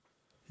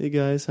Hey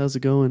guys, how's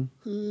it going?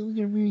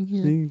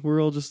 Hey,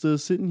 we're all just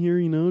sitting here,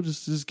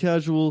 just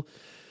casual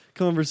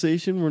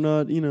conversation. We're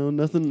not,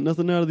 nothing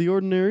out of the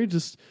ordinary.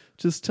 Just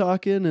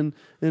talking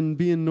and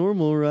being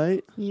normal,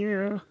 right?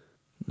 Yeah.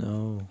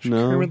 No.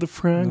 Kermit the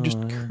Frog No, just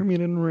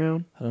kermiting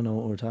around. I don't know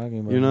what we're talking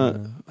about. You're not.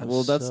 I'm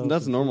Well, that's so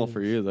normal confused.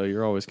 for you though.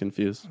 You're always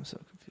confused. I'm so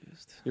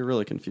confused. You're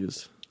really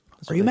confused.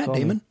 That's Are what you they Matt call me.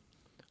 Damon?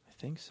 I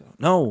think so.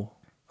 No,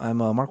 I'm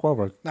Mark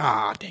Wahlberg.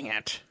 Ah, dang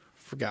it.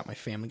 Forgot my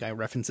Family Guy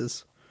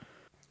references.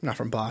 I'm not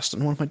from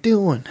Boston. What am I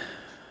doing?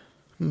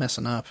 I'm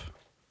messing up.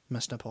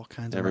 Messed up all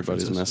kinds of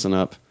Everybody's references. messing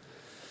up.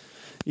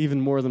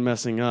 Even more than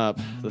messing up,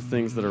 the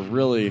things that are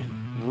really,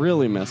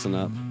 really messing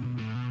up.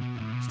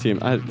 It's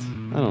I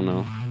don't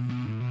know.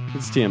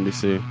 It's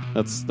TMDC.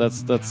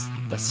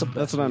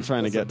 That's what I'm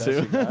trying to get to.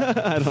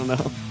 I don't know.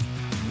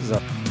 This is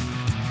up.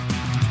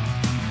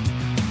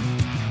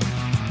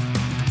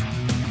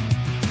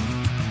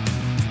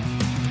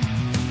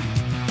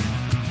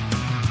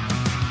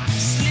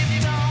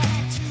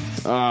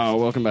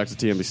 Welcome back to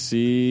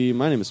TMBC.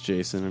 My name is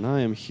Jason, and I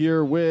am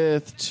here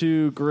with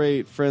two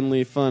great,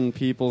 friendly, fun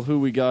people. Who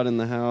we got in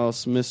the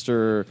house?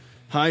 Mr.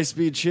 High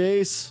Speed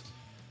Chase.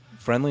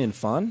 Friendly and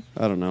fun.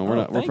 I don't know.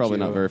 We're thank probably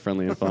you. not very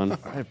friendly and fun.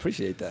 I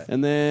appreciate that.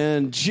 And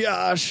then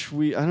Josh.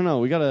 I don't know.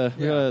 We gotta.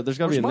 There's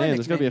gotta be a name.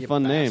 There's gotta be a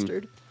fun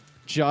name.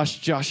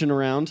 Joshing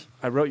around.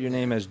 I wrote your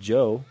name as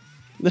Joe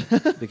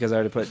because I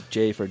already put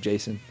J for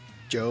Jason.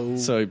 Joe.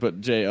 So you put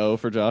J-O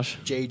for Josh.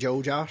 J.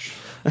 Joe Josh.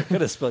 I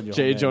could have spelled your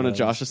J. whole name Jonah right.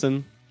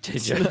 Joshison. J.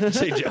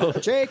 Joe.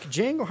 Jake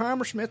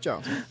Jingleheimer Smith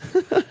Johnson.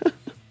 You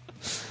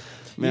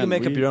Man, can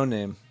make up your own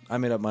name. I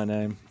made up my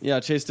name. Yeah,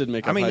 Chase did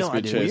make up High no, Speed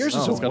I did. Chase. Well, yours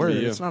is so a it's gotta word. be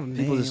you. It's not a name.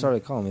 People just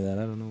started calling me that.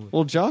 I don't know.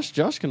 Well, Josh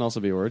can also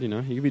be a word. You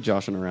could be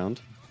joshing around.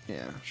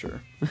 Yeah,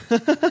 sure.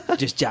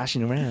 Just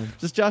joshing around.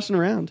 Just joshing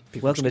around.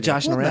 Welcome to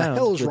Joshing What Around the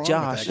hell is with wrong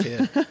Josh.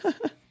 with that kid?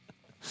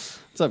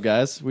 What's up,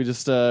 guys? We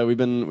just we've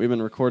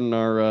been recording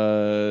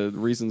our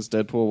Reasons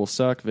Deadpool Will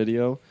Suck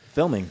video.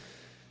 Filming.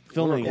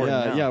 Filming, recording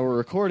now. yeah, we're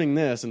recording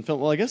this and film.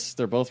 Well, I guess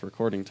they're both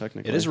recording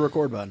technically. It is a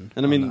record button.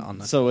 and I mean, on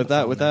the so with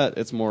phone that,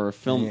 it's more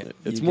film. Yeah,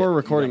 it's you more get-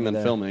 recording you got me than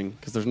there. filming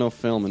because there's no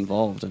film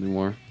involved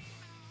anymore.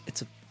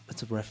 It's a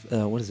ref.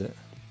 What is it?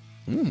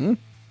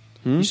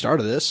 You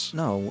started this.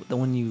 No, the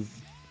one you.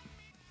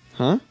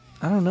 Huh?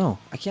 I don't know.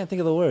 I can't think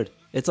of the word.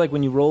 It's like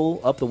when you roll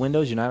up the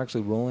windows, you're not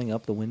actually rolling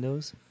up the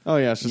windows. Oh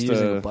yeah, it's just You're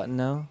using a button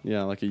now.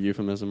 yeah, like a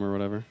euphemism or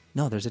whatever.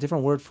 No, there's a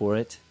different word for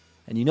it.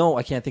 And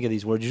I can't think of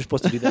these words. You're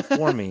supposed to do that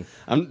for me.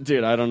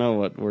 Dude, I don't know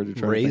what word you're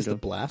trying Raise to the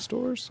think blast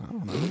doors? I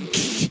don't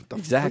know.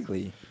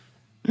 Exactly.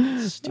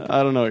 of.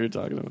 I don't know what you're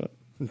talking about.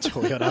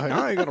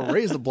 Toyota. You gotta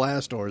raise the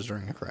blast doors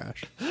during a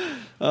crash.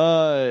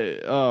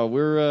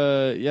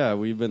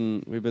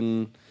 We've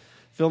been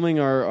filming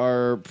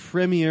our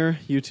premiere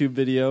YouTube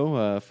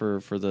video for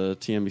the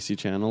TMBC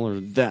channel, or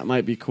That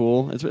Might Be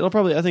Cool. It'll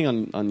probably, I think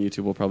on YouTube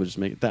we'll probably just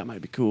make it That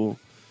Might Be Cool.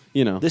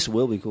 This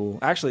will be cool.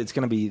 Actually, it's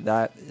going to be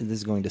that. This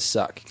is going to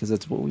suck because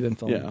that's what we've been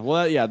filming. Yeah,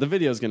 well, yeah, the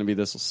video is going to be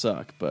This Will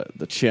Suck, but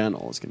the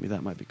channel is going to be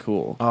That Might Be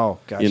Cool. Oh,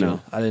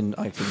 gotcha. I couldn't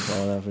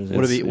follow that for a second.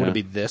 Would yeah. it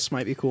be this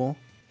might be cool?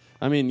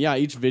 I mean, yeah,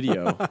 each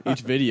video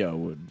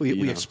would.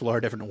 We explore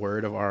a different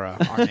word of our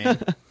name.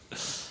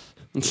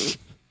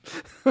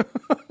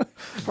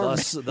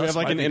 Thus We have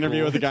like might an be interview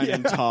cool. with a guy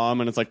named Tom,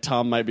 and it's like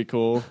Tom Might Be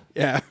Cool.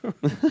 Yeah.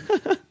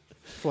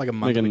 For like a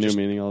month, Make a we new just-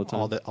 meaning all the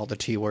time. All the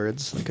T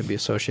words that could be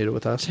associated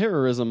with us.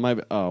 Terrorism might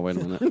be. Oh, wait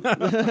a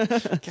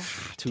minute.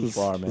 Too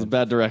far, It's a man.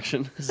 bad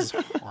direction. This is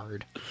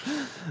hard.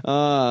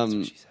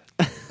 She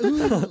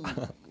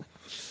said.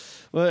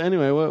 Well,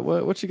 anyway,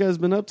 what you guys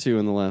been up to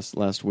in the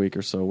last week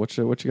or so? What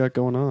you got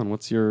going on?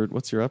 What's your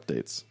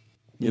updates?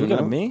 You don't looking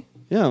know? at me?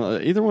 Yeah,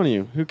 either one of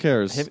you. Who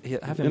cares? Have him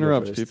go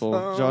Interrupt first. people.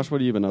 Josh, what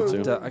have you been up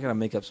to? I gotta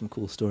make up some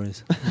cool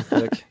stories. real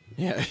quick.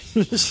 Yeah.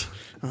 Just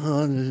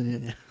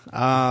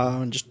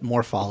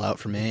more Fallout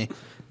for me. And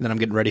then I'm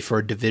getting ready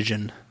for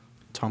Division.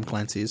 Tom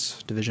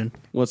Clancy's Division.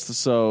 What's the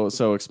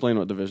so? Explain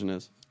what Division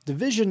is.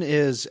 Division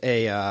is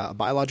a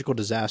biological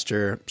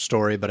disaster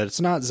story, but it's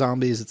not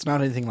zombies. It's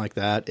not anything like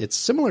that. It's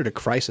similar to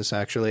Crisis,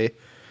 actually,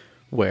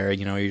 where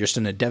you're just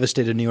in a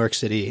devastated New York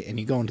City, and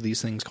you go into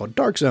these things called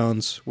dark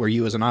zones, where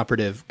you as an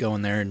operative go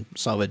in there and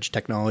salvage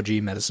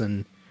technology,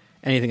 medicine,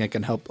 anything that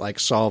can help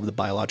solve the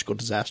biological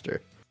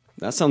disaster.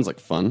 That sounds like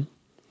fun.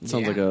 That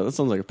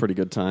sounds like a pretty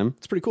good time.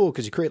 It's pretty cool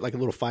because you create a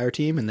little fire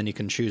team, and then you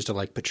can choose to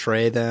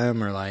betray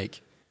them, or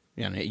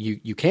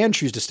you can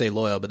choose to stay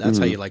loyal, but that's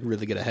how you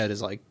really get ahead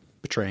is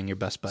betraying your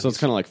best buddies. So it's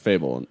kind of like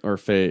Fable or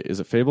Is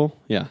it Fable?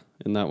 Yeah,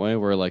 in that way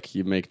where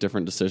you make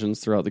different decisions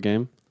throughout the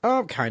game.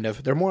 Kind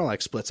of. They're more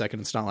like split second.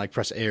 It's not like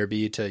press A or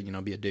B to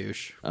be a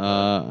douche.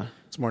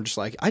 It's more just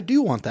I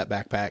do want that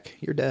backpack.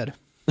 You're dead.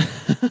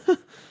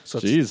 So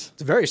Jeez,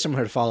 it's very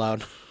similar to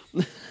Fallout.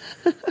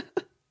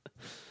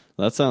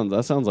 that sounds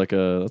like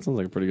a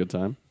pretty good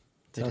time.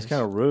 Sounds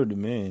kind of rude to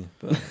me.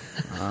 But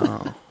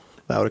Oh,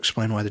 that would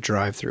explain why the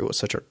drive-through was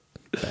such a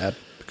bad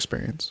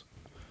experience.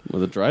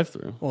 With a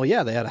drive-through. Well,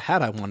 yeah, they had a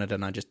hat I wanted,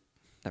 and I just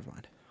never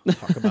mind. We'll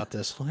talk about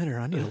this later.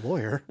 I need a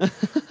lawyer.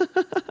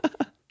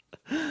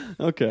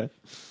 Okay.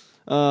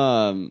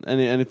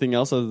 Anything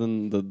else other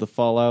than the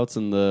Fallouts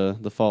and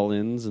the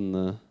Fall-ins and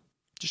the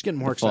Just getting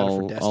more the excited for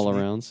fall Destiny.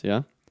 all-arounds?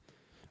 Yeah.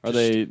 Are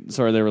they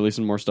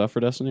releasing more stuff for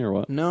Destiny or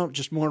what? No,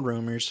 just more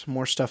rumors,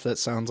 more stuff that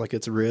sounds like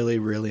it's really,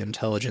 really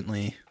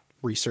intelligently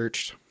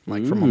researched,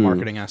 like from a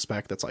marketing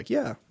aspect. That's like,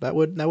 yeah, that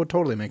would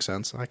totally make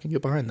sense. I can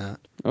get behind that.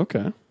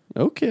 Okay.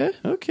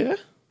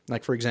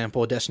 Like for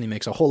example, Destiny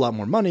makes a whole lot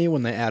more money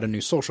when they add a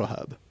new social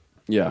hub.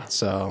 Yeah.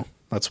 So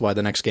that's why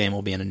the next game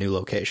will be in a new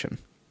location.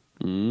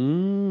 So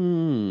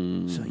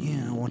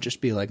yeah, it won't just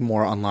be like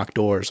more unlocked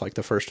doors like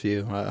the first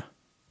few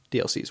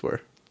DLCs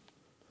were.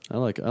 I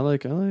like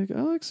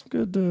some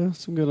good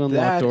unlocked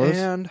That doors.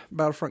 and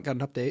Battlefront got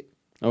an update.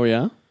 Oh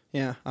yeah.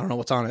 Yeah, I don't know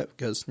what's on it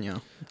because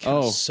it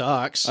kinda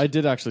sucks. I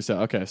did actually say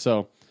okay.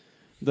 So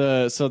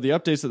the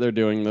updates that they're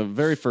doing, the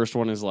very first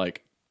one is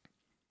like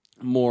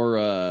more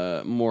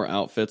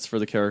outfits for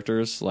the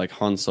characters. Like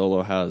Han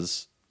Solo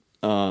has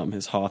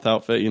his Hoth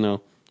outfit,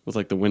 with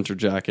like the winter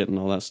jacket and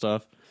all that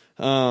stuff.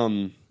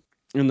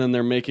 And then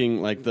they're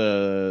making like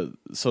the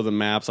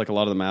maps, like a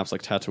lot of the maps,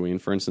 like Tatooine,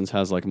 for instance,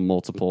 has like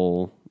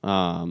multiple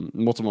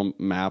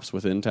maps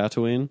within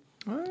Tatooine.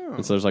 Oh.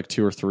 And so there's like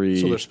 2 or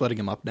 3. So they're splitting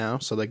them up now,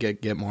 so they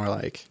get more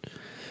like.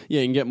 Yeah,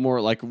 you can get more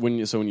like when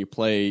you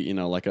play,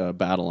 like a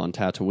battle on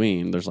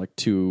Tatooine, there's like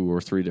 2 or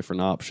 3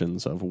 different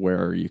options of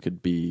where you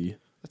could be.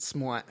 That's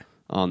smart.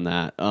 On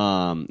that,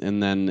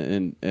 and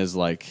then as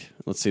like,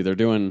 let's see, they're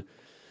doing,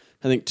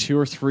 I think 2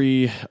 or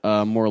 3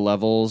 more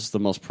levels. The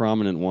most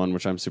prominent one,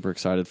 which I'm super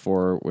excited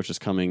for, which is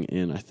coming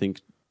in, I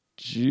think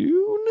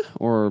June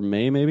or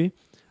May maybe,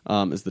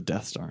 is the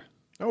Death Star.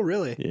 Oh,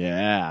 really?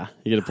 Yeah,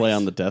 you get to play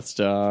on the Death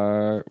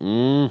Star.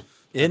 In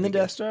the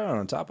Death Star or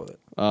on top of it?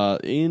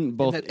 In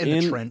both in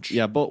the trench.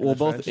 Yeah, both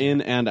trench,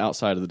 in and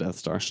outside of the Death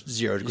Star.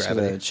 Zero Just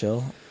gravity. gonna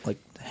chill, like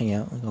hang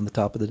out like, on the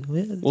top of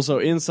the. Well, so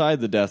inside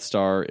the Death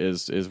Star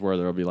is where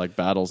there will be like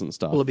battles and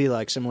stuff. Will it be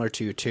like similar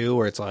to 2,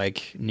 where it's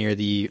like near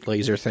the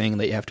laser thing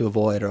that you have to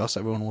avoid, or else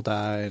everyone will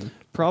die? And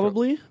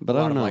Probably, but a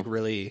I lot don't of know. like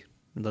really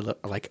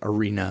like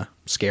arena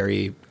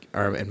scary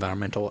or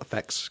environmental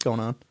effects going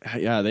on.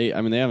 Yeah, they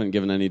haven't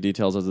given any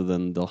details other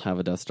than they'll have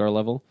a Death Star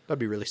level. That'd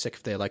be really sick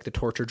if they had like the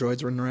torture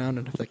droids running around,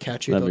 and if they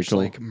catch you, That'd they'll be just cool.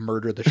 like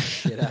murder the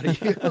shit out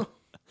of you.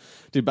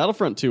 Dude,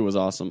 Battlefront 2 was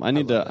awesome.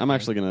 I'm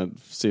actually going to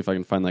see if I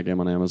can find that game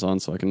on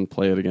Amazon so I can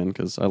play it again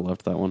because I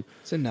loved that one.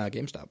 It's in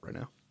GameStop right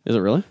now. Is it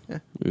really? Yeah.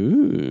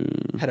 Ooh.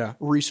 Had a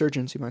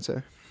resurgence, you might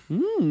say.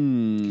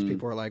 Hmm.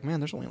 People are like, man,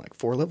 there's only like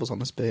 4 levels on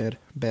this bad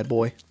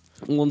boy.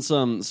 Well,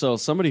 so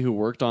somebody who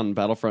worked on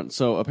Battlefront,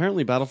 so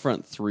apparently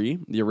Battlefront 3,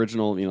 the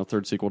original,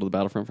 third sequel to the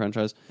Battlefront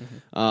franchise,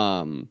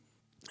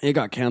 it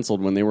got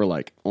canceled when they were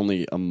like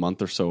only a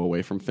month or so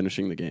away from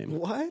finishing the game.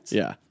 What?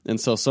 Yeah. And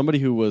so somebody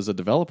who was a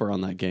developer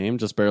on that game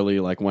just barely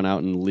like went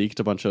out and leaked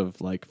a bunch of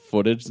like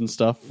footage and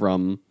stuff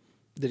from.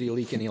 Did he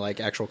leak any like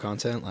actual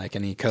content, like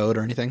any code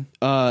or anything?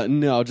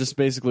 No, just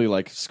basically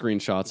like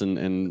screenshots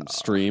and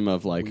stream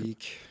of like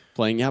Weak.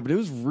 playing. Yeah, but it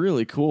was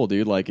really cool,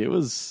 dude. Like it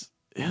was.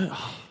 Yeah,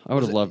 I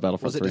would have loved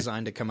Battlefront Was it 3.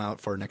 designed to come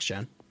out for next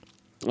gen?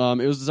 It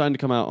was designed to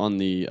come out on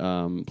the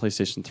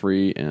PlayStation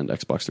 3 and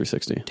Xbox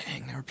 360.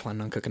 Dang, they were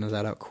planning on cooking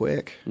that out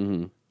quick.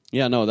 Mm-hmm.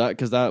 Yeah, no,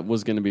 because that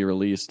was going to be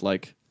released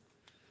like.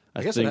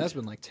 I guess think, it has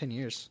been like 10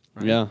 years.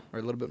 Right? Yeah. Or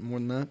a little bit more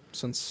than that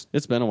since.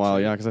 It's been a while,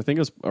 yeah, because I think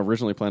it was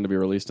originally planned to be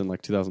released in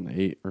like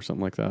 2008 or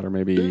something like that, or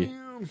maybe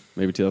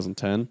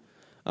 2010.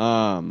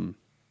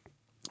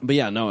 But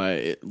yeah, no,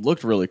 it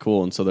looked really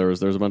cool, and so there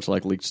was a bunch of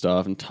like leaked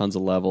stuff and tons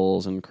of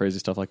levels and crazy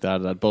stuff like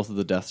that. It had both of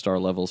the Death Star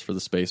levels for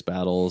the space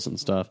battles and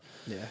stuff.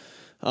 Yeah.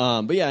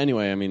 But yeah,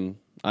 anyway, I mean,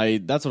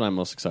 that's what I'm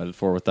most excited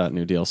for with that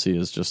new DLC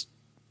is just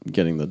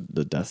getting the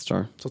Death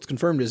Star. So it's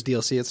confirmed as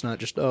DLC. It's not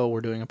just,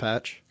 we're doing a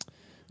patch.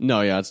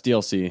 No, yeah, it's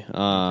DLC.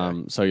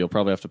 So you'll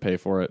probably have to pay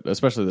for it,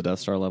 especially the Death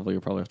Star level.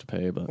 You'll probably have to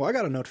pay. But Well, I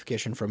got a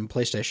notification from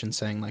PlayStation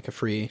saying like a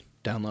free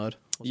download.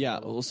 yeah,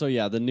 well, so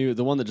yeah,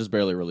 the one that just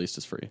barely released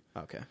is free.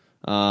 Okay.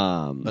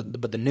 Um,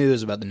 But the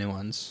news about the new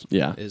ones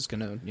Yeah. is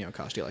going to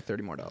cost you like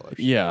 $30 more.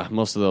 yeah,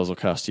 most of those will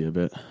cost you a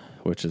bit,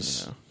 which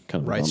is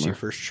kind of a Rights to bummer. your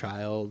first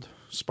child,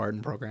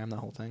 Spartan program, the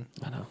whole thing.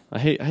 I know. I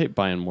hate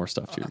buying more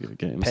stuff to your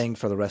games. Paying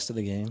for the rest of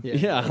the game.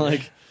 Yeah,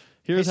 like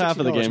here's Pay half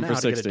of the $60 game for now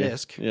to get a 60.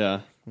 disc.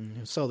 Yeah, And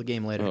you sell the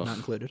game later, Ugh. not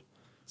included.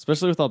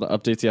 especially with all the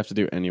updates you have to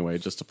do anyway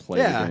just to play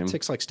the Yeah, game. it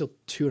takes like still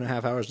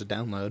 2.5 hours to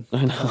download.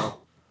 I know.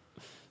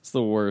 It's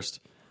the worst.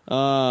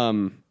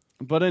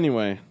 But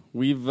anyway,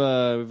 we've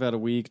had a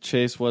week.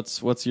 Chase,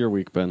 what's your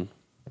week been?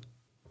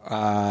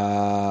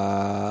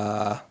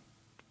 I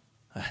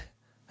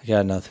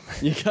got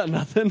nothing. You got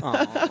nothing?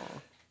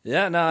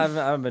 Yeah, no, I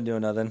haven't been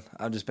doing nothing.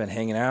 I've just been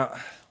hanging out,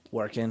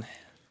 working,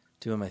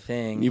 doing my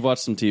thing. You've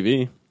watched some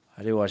TV.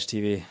 I do watch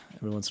TV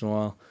every once in a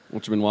while.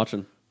 What you been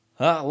watching?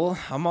 Well,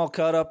 I'm all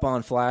caught up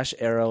on Flash,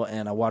 Arrow,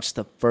 and I watched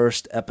the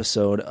first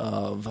episode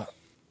of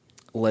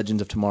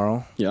Legends of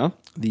Tomorrow. Yeah?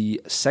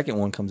 The second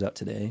one comes out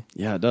today.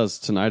 Yeah, it does.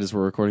 Tonight as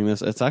we're recording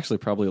this. It's actually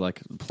probably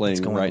like playing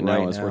It's going right now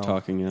right as we're now.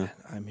 talking, yeah.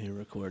 I'm here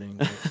recording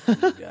with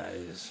you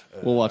guys.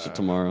 We'll watch it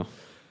tomorrow.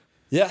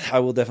 Yeah, I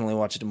will definitely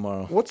watch it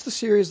tomorrow. What's the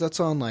series that's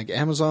on like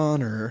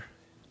Amazon or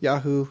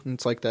Yahoo, and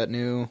it's like that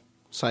new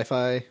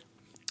sci-fi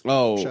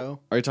Oh, show.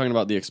 Are you talking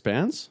about The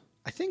Expanse?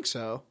 I think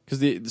so. Because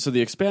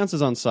the Expanse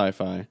is on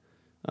Sci-Fi.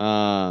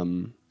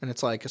 And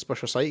it's like a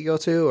special site you go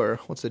to, or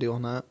what's the deal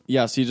on that?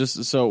 Yeah, so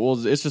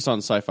it's just on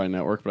Sci-Fi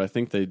Network, but I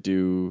think they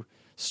do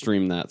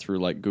stream that through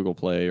like Google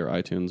Play or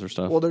iTunes or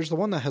stuff. Well, there's the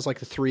one that has like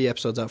the 3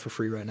 episodes out for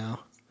free right now.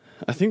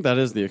 I think that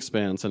is The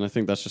Expanse, and I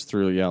think that's just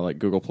through like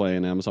Google Play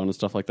and Amazon and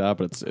stuff like that.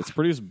 But it's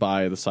produced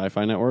by the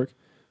Sci-Fi Network.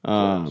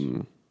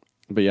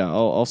 But yeah,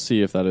 I'll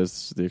see if that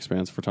is The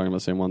Expanse if we're talking about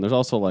the same one. There's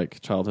also like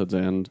Childhood's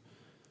End,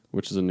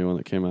 which is a new one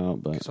that came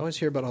out. But I always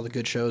hear about all the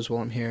good shows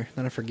while I'm here,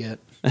 then I forget.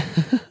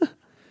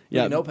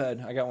 yeah,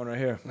 Notepad. I got one right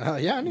here.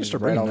 Yeah, I need to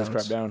start Write bringing all notes.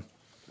 this crap down.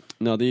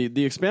 no,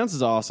 the Expanse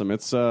is awesome.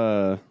 It's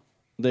I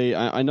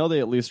know they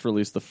at least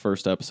released the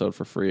first episode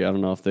for free. I don't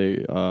know if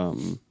they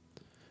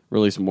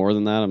released more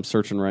than that. I'm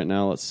searching right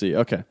now. Let's see.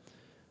 Okay.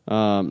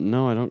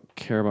 No, I don't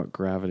care about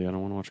Gravity. I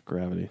don't want to watch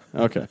Gravity.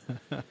 Okay.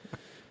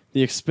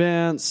 The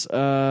Expanse.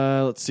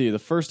 Let's see. The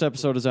first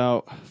episode is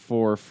out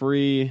for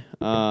free,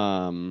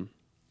 and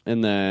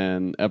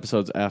then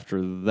episodes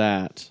after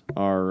that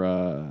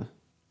are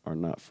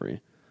not free.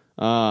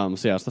 So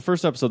yeah, it's the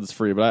first episode that's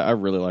free, but I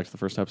really liked the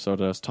first episode.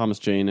 It has Thomas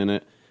Jane in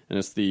it, and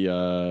it's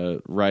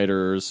the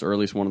writers, or at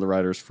least one of the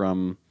writers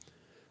from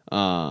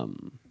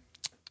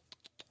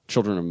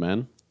Children of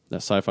Men, that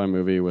sci-fi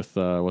movie with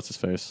what's his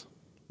face,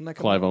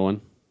 Clive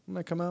Owen, When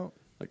that come out?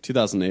 like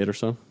 2008 or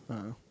so.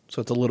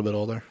 So it's a little bit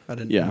older. I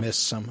didn't Yeah. miss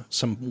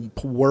some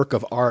work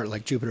of art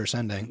like Jupiter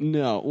Ascending.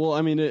 No, well,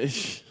 I mean,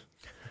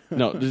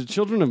 no, The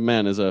Children of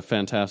Men is a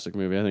fantastic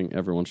movie. I think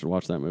everyone should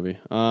watch that movie.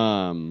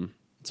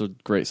 It's a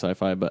great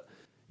sci-fi, but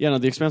yeah, no,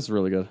 The Expanse is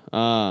really good.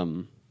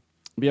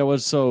 But yeah,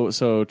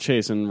 so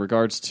Chase, in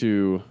regards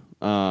to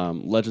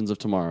Legends of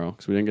Tomorrow,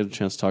 because we didn't get a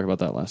chance to talk about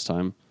that last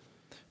time.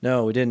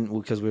 No, we didn't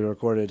because we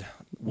recorded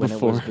when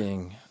Before. it was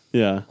being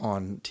Yeah,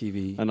 on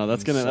TV. I know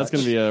that's and gonna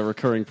such. be a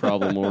recurring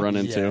problem we'll run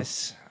into.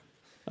 Yes.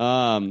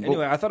 Well,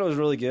 Anyway, I thought it was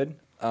really good.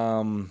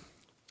 I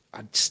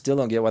still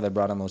don't get why they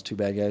brought on those 2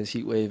 bad guys,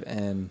 Heatwave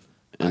and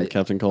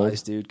Captain Cold.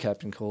 Ice Dude,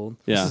 Captain Cold.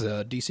 Yeah, This is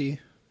a DC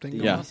thing.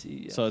 going yeah. on?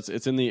 DC, So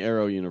it's in the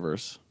Arrow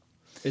universe.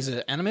 Is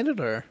it animated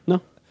or? No,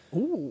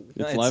 Ooh.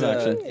 it's live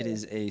action. It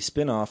is a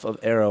spin-off of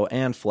Arrow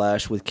and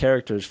Flash with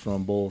characters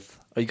from both.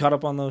 Are you caught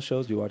up on those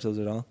shows? Do you watch those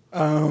at all?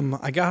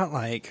 I got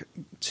like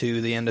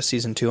to the end of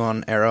season 2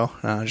 on Arrow,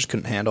 and I just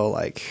couldn't handle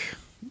like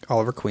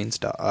Oliver Queen's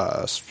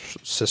little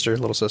sister,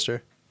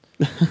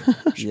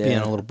 just being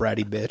a little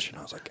bratty bitch, and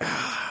I was like,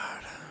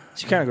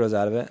 She kind of grows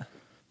out of it.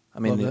 I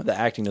mean, Little bit. the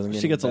acting doesn't get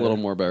She any gets a better, little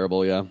more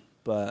bearable. Yeah,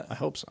 but I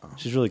hope so.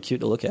 she's really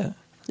cute to look at.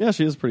 yeah,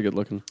 she is pretty good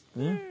looking.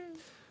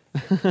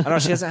 I know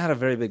she hasn't had a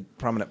very big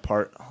prominent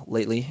part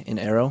lately in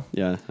Arrow.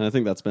 Yeah, and I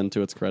think that's been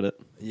to its credit.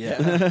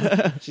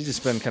 Yeah, she's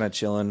just been kind of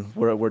chilling.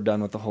 We're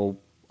done with the whole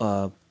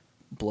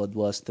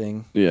bloodlust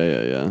thing.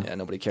 Yeah. Yeah,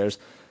 nobody cares.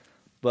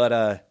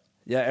 But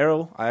yeah,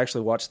 Arrow. I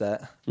actually watched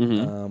that.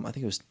 Mm-hmm. I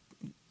think it was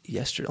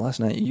last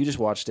night. You just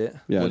watched it.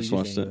 Yeah, What I did just you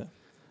watched think it. of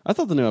I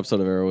thought the new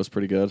episode of Arrow was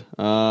pretty good.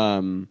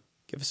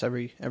 Give us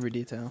every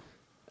detail.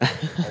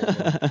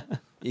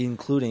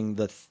 Including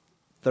the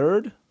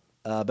third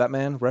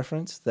Batman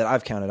reference that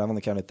I've counted. I've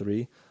only counted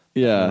 3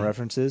 Yeah, Batman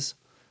references.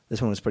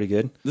 This one was pretty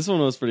good. this one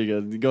was pretty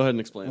good. Go ahead and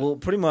explain. Well,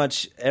 pretty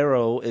much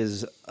Arrow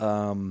is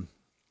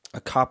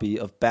a copy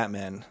of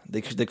Batman.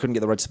 They couldn't get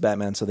the rights to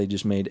Batman, so they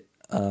just made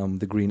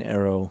the Green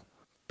Arrow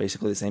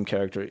basically the same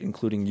character,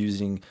 including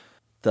using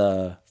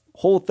the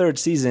whole 3rd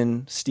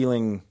season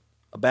stealing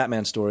a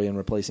Batman story and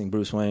replacing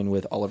Bruce Wayne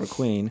with Oliver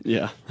Queen.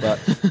 Yeah. But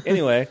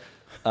anyway,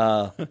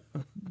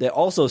 they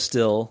also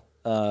still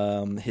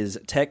his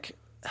tech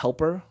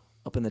helper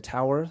up in the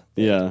tower.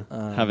 Yeah,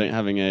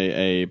 having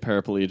a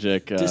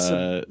paraplegic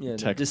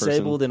tech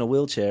disabled person. in a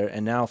wheelchair,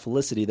 and now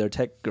Felicity, their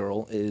tech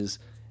girl, is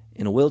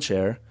in a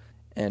wheelchair,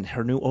 and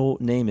her new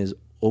name is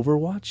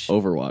Overwatch.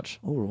 Overwatch.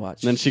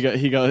 Overwatch. And then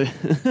he got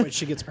Wait,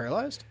 she gets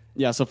paralyzed?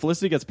 yeah. So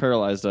Felicity gets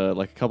paralyzed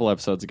like a couple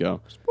episodes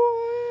ago.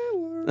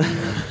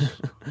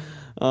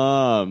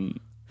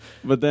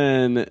 But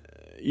then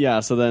yeah.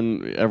 So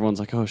then everyone's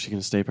like, "Oh, is she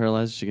gonna stay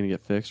paralyzed? Is she gonna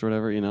get fixed or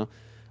whatever?" You know.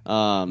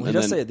 Well, he and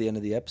does then- say at the end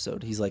of the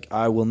episode, he's like,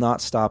 I will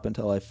not stop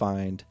until I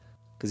find,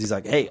 because he's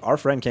like, hey, our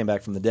friend came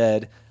back from the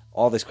dead.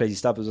 All this crazy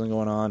stuff is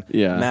going on.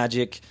 Yeah.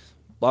 Magic,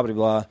 blah, blah,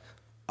 blah.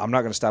 I'm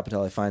not going to stop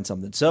until I find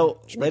something. So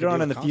later do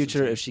on in with the future,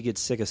 Constantine. if she gets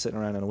sick of sitting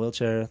around in a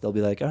wheelchair, they'll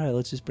be like, all right,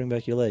 let's just bring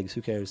back your legs.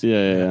 Who cares?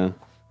 Yeah.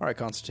 All right,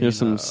 Constantine. Here's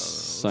some let's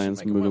science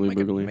make moogly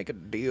boogly. make a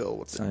deal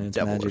with the Science,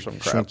 devil magic, or some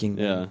crap. shrinking.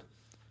 Yeah.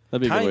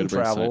 That'd be a good way Time to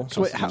bring travel. sci-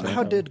 So wait, Constantine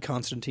how back. did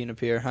Constantine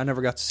appear? I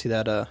never got to see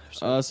that.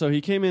 Episode. So he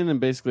came in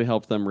and basically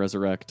helped them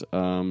resurrect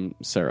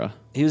Sarah.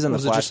 He was in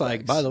Was the it just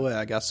like, flashbacks. by the way,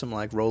 I got some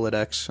like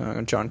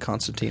Rolodex John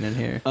Constantine in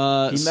here?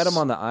 He met him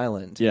on the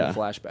island Yeah. in the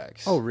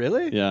flashbacks. Oh,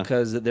 really? Yeah.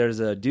 Because there's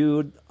a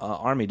dude,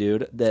 army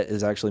dude, that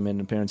has actually made an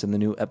appearance in the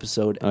new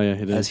episode. Oh yeah,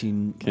 he did. As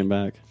he came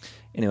back.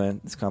 Anyway,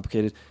 it's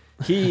complicated.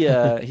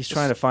 He's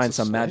trying to find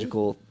some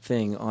magical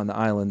thing on the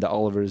island that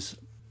Oliver's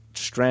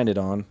stranded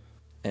on,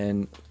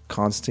 and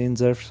Constantine's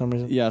there for some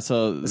reason. Yeah,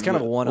 so It's kind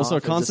of a one-off. So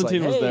It's just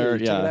Constantine like, was there.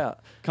 hey, check it Yeah, out.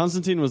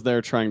 Constantine was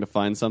there trying to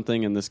find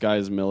something, and this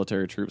guy's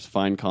military troops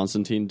find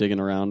Constantine digging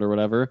around or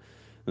whatever.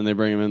 And they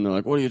bring him in. They're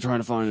like, "What are you trying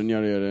to find?" And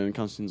yada yada. And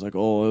Constantine's like,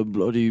 "Oh,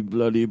 bloody,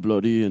 bloody,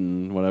 bloody,"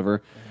 and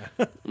whatever.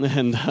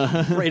 And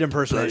Great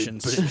impersonation.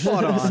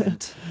 Spot on.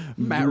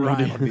 Matt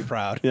Ryan would be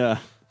proud. yeah.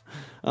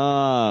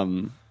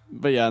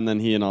 But yeah, and then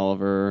he and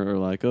Oliver are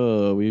like,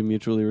 "Oh, we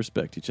mutually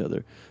respect each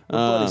other." We're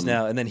buddies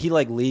now. And then he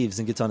like leaves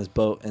and gets on his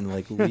boat and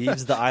like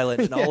leaves the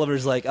island. And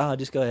Oliver's like,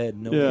 just go ahead.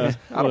 No Yeah, worries.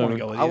 I don't want to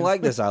go with you. I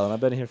like this island.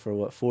 I've been here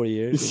for 4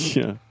 years.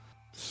 yeah.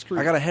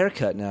 I got a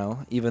haircut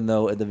now, even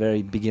though at the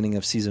very beginning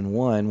of season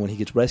 1, when he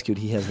gets rescued,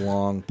 he has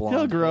long blonde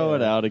He'll grow hair.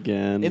 it out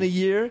again In a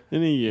year?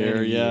 In a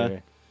year, yeah.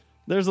 year.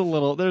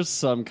 There's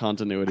some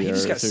continuity. He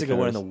just got errors, who sick of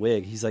wearing cares? the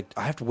wig. He's like,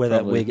 I have to wear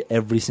Probably. that wig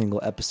every single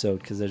episode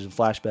because there's a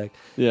flashback.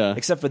 Yeah.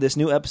 Except for this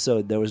new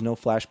episode, there was no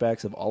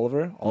flashbacks of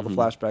Oliver. All Mm-hmm.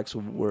 the flashbacks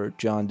were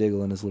John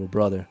Diggle and his little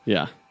brother.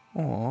 Yeah.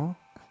 Aw.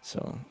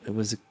 So it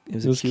was a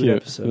It was cute, cute.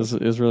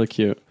 episode. It was really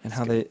cute. And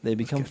how they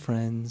become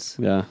friends.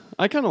 Yeah.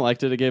 I kind of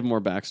liked it. It gave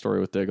more backstory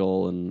with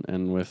Diggle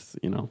and with,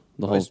 the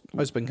whole... I've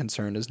always been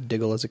concerned as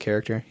Diggle as a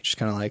character. He's just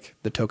kind of like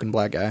the token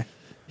black guy.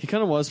 He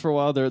kind of was for a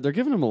while. They're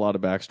giving him a lot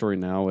of backstory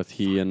now with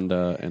he and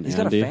He's Andy.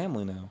 got a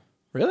family now.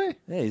 Really?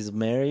 Yeah, he's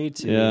married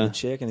to Yeah. a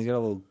chick, and he's got a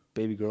little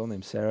baby girl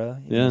named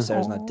Sarah. Even Yeah. though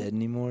Sarah's Aw. not dead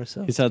anymore.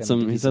 So He's had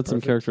some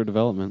perfect. character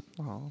development.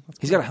 Oh, that's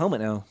He's got a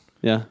helmet now.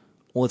 Yeah.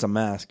 Well, it's a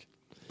mask.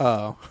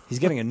 Oh. He's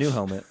getting a new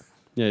helmet.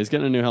 Yeah, he's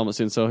getting a new helmet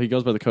soon, so he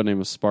goes by the codename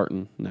of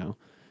Spartan now.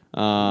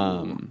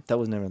 That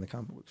was never in the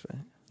comic books,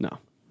 right? No.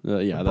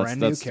 Yeah, A that's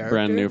brand new that's character?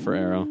 brand new for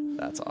Arrow.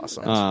 That's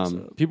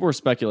awesome. People were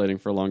speculating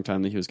for a long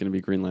time that he was going to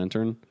be Green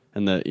Lantern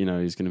and that,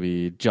 he's going to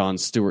be John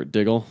Stewart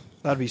Diggle.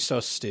 That'd be so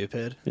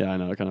stupid. Yeah, I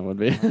know, it kind of would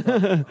be.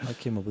 I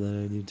came up with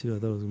that idea too. I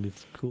thought it was gonna be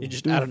cool. You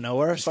just out of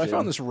nowhere. So I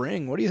found this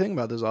ring. What do you think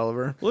about this,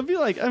 Oliver? Well, it'd be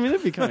like,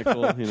 it'd be kind of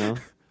cool, Well,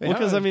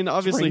 because,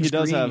 obviously Ring's he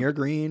does green, have... You're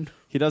green.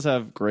 He does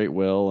have great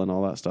will and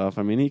all that stuff.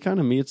 I mean, he kind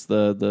of meets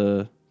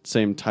the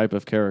same type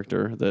of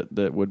character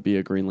that would be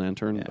a Green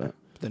Lantern. Yeah. But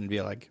Then it'd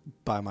be like,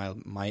 by my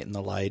might and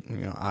the light,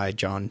 I,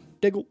 John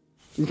Diggle.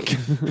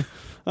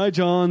 hi,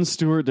 John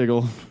Stewart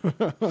Diggle.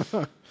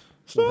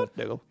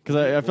 Diggle. Because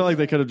I feel like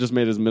they could have just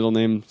made his middle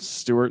name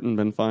Stewart and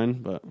been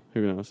fine, but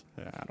who knows?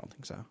 Yeah, I don't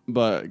think so.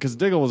 But because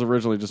Diggle was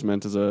originally just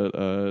meant as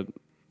a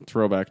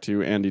throwback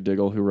to Andy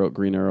Diggle, who wrote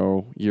Green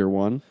Arrow Year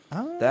One.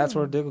 That's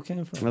where Diggle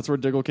came from. That's where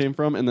Diggle came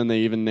from. And then they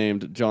even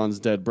named John's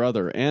dead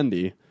brother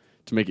Andy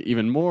to make it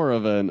even more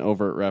of an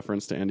overt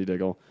reference to Andy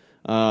Diggle.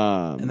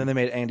 And then they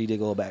made Andy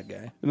Diggle a bad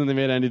guy. And then they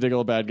made Andy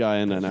Diggle a bad guy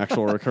and an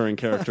actual recurring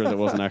character that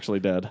wasn't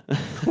actually dead.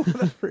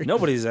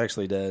 Nobody's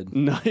actually dead.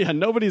 No, yeah,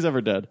 nobody's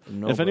ever dead. If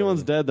Nobody.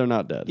 anyone's dead, they're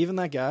not dead. Even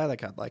that guy that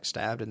got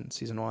stabbed in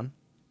season 1,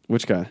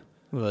 Which guy?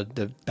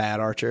 the bad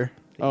archer.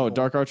 Oh,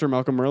 Dark Archer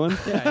Malcolm Merlin?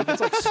 Yeah, he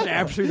gets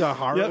stabbed through the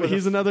heart. Yep,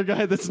 he's another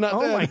guy that's not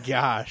Oh dead. my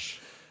gosh!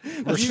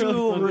 You would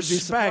be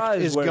Respect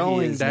surprised is where he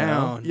going is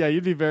now. down. Yeah,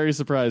 you'd be very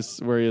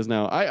surprised where he is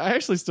now. I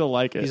actually still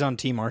like it. He's on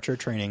Team Archer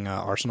training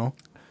Arsenal.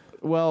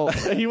 Well,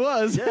 he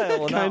was. Yeah, well,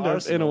 not kind of, in a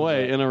Arsenal,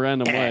 way, but- in a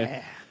random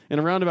way. In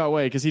a roundabout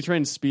way, because he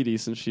trained Speedy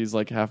since she's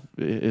like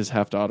his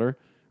half-daughter.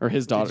 Or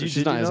his daughter. She's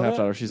did not you his know that?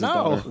 half-daughter, she's his No.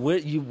 daughter.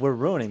 We're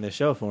ruining the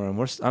show for him.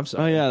 I'm Oh,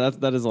 sorry. yeah,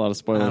 that is a lot of I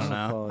spoilers. don't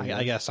know. Apologies.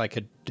 I guess I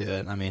could do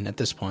it. I mean, at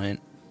this point,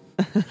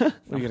 We're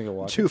gonna go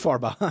watch. too far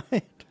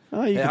behind.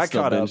 Oh, you Hey, can I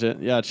still caught binge it.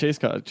 Yeah, Chase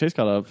caught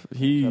up.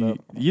 You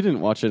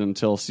didn't watch it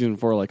until season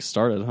 4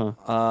 started,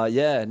 huh?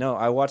 Yeah, no,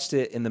 I watched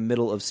it in the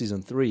middle of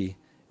season 3,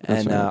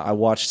 That's and right. I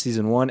watched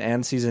season 1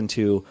 and season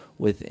 2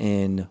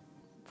 within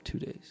 2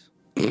 days.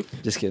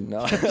 Just kidding.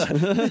 No,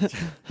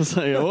 It's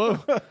like, whoa,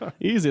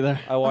 easy there.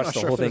 I watched the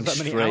sure whole if thing there's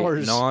that many straight,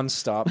 hours.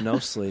 non-stop, no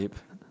sleep,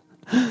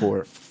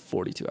 for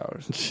 42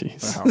 hours.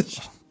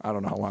 Jeez. I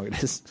don't know how long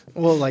it is.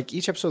 Well, like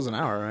each episode's an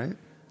hour, right?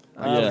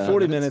 Yeah.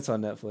 40 minutes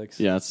on Netflix.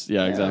 Yeah,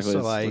 exactly. so,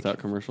 It's like, without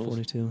commercials.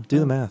 42. Do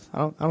the math.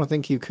 I don't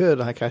think you could.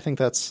 Like, I think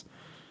that's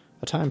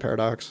a time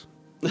paradox.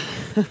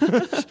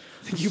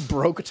 You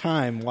broke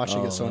time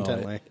watching it so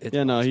intently.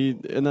 Yeah, no,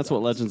 and that's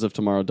what Legends of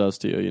Tomorrow does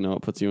to you.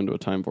 It puts you into a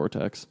time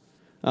vortex.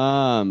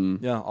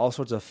 Yeah, all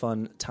sorts of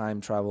fun time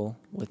travel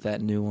with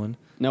that new one.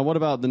 Now, what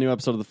about the new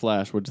episode of The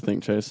Flash? What'd you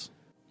think, Chase?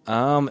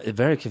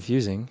 Very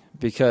confusing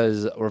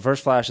because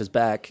Reverse Flash is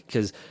back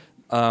because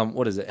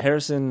what is it?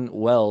 Harrison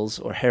Wells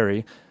or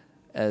Harry,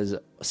 as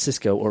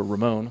Cisco or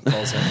Ramon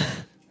calls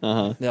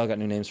him. They all got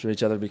new names for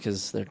each other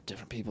because they're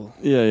different people.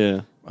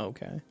 Yeah.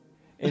 Okay.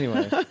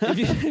 Anyway, if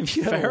you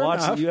haven't Fair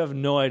watched enough. it, you have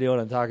no idea what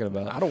I'm talking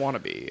about. I don't want to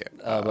be.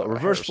 But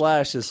Reverse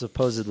Flash is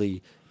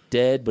supposedly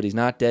dead, but he's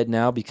not dead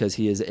now because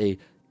he is a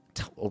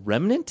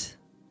remnant.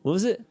 What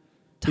was it?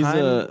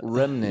 Time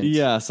remnant.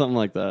 Yeah, something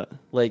like that.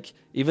 Like,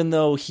 even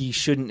though he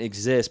shouldn't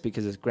exist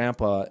because his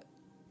grandpa,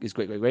 his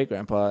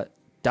great-great-great-grandpa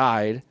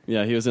died.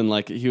 Yeah, he was in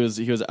he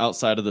was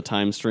outside of the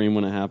time stream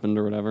when it happened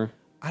or whatever.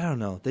 I don't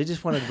know. They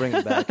just wanted to bring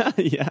him back.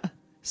 Yeah.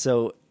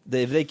 So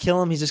if they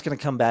kill him, he's just going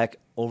to come back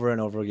over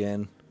and over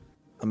again.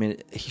 I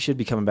mean, he should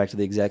be coming back to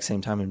the exact same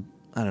time, and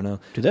I don't know.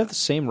 Do they have the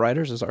same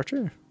writers as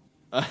Archer?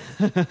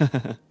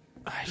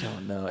 I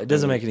don't know. It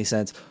doesn't make any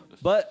sense.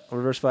 But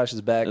Reverse Flash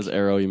is back. As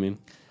Arrow, you mean?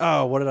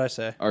 Oh, what did I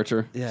say?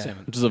 Archer? Yeah. Same.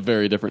 Which is a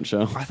very different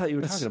show. I thought you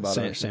were talking about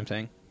it. Same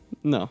thing.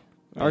 No.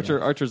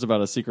 Archer's about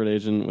a secret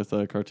agent with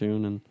a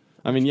cartoon. And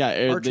I mean,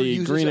 yeah, Archer the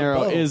uses Green a Arrow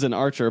bow. Oh, is an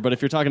Archer, but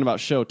if you're talking about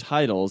show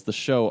titles, the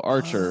show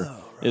Archer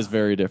is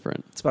very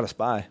different. It's about a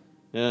spy.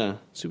 Yeah.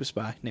 Super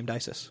spy named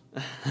ISIS.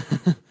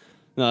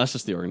 No, that's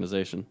just the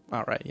organization.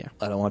 All right, yeah,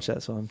 I don't watch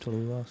that, so I'm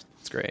totally lost.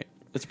 it's great.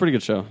 It's a pretty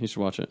good show. You should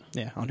watch it.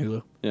 Yeah, on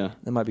Hulu. Yeah.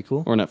 That might be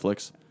cool. Or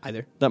Netflix.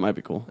 Either. That might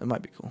be cool. It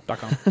might be cool.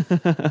 .com.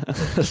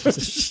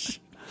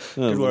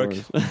 Good work.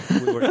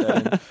 We worked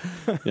that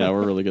in. Yeah,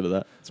 we're really good at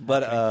that.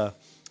 But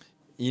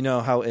you know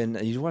how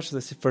you watched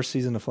the first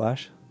season of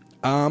Flash?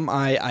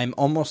 I'm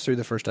almost through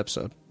the first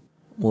episode.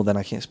 Well, then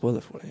I can't spoil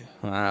it for you.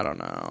 I don't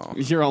know.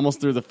 You're almost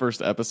through the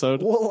first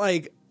episode. Well,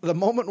 like the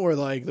moment where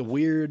like the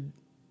weird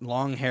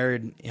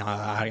long-haired,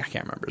 I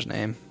can't remember his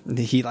name.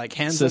 He like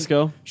hands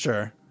Cisco? him,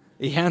 sure.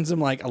 He hands him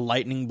like a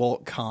lightning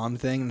bolt comm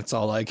thing, and it's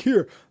all like,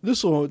 "Here,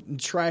 this will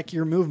track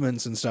your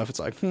movements and stuff." It's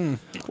like,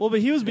 Well, but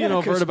he was being Yeah,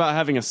 'cause- overt about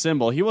having a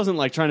symbol. He wasn't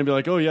like trying to be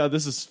like, "Oh yeah,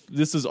 this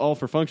is all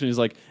for function." He's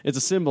like, "It's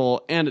a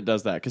symbol and it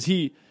does that." Because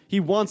he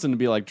wants him to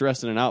be like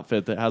dressed in an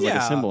outfit that has like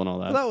a symbol and all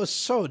that. That was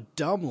so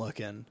dumb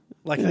looking.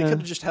 Like they could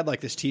have just had like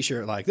this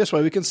T-shirt, like this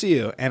way we can see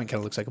you, and it kind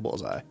of looks like a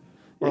bullseye.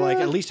 Or like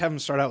at least have him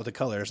start out with the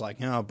colors, like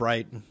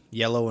bright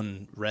yellow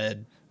and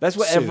red. That's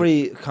what suit.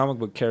 every comic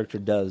book character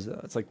does.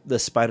 It's like the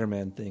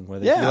Spider-Man thing where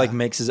he like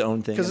makes his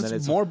own thing. Because and then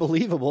it's more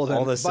believable than.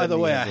 all of a By sudden the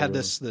he way, has I had a-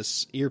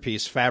 this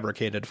earpiece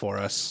fabricated for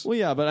us. Well,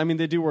 yeah, but I mean,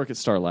 they do work at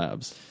Star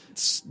Labs.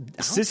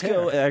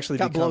 Cisco actually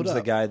Got blown becomes the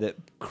up. guy that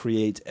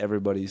creates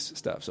everybody's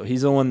stuff. So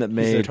he's the one that He's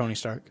their made. Tony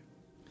Stark.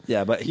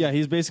 Yeah, but Yeah,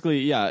 he's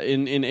basically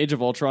in Age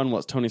of Ultron,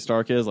 what Tony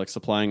Stark is like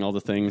supplying all the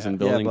things and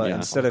building. but Yeah,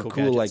 instead All of the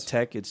cool cool like gadgets.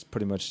 tech, it's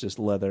pretty much just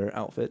leather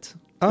outfits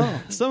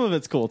Oh, some of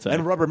it's cool tech.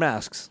 and rubber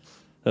masks.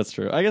 That's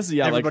true. I guess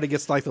everybody like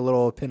gets like the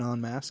little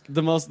pin-on mask.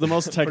 the most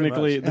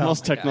technically much. the Oh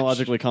most my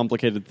technologically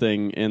complicated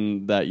thing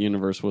in that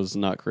universe was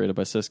not created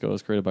by Cisco. It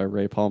was created by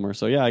Ray Palmer.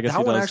 So yeah, I guess That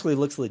he one does. actually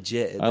looks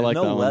legit. I like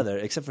no that one. leather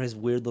except for his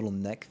weird little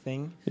neck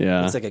thing.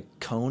 Yeah. it's like a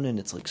cone and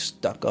it's like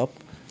stuck up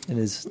in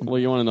his. Well,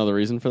 you want to know the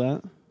reason for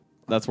that?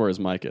 That's where his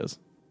mic is.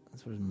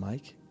 That's what his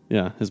mic.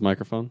 Yeah, his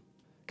microphone.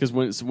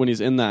 Because when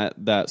he's in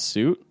that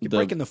suit, You're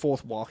breaking the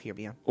fourth wall here,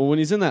 man. well, when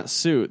he's in that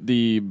suit,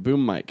 the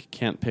boom mic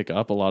can't pick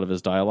up a lot of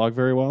his dialogue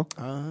very well,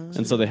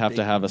 and so they have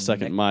to have a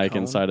second mic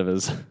cone? inside of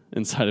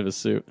his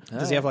suit.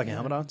 Does he have like a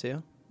helmet on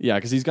too? Yeah,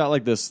 because he's got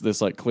like this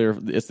like clear.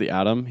 It's the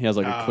Atom. He has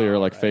like a clear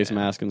like face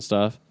mask and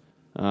stuff.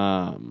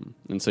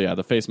 And so yeah,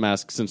 the face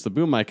mask, since the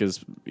boom mic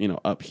is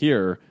up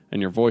here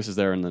and your voice is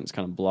there, and then it's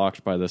kind of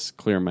blocked by this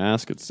clear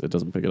mask, it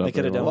doesn't pick it up. They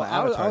coulda very done well. what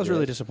Well, I Avatar was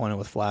really did. disappointed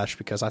with Flash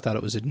because I thought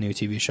it was a new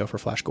TV show for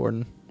Flash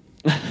Gordon.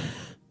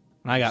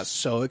 And I got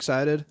so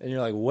excited. And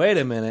you're like, wait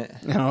a minute.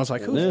 And I was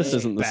like, who's This this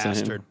isn't the same.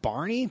 bastard?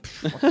 Barney?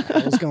 Pfft, what the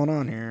hell's going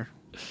on here?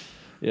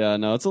 Yeah,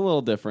 no, it's a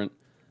little different.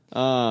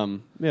 Yeah,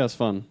 it's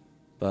fun.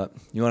 But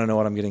you want to know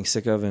what I'm getting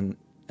sick of in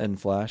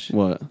Flash?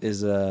 What?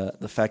 Is the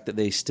fact that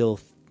they still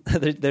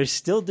they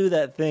still do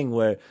that thing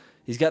where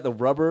he's got the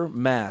rubber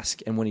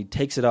mask, and when he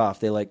takes it off,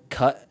 they like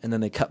cut and then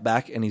they cut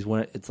back, and he's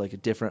wearing it's like a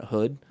different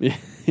hood. Yeah,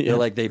 They're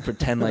like they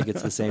pretend like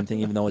it's the same thing,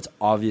 even though it's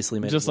obviously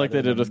made just of like they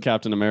leather. did with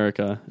Captain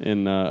America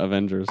in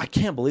Avengers. I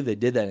can't believe they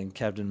did that in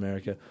Captain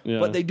America. Yeah.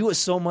 But they do it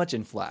so much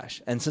in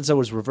Flash. And since I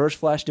was Reverse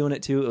Flash doing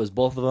it too, it was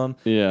both of them.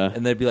 Yeah.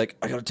 And they'd be like,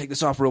 I got to take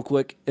this off real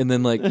quick. And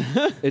then like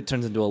it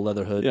turns into a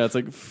leather hood. Yeah, it's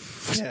like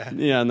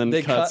Yeah. and then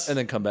They cuts cut and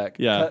then come back.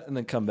 Yeah. Cut and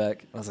then come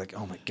back. I was like,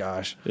 oh my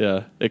gosh.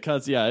 yeah, it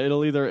cuts. Yeah,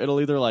 it'll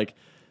either like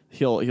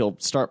he'll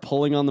start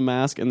pulling on the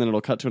mask and then it'll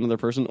cut to another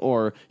person,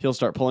 or he'll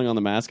start pulling on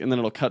the mask and then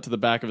it'll cut to the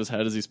back of his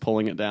head as he's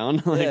pulling it down.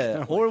 Like,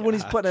 Yeah. Or when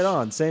he's putting it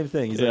on, same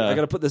thing. He's Yeah. like, I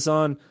got to put this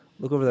on.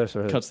 Look over there,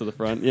 sir. cuts to the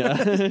front. Yeah,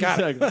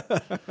 exactly.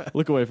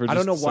 Look away for. Just I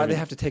don't know a why they second.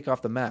 have to take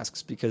off the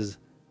masks because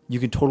you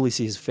can totally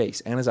see his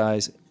face and his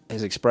eyes,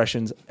 his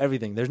expressions,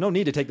 everything. There's no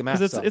need to take the mask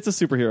 'Cause off. it's a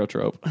superhero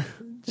trope.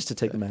 Just to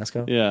take the mask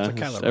off. Yeah, It's a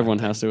Kylo Ren everyone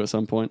thing. has to at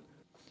some point.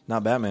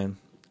 Not Batman.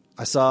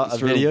 I saw It's a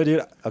true. video,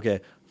 dude.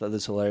 Okay, that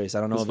was hilarious. I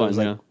don't know It's if it was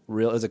fun, like yeah.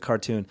 real. It was a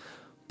cartoon,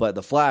 but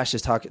the Flash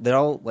is talking. They're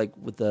all like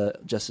with the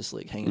Justice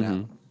League hanging out,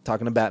 Mm-hmm.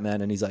 talking to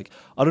Batman, and he's like,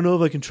 "I don't know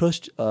if I can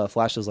trust."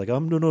 Flash is like, "I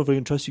don't know if I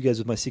can trust you guys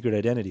with my secret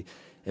identity."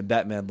 And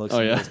Batman looks. Oh,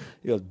 and yeah.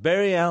 he goes,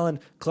 Barry Allen,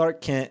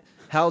 Clark Kent,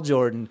 Hal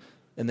Jordan,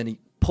 and then he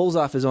pulls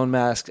off his own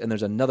mask, and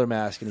there's another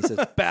mask, and he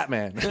says,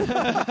 "Batman."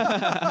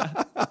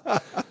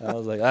 I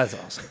was like, "That's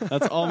awesome."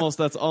 That's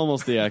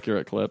almost the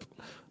accurate clip.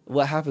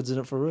 What happens in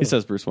it for real? He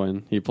says Bruce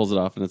Wayne. He pulls it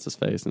off and it's his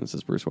face and it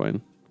says Bruce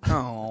Wayne.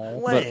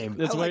 Oh, But "Lame."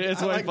 it's way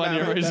I like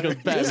funnier where he just goes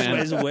This Batman.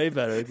 is way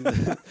better.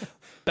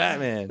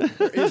 Batman.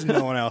 there is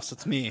no one else.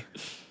 It's me.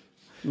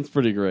 It's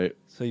pretty great.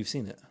 So you've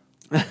seen it.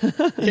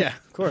 Yeah,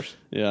 of course.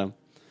 Yeah.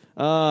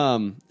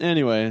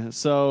 Anyway,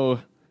 so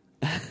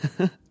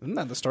Isn't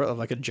that the start of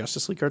like a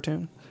Justice League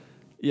cartoon?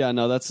 yeah,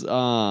 no,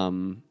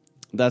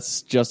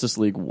 that's Justice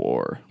League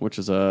War, which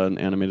is an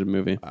animated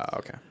movie. Oh,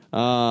 okay.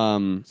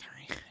 Um, Sorry.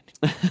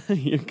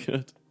 you're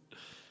good.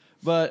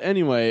 But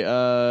anyway,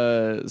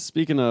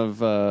 speaking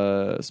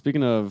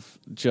of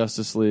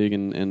Justice League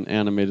and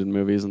animated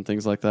movies and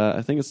things like that,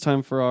 I think it's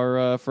time for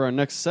our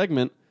next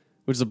segment,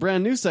 which is a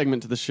brand new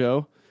segment to the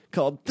show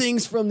called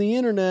Things from the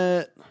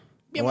Internet.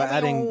 And we're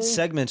adding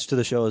segments to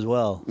the show as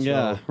well. So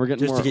Yeah, we're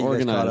getting just more to get you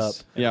guys caught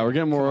organized. up. Yeah, we're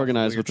getting more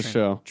organized with the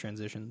show.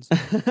 Transitions.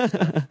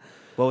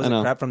 What was I it?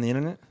 know. Crap from the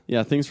internet?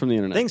 Yeah, things from the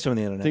internet. Things from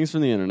the internet. Things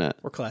from the internet.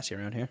 We're classy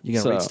around here. You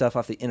can read So- stuff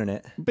off the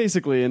internet.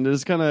 Basically, and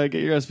just kind of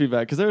get your guys'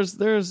 feedback, because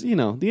there's the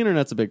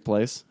internet's a big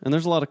place, and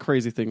there's a lot of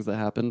crazy things that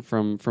happen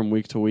from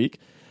week to week.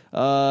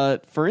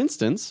 For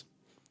instance,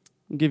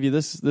 I'll give you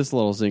this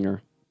little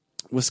zinger.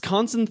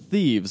 Wisconsin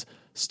thieves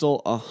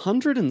stole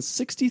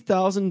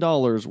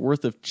 $160,000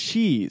 worth of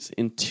cheese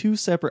in 2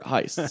 separate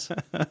heists.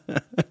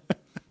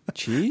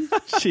 Cheese?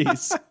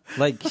 Cheese.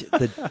 Like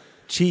the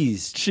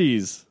cheese.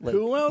 Cheese. Like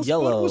Who else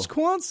yellow. but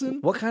Wisconsin?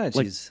 What kind of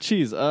Like cheese?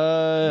 cheese. Is it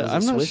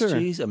I'm not Swiss sure.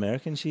 cheese,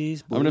 American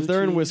cheese, I mean, if blue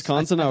they're in cheese?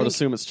 Wisconsin, I would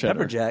assume it's cheddar.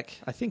 Pepper jack.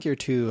 I think you're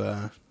too,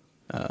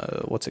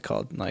 what's it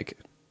called? Like,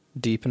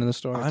 deep into the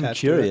story. I'm attached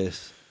to it.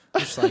 curious.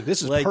 Just like,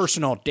 this is Like-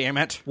 personal, damn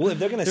it. Well, if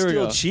they're going to Here we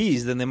steal go.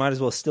 cheese, then they might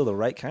as well steal the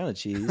right kind of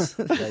cheese.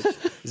 Like,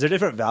 is there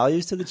different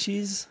values to the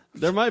cheese?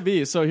 There might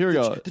be. So here we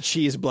go. The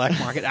cheese black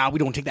market. We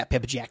don't take that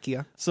pepper jack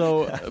here.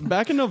 So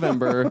back in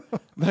November,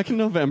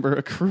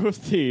 a crew of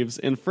thieves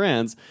in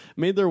France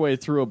made their way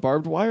through a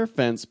barbed wire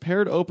fence,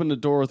 pried open a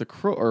door with a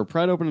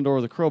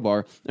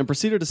crowbar, and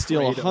proceeded to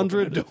steal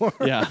 100.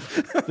 Yeah,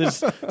 they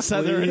just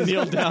sat there and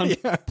kneeled down.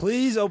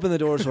 Please open the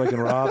door so I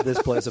can rob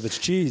this place of its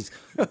cheese.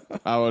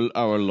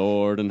 Our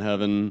Lord in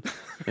heaven,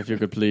 if you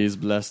could please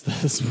bless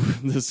this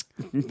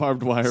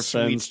barbed wire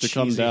Sweet fence to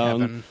come cheesy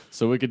down, heaven.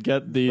 so we could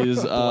get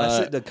these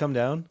Bless it to come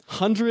down.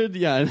 100.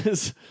 Yeah, it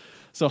is.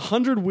 So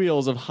 100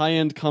 wheels of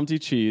high-end Comté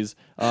cheese.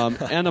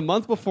 And a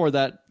month before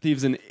that,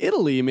 thieves in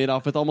Italy made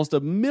off with almost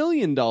 $1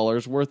 million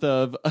worth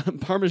of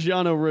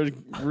Parmigiano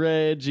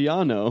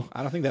Reggiano.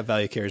 I don't think that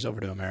value carries over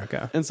to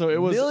America. And so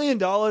it was... $1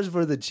 million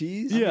for the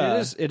cheese?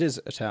 Yeah. It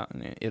is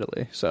Italian,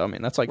 Italy. So, I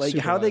mean, that's like Like,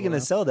 super how are they going to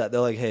valuable. sell that?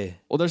 They're like, hey,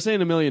 Well, they're saying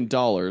 $1 million,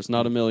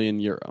 not $1 million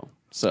euro.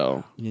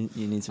 So you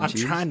need some I'm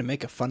cheese? trying to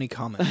make a funny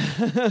comment.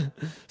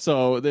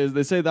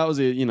 they say that was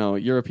a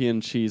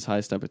European cheese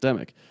heist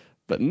epidemic.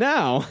 But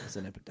now... It's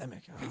an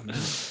epidemic.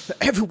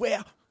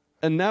 Everywhere.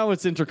 And now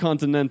it's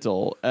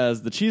intercontinental,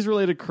 as the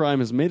cheese-related crime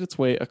has made its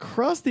way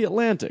across the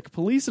Atlantic.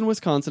 Police in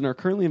Wisconsin are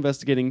currently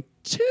investigating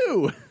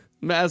 2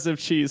 massive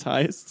cheese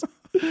heists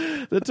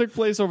that took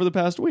place over the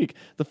past week.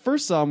 The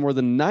first saw more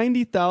than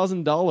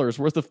 $90,000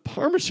 worth of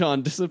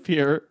Parmesan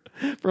disappear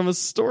from a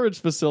storage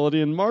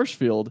facility in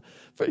Marshfield.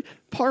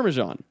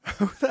 Parmesan.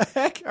 Who the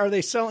heck are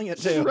they selling it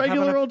to?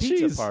 Regular Having a old pizza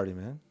cheese. party,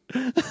 man.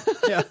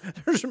 Yeah,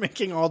 they're just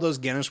making all those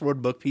Guinness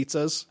World Book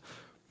pizzas.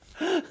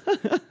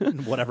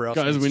 And whatever else.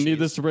 Guys, needs we need cheese.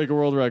 this to break a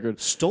world record.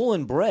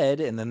 Stolen bread,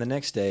 and then the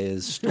next day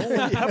is stolen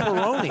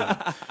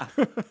pepperoni.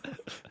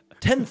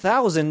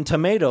 10,000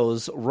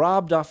 tomatoes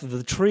robbed off of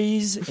the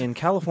trees in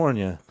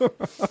California.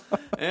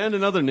 And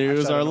in other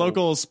news, our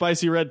local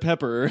spicy red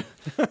pepper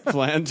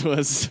plant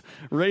was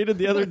raided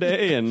the other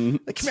day, and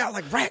They come out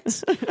like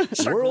rats.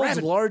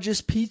 World's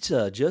largest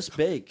pizza just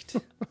baked.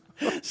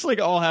 it's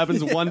like all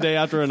happens one day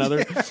after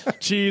another.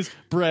 Cheese,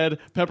 bread,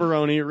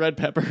 pepperoni, red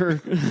pepper,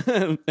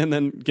 and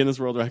then Guinness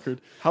World Record.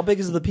 How big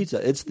is the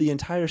pizza? It's the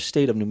entire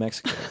state of New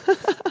Mexico.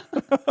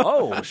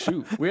 Oh,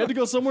 shoot. We had to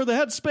go somewhere that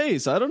had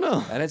space. I don't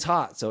know. And it's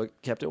hot, so it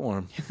kept it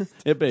warm.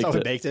 It baked Oh, it.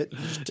 we baked it.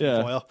 Just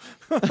Yeah. foil.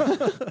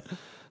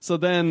 So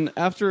then,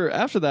 after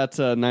that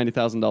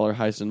 $90,000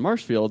 heist in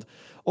Marshfield,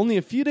 only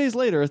a few days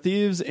later,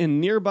 thieves in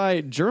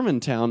nearby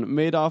Germantown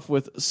made off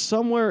with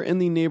somewhere in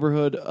the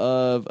neighborhood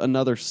of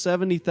another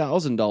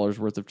 $70,000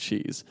 worth of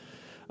cheese.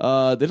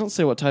 They don't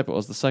say what type it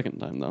was the second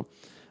time, though.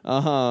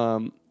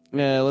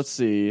 Yeah, let's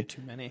see.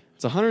 Too many.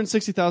 It's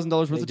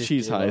 $160,000 worth of just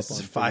cheese gave up heists.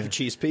 on- 5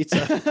 cheese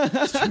pizza.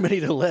 It's too many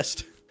to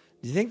list.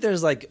 Do you think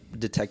there's like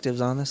detectives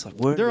on this? Like,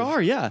 where There did-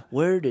 are, yeah.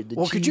 Where did the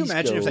Well, could you cheese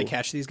imagine if go? they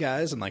catch these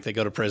guys and like they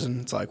go to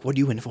prison? It's like, what are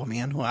you in for,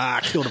 man? Well, I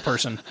killed a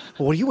person.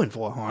 Well, what are you in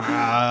for?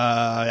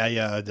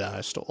 I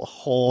stole a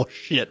whole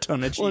shit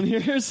ton of cheese. Well, and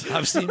here's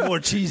I've seen more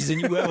cheese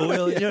than you ever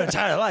will in your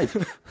entire life.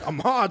 I'm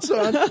hot,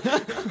 son.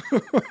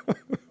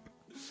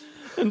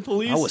 and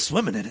police. I was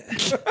swimming in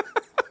it.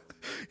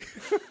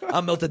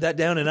 I melted that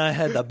down and I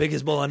had the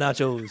biggest bowl of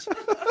nachos.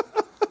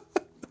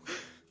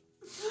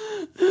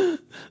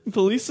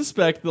 Police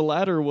suspect the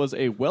latter was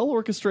a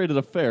well-orchestrated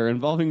affair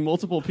involving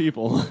multiple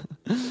people.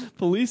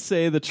 Police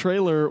say the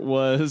trailer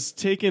was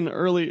taken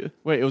early...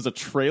 Wait, it was a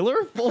trailer?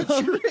 Full of...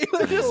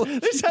 They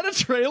just had a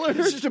trailer?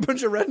 It's just a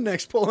bunch of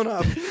rednecks pulling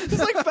up. It's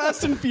like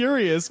Fast and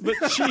Furious, but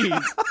cheese.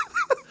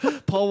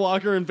 Paul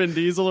Walker and Vin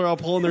Diesel are all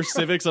pulling their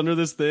Civics under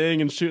this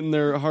thing and shooting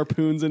their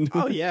harpoons into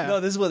Oh it. yeah. No,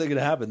 this is what they're going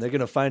to happen. They're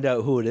going to find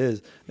out who it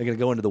is. They're going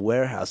to go into the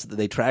warehouse that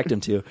they tracked him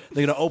to.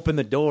 They're going to open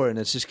the door, and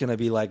it's just going to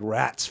be like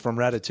rats from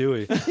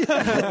Ratatouille.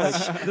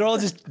 Like, they're all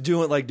just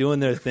doing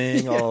their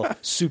thing, all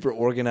super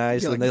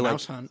organized, Yeah, like and they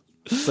mouse like, hunt.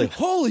 it's like,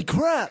 holy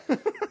crap!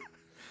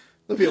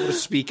 They'll be able to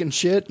speak and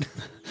shit.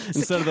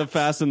 Instead of the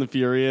Fast and the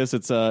Furious,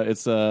 it's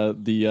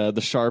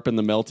the Sharp and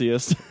the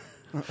Meltiest.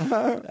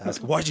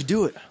 Ask, why'd you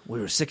do it? We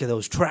were sick of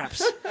those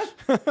traps.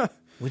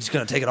 We're just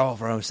gonna take it all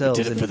for ourselves.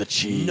 Did it and for the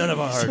cheese. None of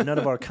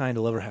our kind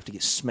will ever have to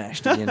get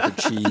smashed again for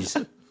cheese.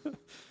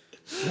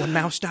 One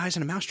mouse dies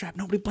in a mousetrap,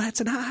 nobody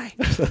bats an eye.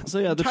 So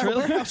yeah, the Entire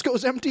trailer. warehouse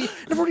goes empty, and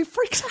everybody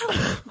freaks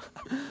out.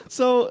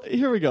 So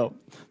here we go.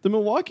 The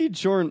Milwaukee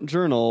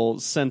Journal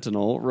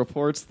Sentinel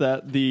reports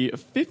that the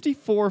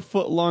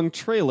 54-foot-long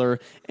trailer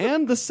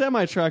and the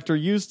semi-tractor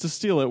used to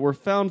steal it were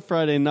found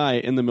Friday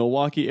night in the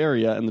Milwaukee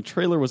area, and the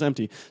trailer was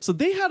empty. So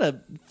they had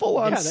a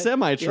full-on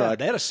semi-truck. Yeah,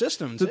 they had a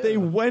system, that they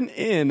went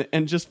in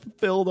and just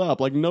filled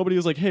up. Like, nobody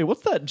was like, hey,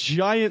 what's that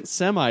giant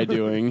semi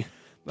doing?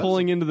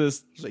 Pulling into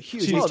this a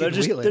huge cheese Oh, they're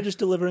 18-wheeler. just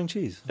delivering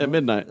cheese. at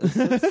midnight.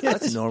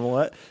 That's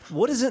normal.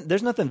 What isn't?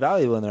 There's nothing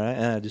valuable in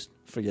there. Right? Just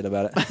forget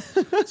about it.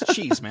 It's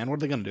cheese, man. What are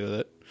they going to do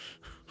with it?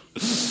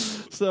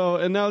 So,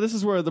 and now this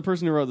is where the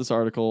person who wrote this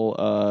article,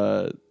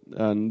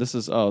 and this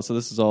is, so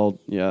this is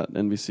all,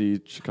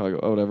 NBC,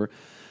 Chicago, whatever.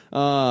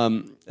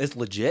 It's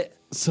legit.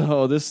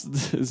 So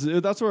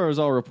that's where it was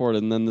all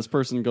reported, and then this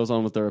person goes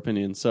on with their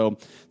opinion. So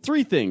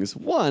 3 things.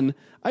 1,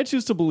 I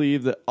choose to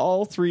believe that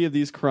all 3 of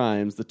these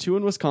crimes, the 2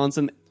 in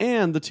Wisconsin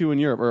and the 2 in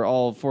Europe, or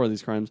all 4 of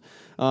these crimes,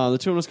 the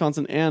 2 in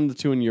Wisconsin and the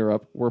 2 in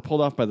Europe, were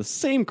pulled off by the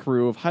same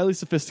crew of highly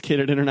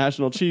sophisticated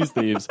international cheese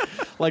thieves.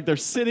 Like they're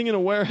sitting in a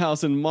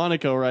warehouse in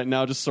Monaco right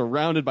now, just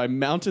surrounded by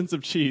mountains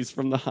of cheese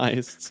from the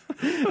heists.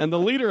 And the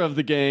leader of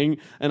the gang,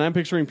 and I'm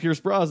picturing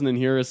Pierce Brosnan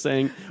here, is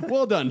saying,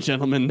 well done,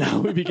 gentlemen. Now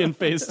we begin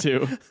phase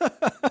 2.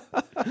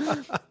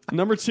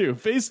 Number 2,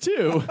 phase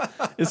 2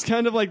 is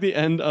kind of like the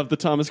end of the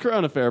Thomas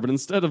Crown affair, but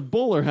instead of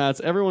bowler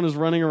hats, everyone is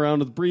running around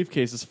with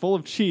briefcases full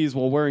of cheese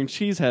while wearing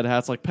cheesehead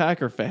hats like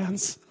Packer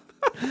fans.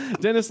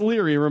 Dennis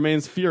Leary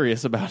remains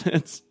furious about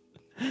it.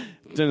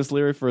 Dennis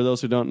Leary, for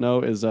those who don't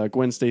know, is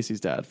Gwen Stacy's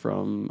dad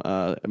from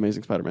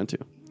Amazing Spider-Man 2.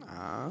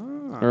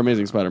 Or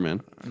Amazing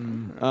Spider-Man.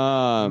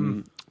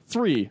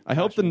 3, I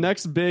hope the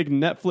next big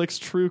Netflix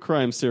true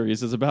crime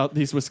series is about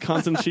these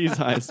Wisconsin cheese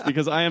heists,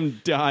 because I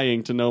am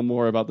dying to know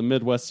more about the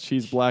Midwest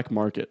cheese black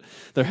market.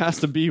 There has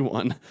to be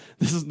one.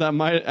 That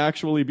might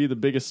actually be the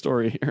biggest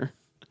story here.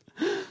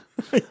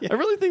 I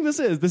really think this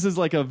is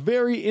like a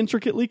very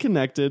intricately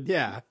connected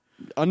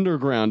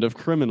underground of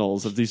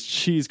criminals, of these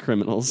cheese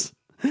criminals.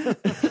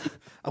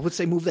 I would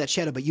say move that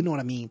cheddar, but you know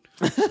what I mean.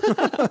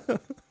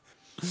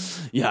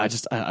 Yeah,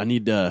 I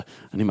need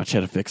my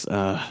cheddar fix.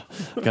 I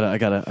gotta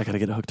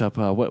get it hooked up.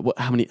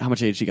 How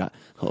much age you got?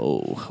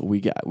 Oh, we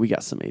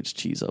got some aged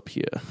cheese up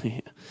here.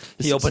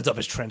 He opens up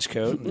his trench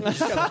coat.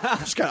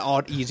 Just got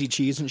all easy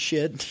cheese and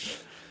shit.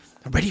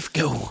 I'm ready to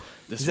go.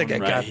 This He's like,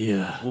 one right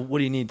here. Well, what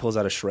do you need? Pulls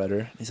out a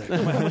shredder. He's like,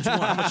 how much you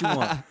want? How much you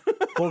want?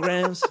 4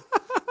 grams?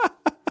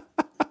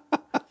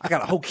 I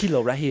got a whole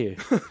kilo right here.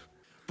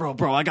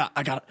 Bro, I got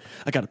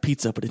a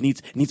pizza, but it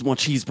needs more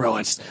cheese, bro.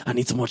 I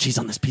need some more cheese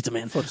on this pizza,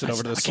 man. Flips it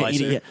over to the I can't eat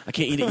slicer. it yet. I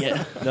can't eat it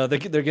yet. No, they're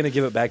going to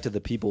give it back to the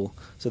people.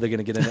 So they're going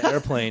to get in an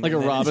airplane. Like a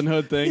and then Robin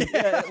Hood thing.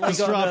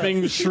 Just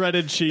dropping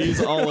shredded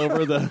cheese all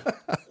over the...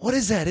 What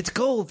is that? It's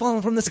gold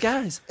falling from the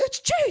skies.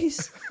 It's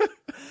cheese.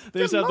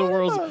 They just have the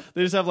world's...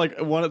 They just have like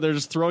they're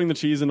just throwing the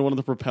cheese into one of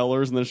the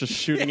propellers and then it's just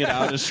shooting it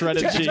out as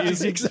shredded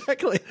cheese.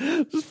 Exactly.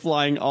 Just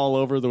flying all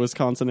over the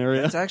Wisconsin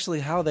area. That's actually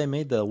how they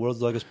made the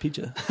world's largest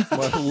pizza.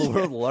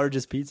 World's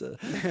largest pizza.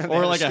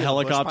 Or like a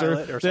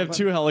helicopter. They have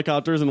 2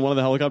 helicopters and one of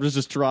the helicopters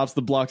just drops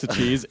the blocks of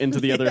cheese into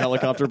the other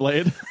helicopter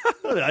blade.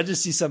 I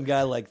just see some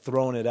guy like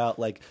throwing it out,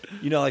 like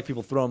like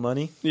people throwing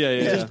money.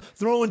 Yeah. Just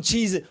throwing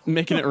cheese at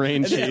Making it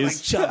rain and then it, like,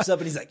 cheese. chops up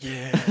and he's like,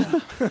 yeah.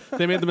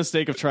 They made the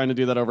mistake of trying to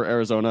do that over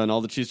Arizona, and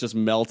all the cheese just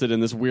melted in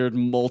this weird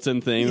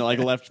molten thing that like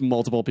left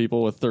multiple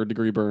people with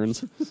 3rd-degree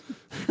burns.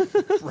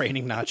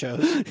 Raining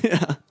nachos.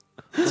 Yeah.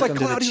 It's like Welcome to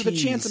the cloudy with a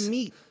cheese. chance of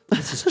meat.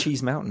 This is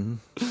Cheese Mountain.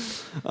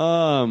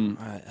 All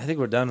right, I think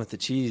we're done with the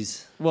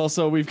cheese. Well,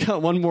 so we've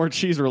got one more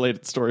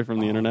cheese-related story from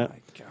the internet. Oh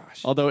my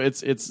gosh. Although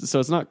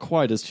it's not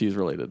quite as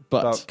cheese-related,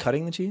 but About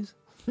cutting the cheese?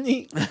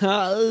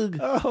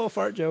 Oh,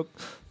 fart joke.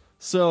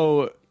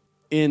 so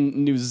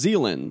in New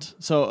Zealand,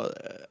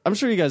 I'm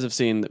sure you guys have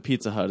seen that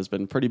Pizza Hut has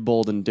been pretty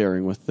bold and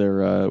daring with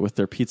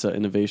their pizza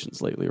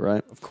innovations lately,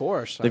 right? Of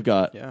course. They've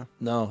got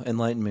No,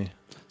 enlighten me.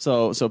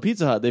 So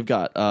Pizza Hut, they've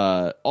got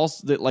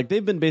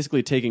they've been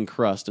basically taking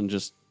crust and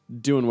just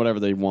doing whatever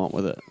they want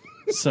with it.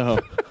 So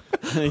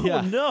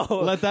yeah, no.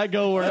 let that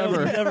go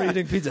wherever. I'm never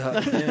eating Pizza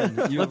Hut. Man,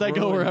 Let that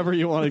go wherever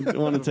you want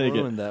to take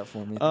ruined it. that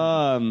for me.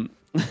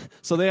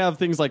 So they have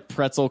things like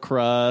pretzel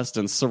crust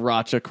and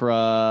sriracha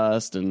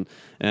crust and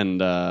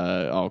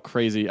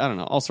crazy, I don't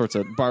know, all sorts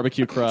of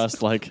barbecue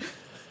crust like.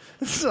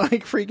 It's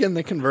like freaking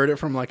they convert it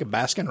from like a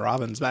Baskin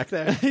Robbins back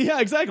there.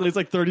 Yeah, exactly. It's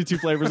like 32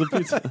 flavors of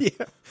pizza.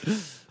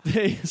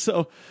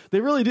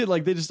 They really did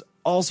they just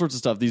all sorts of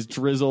stuff. These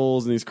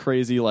drizzles and these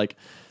crazy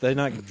They're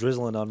not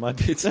drizzling on my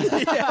pizza.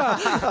 Yeah,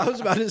 I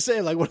was about to say,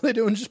 like, what are they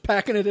doing? Just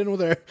packing it in with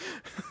their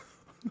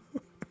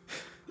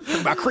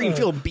about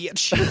Creamfield,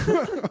 bitch.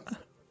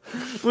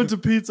 went to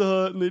Pizza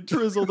Hut and they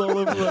drizzled all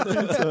over my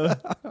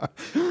pizza.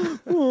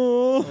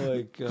 Oh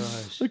my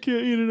gosh. I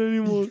can't eat it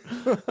anymore.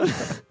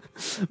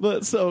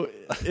 But so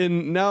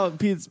now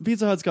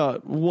Pizza Hut's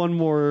got one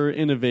more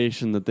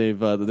innovation that they've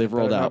rolled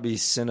Better not out. be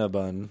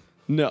Cinnabon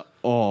No,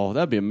 oh,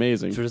 that'd be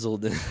amazing.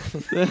 drizzled in.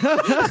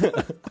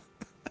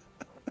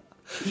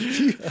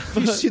 If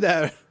you see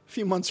that a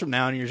few months from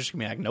now and you're just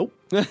going to be like, nope,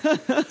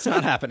 it's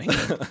not happening.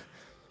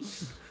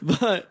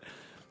 But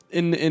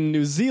in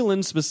New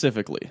Zealand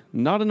specifically,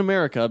 not in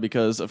America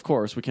because, of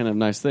course, we can't have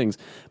nice things,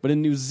 but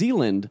in New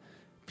Zealand,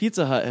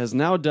 Pizza Hut has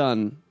now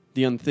done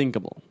the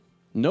unthinkable.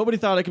 Nobody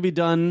thought it could be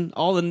done.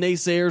 All the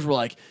naysayers were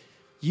like,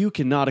 you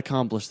cannot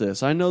accomplish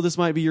this. I know this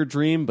might be your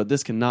dream, but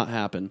this cannot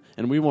happen,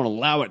 and we won't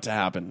allow it to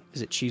happen.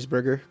 Is it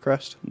cheeseburger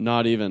crust?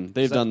 Not even.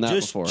 They've done that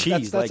just before.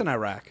 cheese? That's like- in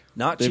Iraq.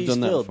 Not They've cheese done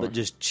that filled, before. but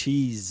just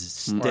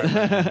cheese. Or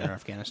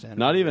Afghanistan.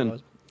 Not whatever even. it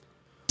was.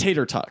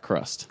 Tater tot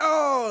crust.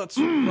 Oh, that's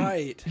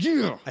right.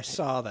 Yeah. I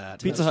saw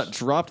that. Pizza Hut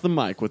dropped the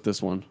mic with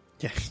this one.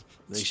 Yeah.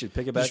 They should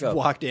pick it back Just up.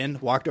 walked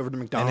over to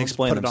McDonald's,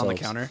 explain put it on the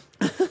themselves.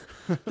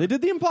 counter. They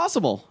did the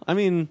impossible. I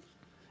mean,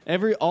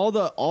 all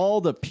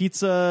the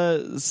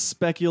pizza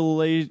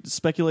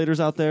speculators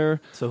out there,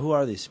 So who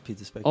are these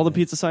pizza speculators? all the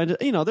pizza scientists.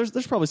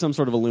 There's probably some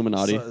sort of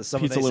Illuminati. Someone Pizza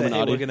they say, hey,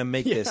 Illuminati. we're going to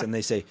make this, and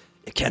they say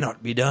it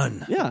cannot be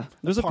done. Yeah,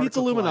 there's a pizza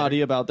particle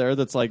Illuminati about there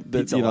that's like that.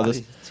 Pizza This.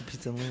 It's a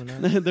pizza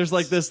Illuminati. There's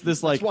like this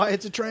like. That's why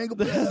it's a triangle.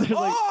 There's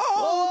like,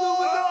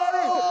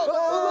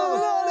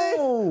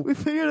 Illuminati! We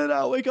figured it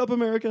out. Wake up,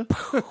 America.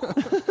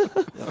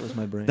 That was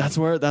my brain. That's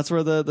where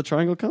the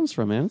triangle comes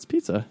from, man. It's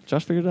pizza.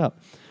 Josh figured it out.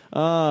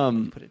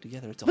 Put it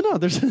together. It's But no,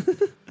 there's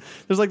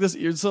there's like this.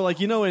 So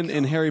like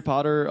in Harry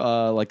Potter,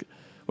 like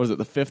what is it?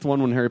 The fifth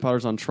one when Harry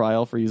Potter's on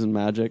trial for using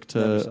magic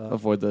Never to saw it.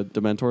 avoid the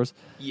Dementors.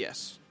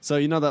 Yes. So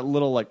that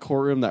little like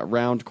courtroom, that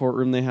round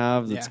courtroom they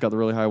have that's Yeah. got the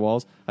really high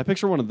walls. I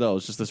picture one of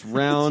those, just this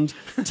round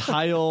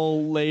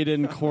tile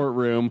laden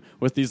courtroom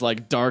with these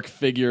like dark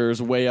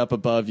figures way up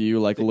above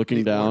you, like looking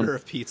The down. order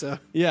of pizza.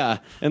 Yeah,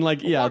 and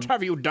like What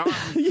have you done?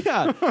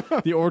 yeah,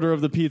 the order of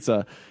the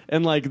pizza,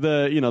 and like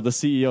the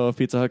CEO of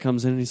Pizza Hut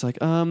comes in and he's like,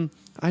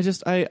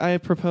 I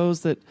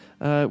propose that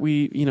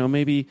we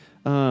maybe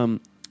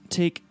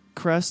take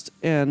crust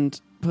and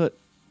put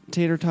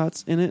tater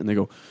tots in it, and they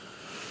go,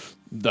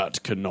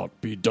 that cannot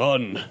be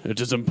done.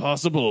 It is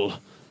impossible.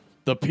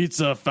 The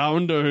pizza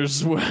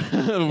founders were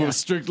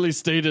strictly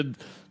stated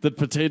that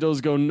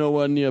potatoes go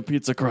nowhere near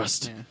pizza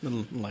crust. Yeah.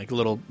 The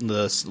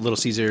Little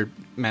Caesar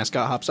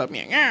mascot hops up.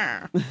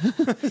 Yeah.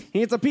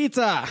 It's a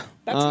pizza.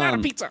 That's not a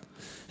pizza.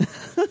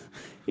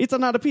 It's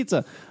not a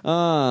pizza.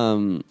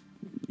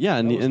 Yeah,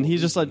 and he's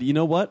just like, you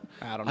know what?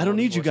 I don't I don't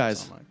need you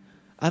guys.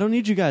 I don't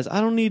need you guys.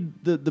 I don't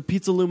need the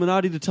pizza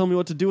Illuminati to tell me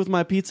what to do with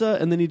my pizza.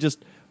 And then he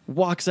just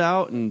walks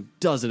out and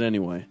does it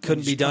anyway.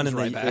 couldn't be just done comes in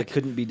right the. back. It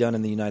couldn't be done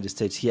in the United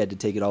States. He had to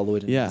take it all the way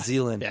to Yeah. New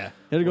Zealand. Yeah.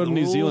 He had to go Well, to the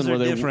New rules Zealand are where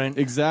they different.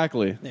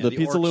 Exactly. Yeah, the the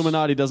pizza orcs-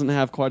 Illuminati doesn't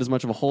have quite as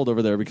much of a hold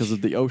over there because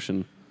of the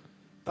ocean.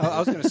 I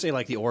was going to say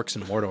like the orcs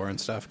in Mordor and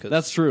stuff. Cause,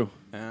 That's true.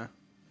 yeah.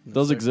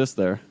 Those exist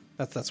there.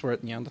 That's where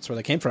that's where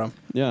they came from.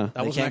 Yeah. That They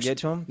wasn't can't actually- get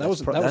to 'em? That That's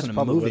wasn't pro- that that's wasn't a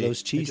probably where movie.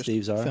 those cheese They just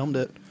thieves are. Filmed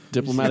it.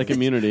 Diplomatic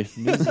immunity.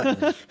 New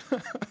Zealand.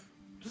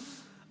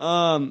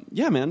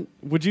 Yeah, man.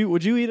 Would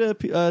you eat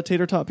a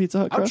tater tot Pizza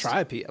Hut I would crust? try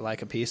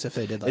a piece if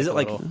they did. Like Is it a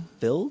like little-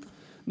 filled?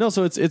 No,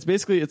 so it's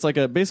basically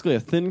a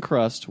thin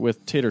crust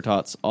with tater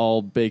tots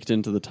all baked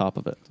into the top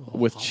of it,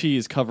 with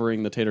cheese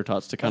covering the tater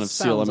tots to kind that of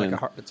seal sounds them like in. a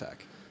heart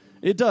attack.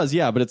 It does,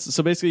 yeah, but it's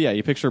so basically, yeah,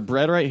 you picture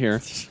bread right here.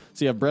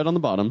 So you have bread on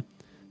the bottom,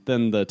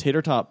 then the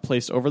tater tot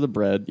placed over the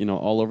bread,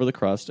 all over the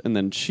crust, and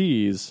then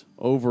cheese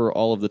over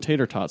all of the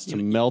tater tots to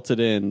melt it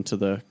into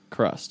the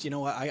crust. You know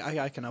what?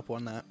 I can up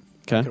one that.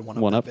 'Kay, I could one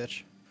one that up.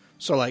 bitch.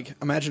 So like,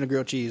 imagine a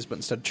grilled cheese, but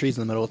instead of cheese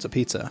in the middle, it's a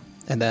pizza,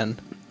 and then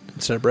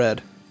instead of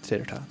bread,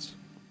 tater tots.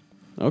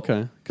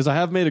 Okay, because I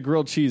have made a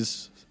grilled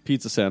cheese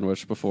pizza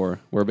sandwich before,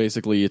 where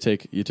basically you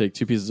take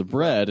 2 pieces of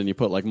bread and you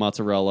put like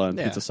mozzarella and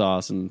Yeah. pizza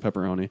sauce and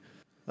pepperoni.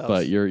 That But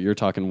was- you're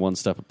talking one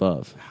step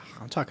above.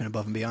 I'm talking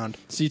above and beyond.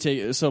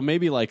 So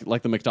maybe like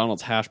the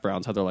McDonald's hash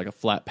browns have their like a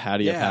flat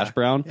patty of Yeah, hash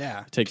brown.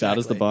 yeah, Take that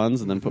as the exactly.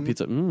 buns and then put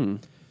pizza.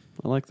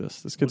 I like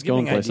this. This We're gets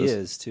going giving places.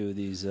 ideas to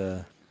these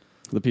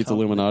The pizza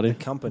Illuminati.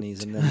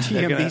 companies, and then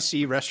they're gonna,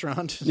 TMBC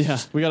restaurant. Yeah,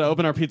 we got to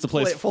open our pizza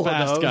place Plate full of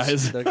fast, those.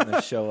 guys. they're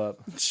gonna show up.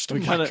 Just a We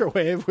gotta-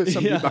 microwave with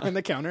somebody Yeah. behind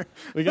the counter.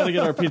 We got to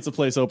get our pizza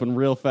place open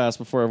real fast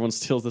before everyone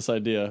steals this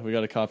idea. We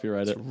got to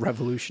copyright it.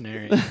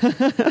 Revolutionary.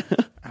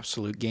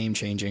 Absolute game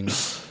changing.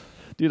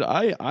 Dude,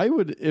 I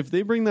would, if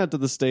they bring that to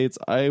the States,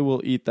 I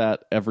will eat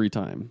that every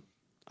time.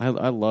 I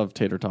love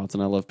tater tots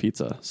and I love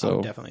pizza. I So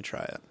would definitely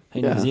try it.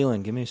 Hey, Yeah. New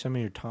Zealand, give me some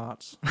of your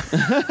tots.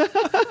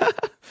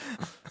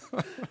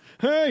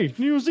 hey,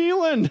 New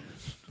Zealand,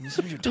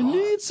 Some of your I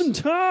need some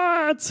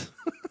tots.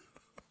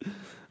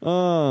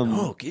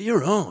 Oh, get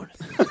your own.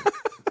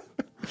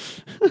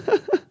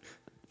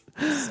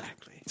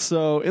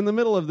 So in the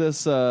middle of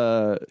this,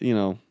 off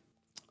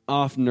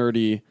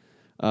nerdy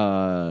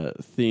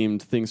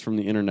themed things from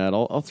the internet,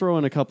 I'll throw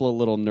in a couple of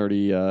little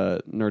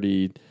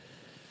nerdy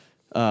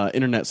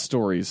internet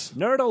stories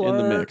Nerd alert. in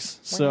the mix.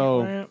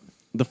 So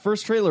the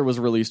first trailer was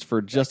released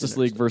for Justice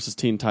League versus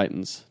Teen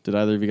Titans. Did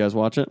either of you guys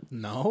watch it?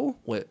 No.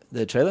 Wait,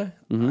 the trailer?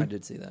 I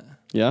did see that.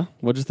 Yeah?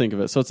 What'd you think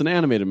of it? So it's an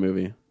animated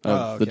movie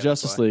of the okay,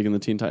 Justice that's why. League and the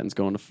Teen Titans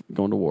going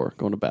to war,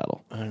 going to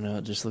battle. I don't know.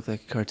 It just looked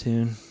like a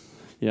cartoon.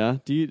 Yeah?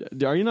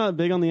 Are you not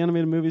big on the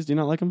animated movies? Do you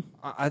not like them?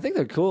 I think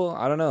they're cool.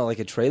 I don't know. Like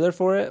a trailer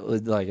for it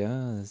was like,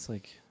 it's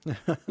like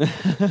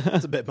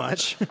That's a bit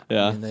much.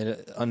 Yeah. I mean,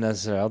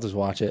 unnecessary. I'll just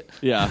watch it.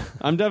 Yeah,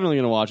 I'm definitely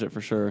going to watch it for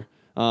sure.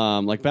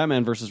 Like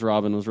Batman versus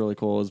Robin was really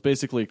cool. It was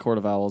basically Court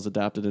of Owls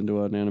adapted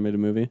into an animated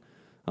movie.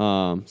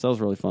 So that was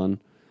really fun.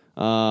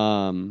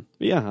 But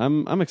yeah,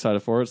 I'm excited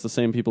for it. It's the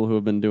same people who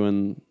have been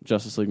doing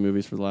Justice League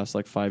movies for the last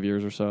like 5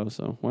 years or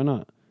so why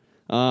not?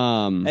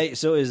 Hey,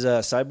 so is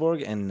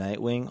Cyborg and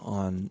Nightwing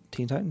on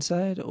Teen Titans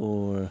side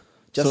or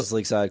Justice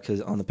League side?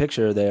 Because on the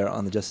picture, they're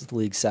on the Justice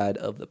League side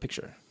of the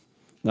picture.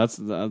 That's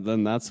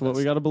what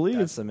we got to believe.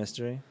 That's the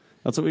mystery.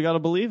 That's what we got to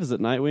believe is that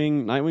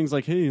Nightwing's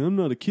like, hey, I'm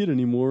not a kid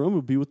anymore. I'm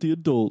going to be with the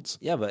adults.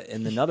 Yeah, but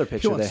in another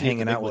picture, wants they're to eat hanging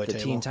the big out with boy the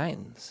table. Teen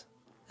Titans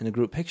in a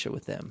group picture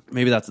with them.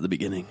 Maybe that's at the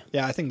beginning.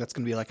 Yeah, I think that's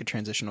going to be like a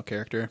transitional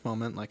character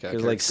moment.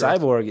 Because like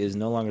Cyborg is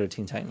no longer a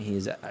Teen Titan. He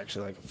is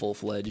actually like a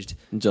full-fledged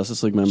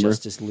Justice League member.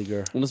 Justice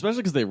Leaguer. And especially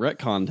because they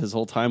retconned his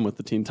whole time with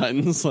the Teen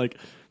Titans, like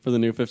for the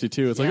new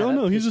 52. It's Yeah, like, oh that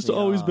no, he's pissed just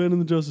me always off. been in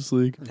the Justice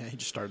League. Yeah, he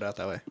just started out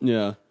that way.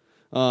 Yeah.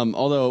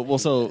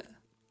 So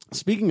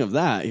speaking of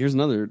that, here's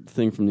another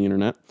thing from the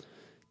internet.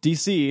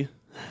 DC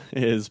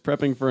is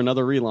prepping for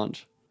another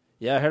relaunch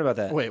Yeah, I heard about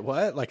that. Wait,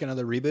 what? Like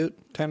another reboot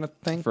kind of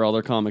thing? for all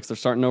their comics. They're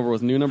starting over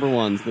with new number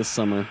ones this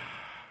summer.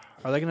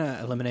 Are they going to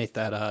eliminate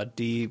that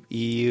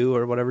DEU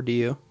or whatever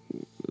DU?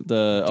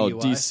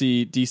 DCU.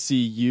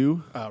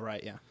 Oh,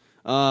 right, yeah.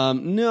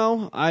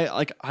 No,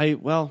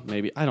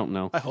 maybe I don't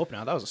know. I hope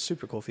not. That was a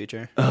super cool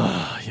feature.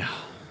 Yeah.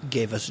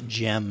 Gave us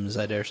gems,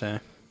 I dare say.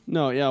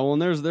 No, yeah, well,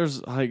 and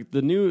there's like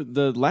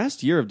the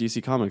last year of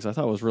DC Comics I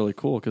thought was really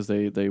cool because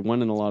they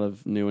went in a lot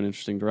of new and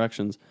interesting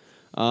directions.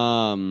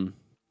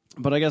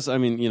 But I guess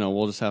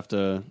we'll just have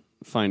to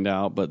find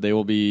out. But they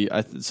will be.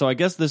 So I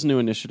guess this new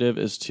initiative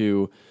is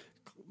to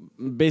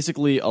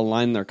basically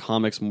align their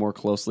comics more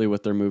closely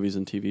with their movies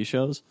and TV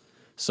shows.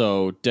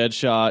 So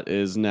Deadshot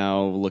is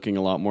now looking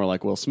a lot more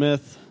like Will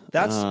Smith.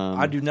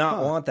 I do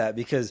not want that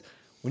because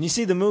when you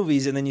see the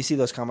movies and then you see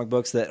those comic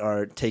books that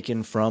are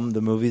taken from the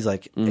movies,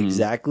 like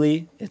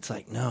exactly, it's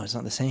like, no, it's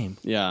not the same.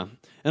 Yeah.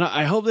 And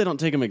I hope they don't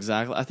take them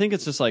exactly. I think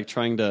it's just like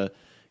trying to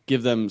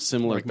give them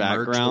similar Like merge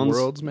the backgrounds.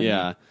 worlds, maybe?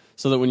 Yeah.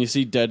 So that when you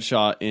see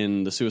Deadshot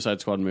in the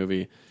Suicide Squad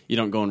movie, you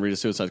don't go and read a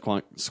Suicide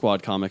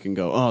Squad comic and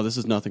go, oh, this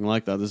is nothing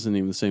like that. This isn't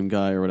even the same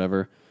guy or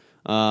whatever.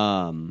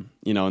 And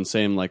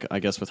same, like, I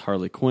guess with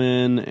Harley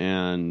Quinn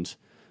and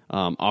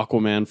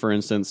Aquaman, for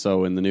instance.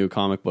 So in the new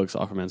comic books,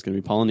 Aquaman's going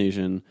to be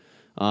Polynesian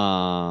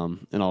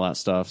and all that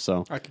stuff.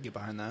 So I could get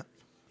behind that.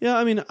 yeah,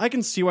 I mean, I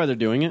can see why they're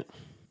doing it.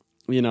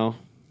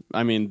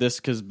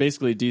 Because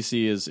basically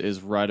DC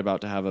is right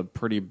about to have a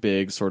pretty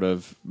big sort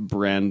of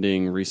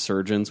branding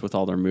resurgence with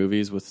all their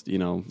movies. With the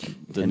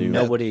And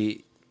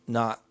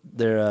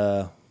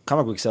their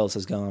comic book sales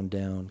has gone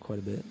down quite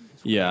a bit.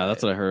 Yeah,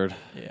 that's what I heard.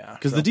 Yeah,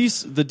 Because the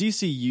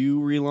DCU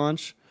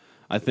relaunch,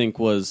 I think,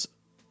 was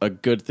a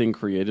good thing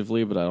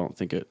creatively, but I don't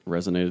think it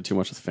resonated too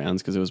much with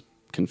fans because it was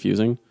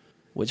confusing.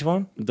 Which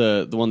one?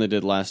 The one they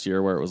did last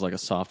year, where it was like a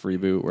soft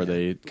reboot, where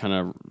they kind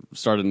of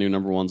started new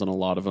number ones on a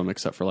lot of them,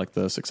 except for like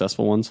the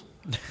successful ones.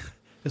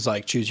 It's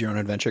like choose your own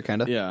adventure,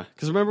 kind of. Yeah,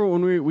 because remember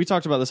when we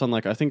talked about this on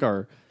like I think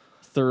our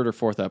third or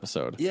fourth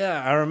episode.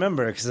 Yeah, I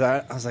remember because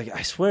I was like,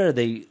 I swear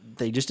they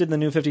just did the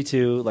new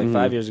 52 like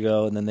 5 years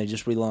ago, and then they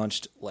just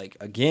relaunched like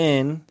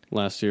again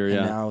Last year, and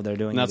yeah. now they're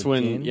doing. And that's it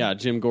when, again.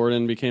 Jim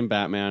Gordon became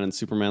Batman, and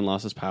Superman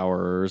lost his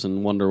powers,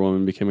 and Wonder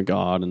Woman became a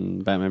god,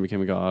 and Batman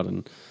became a god,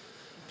 and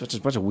Just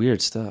a bunch of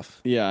weird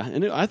stuff. yeah.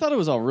 And I thought it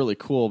was all really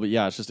cool, but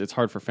yeah, it's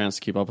hard for fans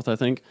to keep up with, I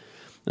think.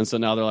 And so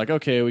now they're like,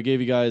 okay, we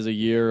gave you guys a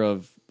year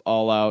of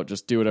all out,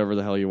 just do whatever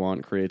the hell you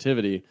want,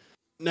 creativity.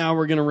 Now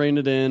we're gonna rein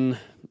it in.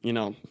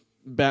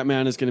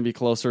 Batman is gonna be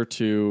closer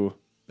to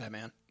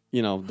Batman.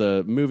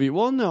 the movie.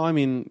 Well, no,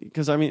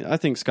 because I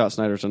think Scott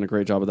Snyder's done a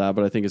great job of that,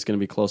 but I think it's going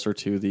to be closer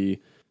to the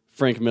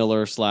Frank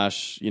Miller /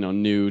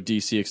 new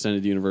DC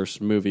Extended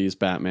Universe movies,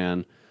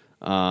 Batman.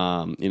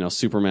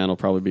 Superman will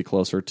probably be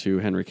closer to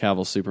Henry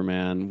Cavill's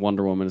Superman.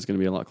 Wonder Woman is going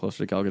to be a lot closer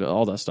to Gal Gadot.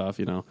 All that stuff,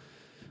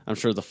 I'm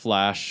sure the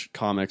Flash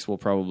comics will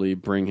probably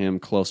bring him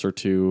closer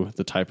to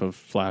the type of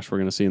Flash we're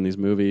going to see in these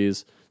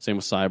movies. Same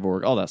with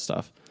Cyborg, all that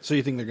stuff. So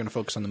you think they're going to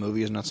focus on the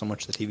movies, not so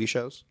much the TV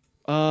shows?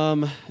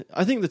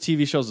 I think the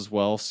TV shows as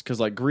well, because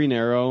like Green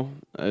Arrow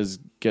is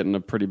getting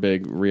a pretty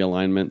big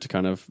realignment to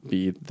kind of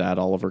be that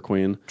Oliver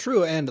Queen.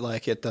 True, and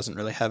like it doesn't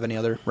really have any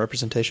other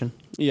representation.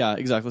 Yeah,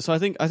 exactly. So I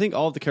think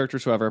all of the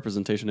characters who have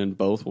representation in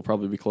both will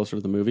probably be closer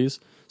to the movies.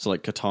 So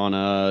like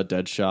Katana,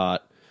 Deadshot,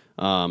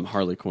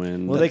 Harley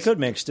Quinn. Well, they could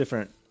mix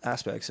different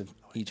aspects of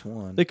each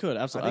one. They could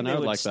I absolutely, think and I they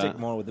would would like stick that.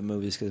 more with the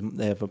movies because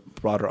they have a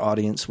broader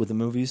audience with the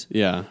movies.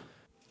 Yeah,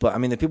 But I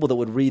mean, the people that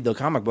would read the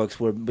comic books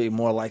would be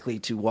more likely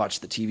to watch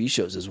the TV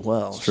shows as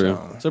well. it's true.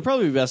 So. So it'd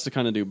probably be best to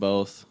kind of do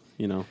both.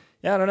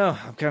 Yeah, I don't know.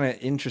 I'm kind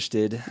of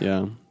interested.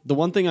 Yeah. The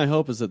one thing I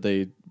hope is that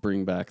they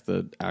bring back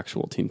the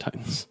actual Teen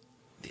Titans.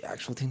 The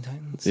actual Teen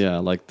Titans? Yeah,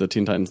 like the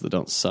Teen Titans that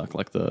don't suck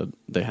like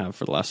they have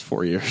for the last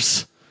 4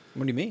 years.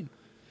 What do you mean?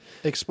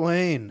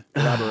 Explain.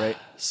 Elaborate.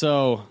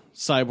 So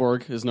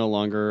Cyborg is no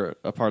longer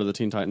a part of the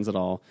Teen Titans at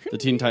all. The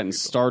Teen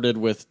Titans started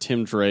with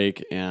Tim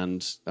Drake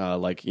and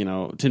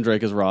Tim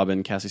Drake is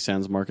Robin, Cassie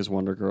Sandsmark is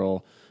Wonder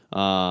Girl,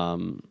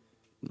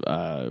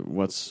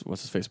 what's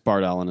his face,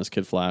 Bart Allen is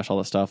Kid Flash, all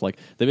that stuff. Like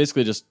they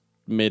basically just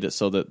made it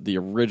so that the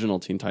original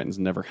Teen Titans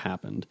never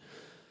happened.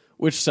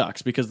 Which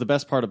sucks, because the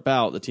best part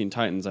about the Teen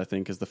Titans, I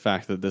think, is the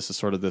fact that this is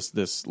sort of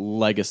this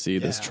legacy,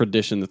 this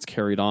tradition that's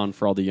carried on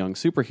for all the young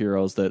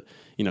superheroes. That,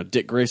 you know,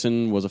 Dick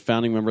Grayson was a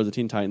founding member of the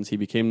Teen Titans. He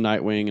became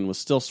Nightwing and was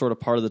still sort of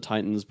part of the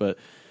Titans, but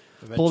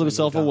pulled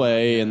himself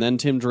away. And then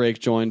Tim Drake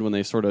joined when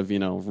they sort of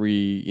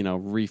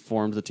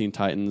reformed the Teen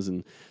Titans.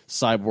 And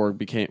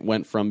Cyborg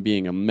went from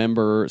being a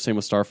member. Same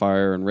with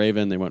Starfire and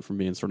Raven. They went from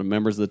being sort of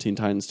members of the Teen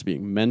Titans to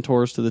being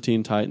mentors to the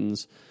Teen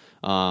Titans.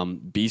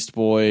 Beast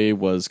Boy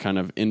was kind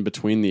of in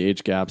between the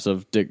age gaps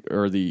of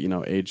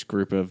age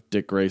group of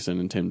Dick Grayson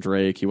and Tim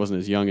Drake. He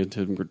wasn't as young as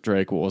Tim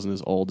Drake, but wasn't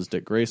as old as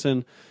Dick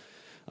Grayson.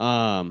 A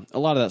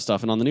lot of that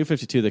stuff. And on the New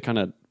 52, they kind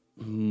of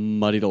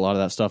muddied a lot of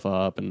that stuff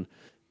up, and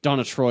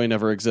Donna Troy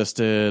never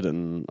existed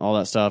and all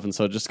that stuff. And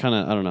so just kind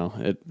of, I don't know,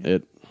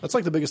 it That's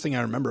like the biggest thing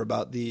I remember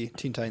about the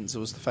Teen Titans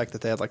was the fact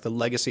that they had like the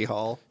Legacy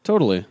Hall.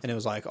 Totally. And it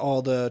was like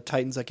all the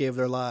Titans that gave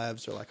their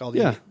lives, or like all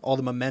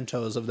the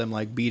mementos of them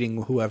like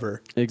beating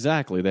whoever.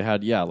 Exactly. They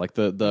had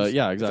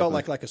exactly. It felt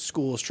like a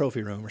school's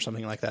trophy room or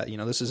something like that. You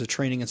know, this is a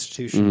training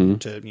institution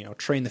to, you know,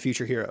 train the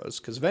future heroes,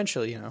 because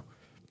eventually, you know,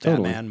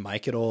 Batman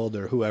might get old,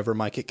 or whoever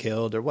might get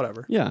killed, or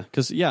whatever. Yeah,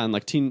 because and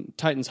like Teen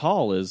Titans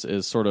Hall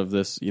is sort of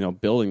this, you know,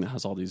 building that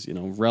has all these, you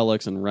know,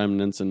 relics and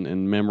remnants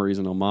and memories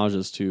and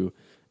homages to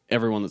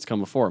everyone that's come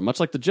before,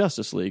 much like the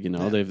Justice League. You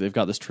know, they've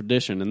got this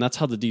tradition, and that's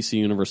how the DC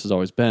universe has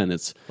always been.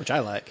 Which I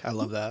like. I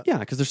love that. Yeah,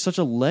 because there's such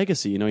a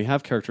legacy. You know, you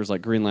have characters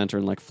like Green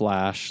Lantern, like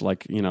Flash,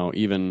 like, you know,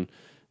 even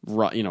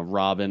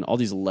Robin, all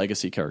these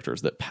legacy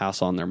characters that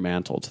pass on their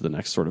mantle to the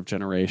next sort of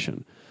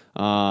generation.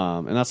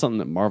 And that's something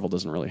that Marvel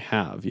doesn't really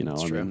have. You know,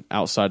 I mean,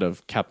 outside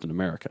of Captain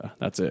America,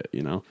 that's it.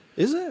 You know,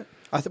 is it?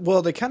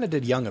 Well, they kind of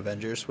did Young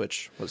Avengers,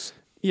 which was.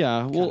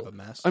 Yeah, well, kind of a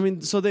mess. I mean,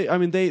 so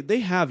they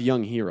have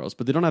young heroes,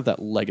 but they don't have that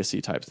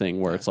legacy type thing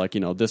where it's like, you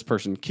know, this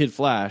person, Kid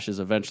Flash, is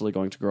eventually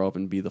going to grow up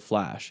and be the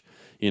Flash,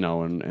 you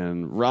know,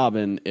 and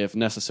Robin, if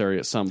necessary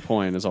at some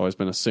point, has always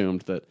been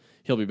assumed that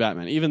he'll be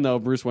Batman, even though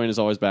Bruce Wayne is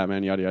always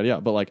Batman, yada yada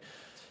yada. But like,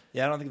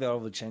 yeah, I don't think they'll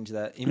ever change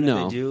that. Even if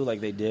they do,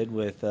 like they did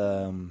with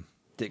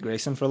Dick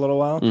Grayson for a little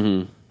while.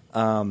 Mm-hmm.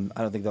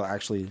 I don't think they'll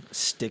actually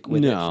stick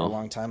with it for a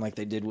long time like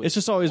they did with. It's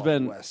just always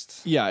been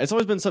West. Yeah, it's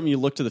always been something you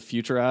look to the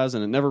future as,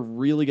 and it never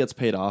really gets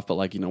paid off. But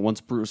like, you know,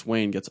 once Bruce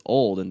Wayne gets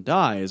old and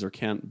dies or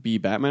can't be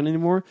Batman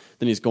anymore,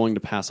 then he's going to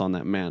pass on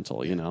that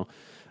mantle. You know,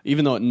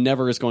 even though it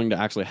never is going to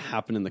actually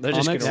happen in the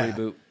comics. They're just going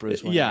to reboot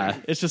Bruce Wayne. Yeah,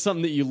 it's just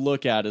something that you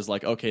look at as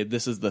like, okay,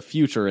 this is the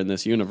future in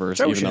this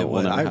universe. Even though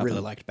I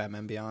really liked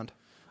Batman Beyond.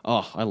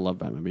 Oh, I love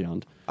Batman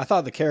Beyond. I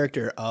thought the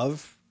character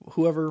of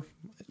whoever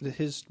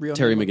his real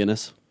Terry name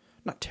McGinnis.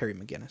 Not Terry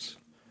McGinnis.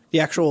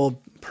 The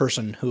actual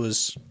person who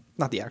is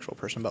not the actual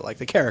person, but like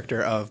the character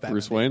of Batman.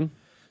 Bruce Wayne?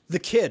 The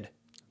kid.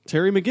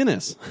 Terry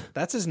McGinnis.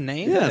 That's his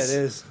name? Yes. Yeah,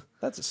 it is.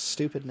 That's a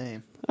stupid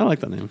name. I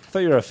like that name. I thought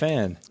you were a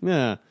fan.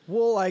 Yeah.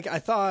 Well, like I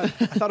thought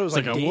it was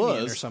like like I Damian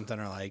was. or something,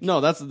 or like No,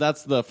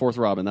 that's the fourth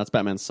Robin. That's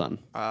Batman's son.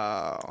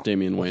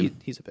 Damian Wayne.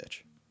 He's a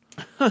bitch.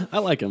 I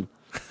like him.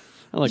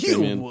 I like You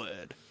Damian.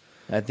 would.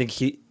 I think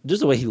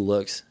just the way he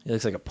looks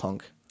like a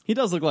punk. He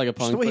does look like a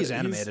punk. Just the way but he's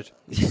animated.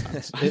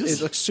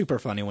 It looks super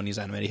funny when he's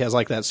animated. He has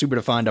like that super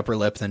defined upper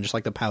lip, then just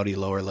like the pouty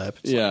lower lip.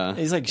 It's Yeah.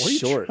 He's like What are you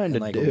short trying and to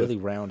like do? a really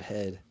round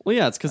head. Well,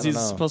 yeah, it's because I don't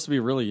he's know. supposed to be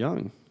really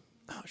young.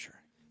 Like, oh, sure.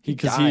 He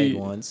 'Cause died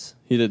once.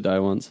 He did die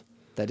once.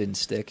 That didn't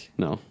stick.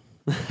 No.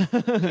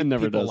 It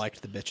never People does.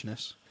 liked the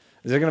bitchness.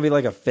 Is there going to be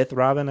like a fifth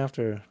Robin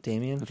after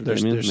Damian?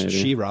 There's Maybe.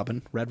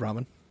 She-Robin, Red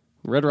Robin.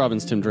 Red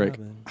Robin's Tim Drake.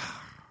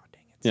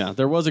 Yeah,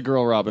 there was a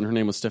girl Robin. Her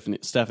name was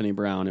Stephanie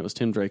Brown. It was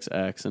Tim Drake's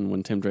ex, and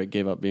when Tim Drake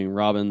gave up being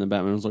Robin, then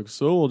Batman was like,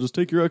 "So I'll just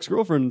take your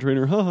ex-girlfriend and train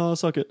her. Haha,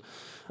 suck it."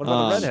 What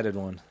about the redheaded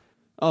one?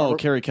 Oh,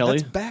 Carrie Kelly.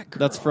 That's Batgirl.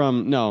 That's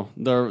from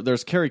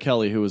there's Carrie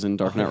Kelly who was in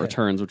Dark Knight yeah.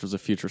 Returns, which was a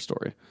future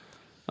story.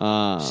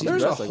 There's a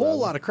dressed like whole Robin.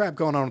 lot of crap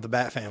going on with the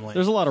Bat family.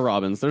 There's a lot of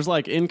Robins. There's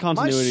like in My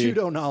continuity.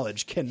 pseudo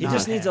knowledge cannot. He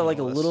just needs a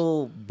handle this.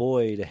 little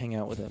boy to hang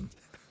out with him.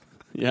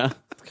 Yeah.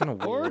 It's kind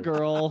of Or a weird.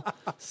 girl.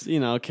 You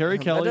know, Carrie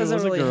That Kelly was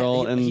doesn't a really-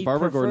 girl, and he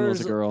Barbara Gordon was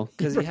a prefers- girl.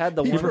 Because he had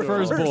the He one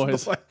prefers girl.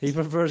 boys. He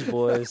prefers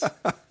boys.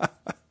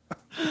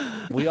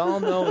 We all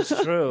know it's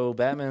true.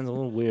 Batman's a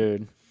little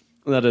weird.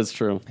 That is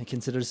true. He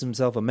considers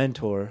himself a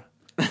mentor.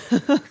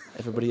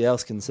 Everybody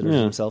else considers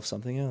Yeah. himself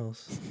something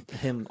else.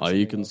 Him. I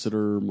something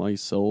consider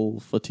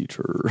myself a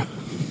teacher. else.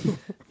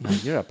 No,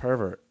 you're a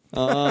pervert.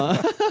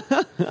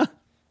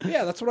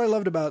 Yeah, that's what I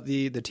loved about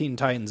the Teen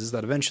Titans is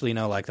that eventually, you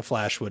know, like the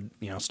Flash would,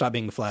 you know, stop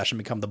being the Flash and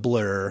become the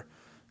Blur,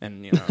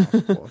 And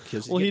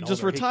He'd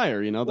just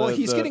retire.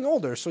 He's getting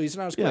older, so he's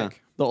not as Yeah,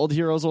 quick. the old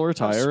heroes will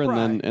retire,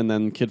 and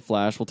then Kid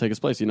Flash will take his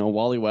place.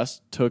 Wally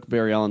West took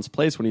Barry Allen's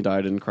place when he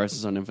died in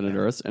Crisis on Infinite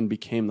Earths and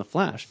became the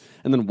Flash.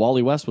 And then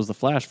Wally West was the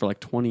Flash for like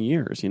 20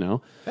 years. Yeah.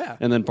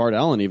 And then Bart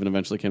Allen even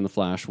eventually became the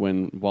Flash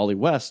when Wally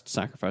West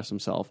sacrificed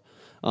himself.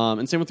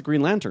 And same with the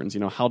Green Lanterns.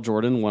 Hal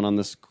Jordan went on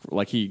this,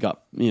 like he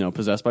got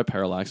possessed by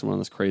Parallax and went on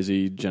this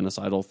crazy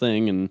genocidal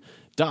thing and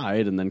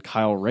died. And then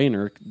Kyle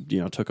Rayner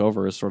took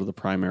over as sort of the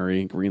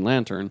primary Green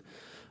Lantern.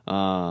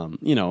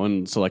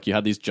 And so like you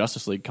had these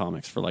Justice League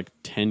comics for like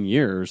 10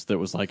 years that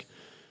was like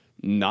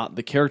not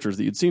the characters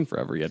that you'd seen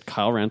forever. You had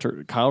Kyle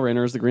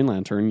Rayner as the Green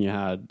Lantern. You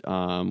had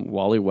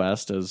Wally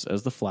West as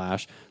the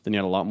Flash. Then you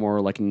had a lot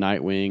more like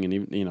Nightwing, and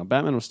even,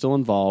 Batman was still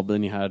involved.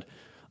 Then you had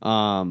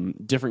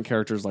different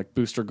characters like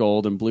Booster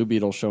Gold and Blue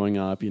Beetle showing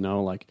up.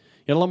 Like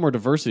you had a lot more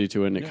diversity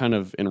to it, and it kind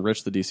of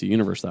enriched the DC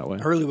universe that way.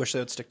 I really wish they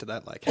would stick to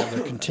that, like have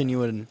their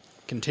continuing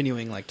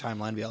like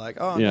timeline be like,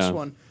 oh, in this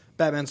one,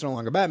 Batman's no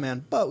longer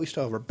Batman, but we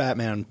still have our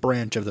Batman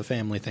branch of the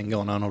family thing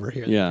going on over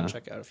here. Yeah. You can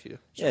check out a few.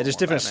 Yeah, just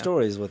different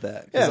stories with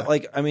that. Yeah.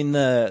 Like, I mean,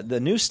 the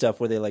new stuff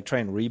where they like try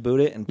and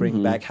reboot it and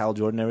bring back Hal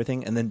Jordan and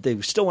everything, and then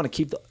they still want to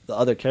keep the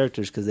other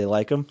characters because they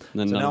like them. And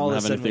then so none now all of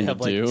of a them have sudden we anything have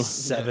to like do.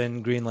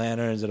 7 Green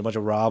Lanterns and a bunch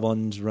of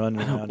Robins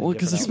running around. Well,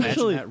 'cause because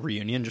especially- Imagine that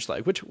reunion, just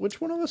like which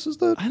one of us is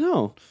the? I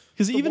know.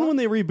 Because even when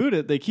they reboot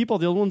it, they keep all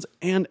the old ones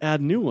and add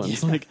new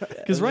ones.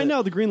 Because right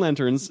now, the Green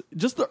Lanterns,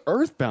 just the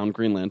Earthbound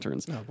Green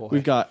Lanterns, boy.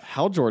 we've got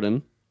Hal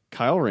Jordan,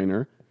 Kyle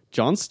Rayner,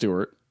 John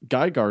Stewart,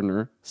 Guy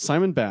Gardner,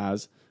 Simon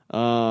Baz.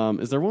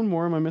 Is there one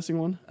more? Am I missing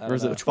one? Or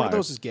is it Which 5? one of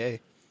those is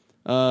gay?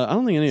 I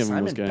don't think any of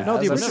them was gay. No, the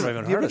I've original- never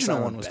even the heard of original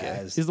Simon one was gay.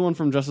 Baz. He's the one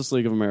from Justice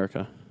League of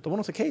America. The one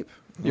with the cape,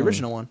 the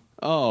original one.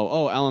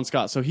 Oh, Alan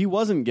Scott. So he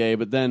wasn't gay,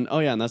 but then,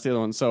 and that's the other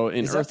one. So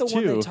in Is Earth that the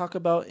 2, one they talk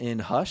about in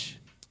Hush?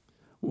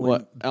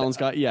 what? Alan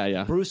Scott?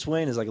 Yeah. Bruce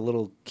Wayne is like a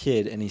little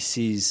kid and he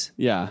sees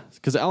Yeah,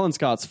 because Alan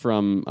Scott's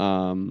from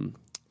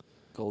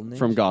Golden Age.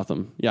 from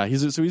Gotham. Yeah,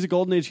 he's a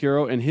Golden Age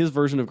hero, and his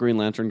version of Green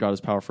Lantern got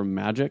his power from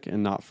magic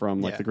and not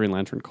from like Yeah. the Green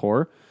Lantern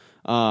Corps.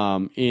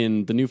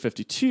 In the New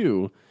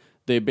 52,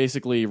 they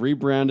basically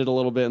rebranded a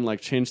little bit and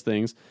like changed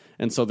things,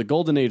 and so the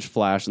Golden Age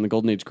Flash and the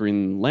Golden Age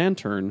Green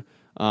Lantern.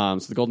 So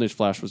the Golden Age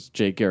Flash was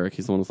Jay Garrick.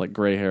 He's the one with like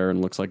gray hair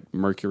and looks like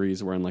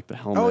Mercury's wearing like the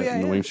helmet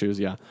and the wing shoes.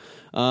 Yeah.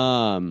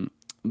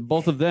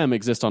 Both of them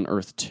exist on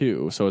Earth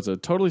 2, so it's a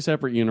totally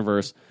separate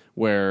universe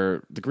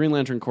where the Green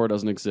Lantern Corps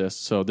doesn't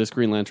exist. So this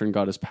Green Lantern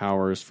got his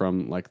powers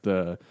from like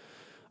the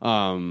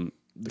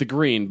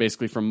Green,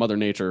 basically from Mother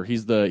Nature.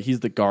 He's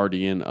the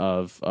guardian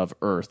of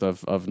Earth,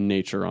 of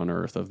nature on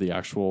Earth, of the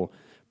actual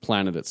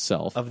planet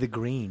itself. of the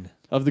Green.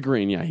 Of the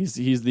Green, yeah.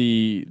 He's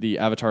the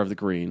avatar of the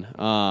Green,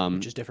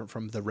 Which is different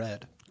from the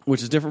red.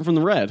 which is different from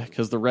the Red,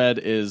 because the Red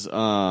is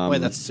Wait,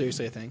 that's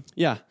seriously a thing?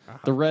 yeah.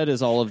 The Red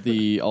is all of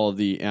the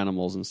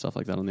animals and stuff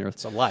like that on the Earth.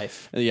 It's a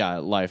life. Yeah,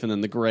 life. And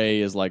then the gray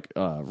is like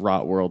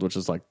Rot World, which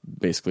is like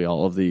basically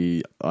all of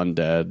the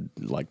undead,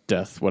 like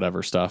death,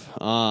 whatever stuff.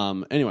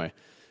 Anyway.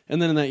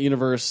 And then in that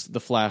universe,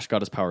 the Flash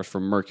got his powers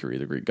from Mercury,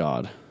 the Greek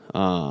god.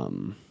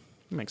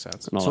 Makes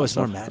sense. And all So that it's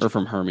more stuff. magical. Or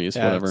from Hermes,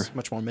 Yeah, whatever. it's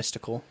much more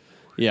mystical.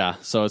 Yeah,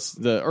 so it's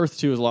the Earth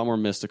 2 is a lot more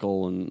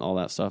mystical and all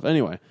that stuff.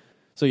 Anyway,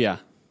 so yeah.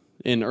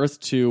 In Earth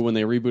 2, when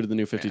they rebooted the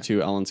New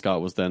 52, Alan Scott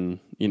was then,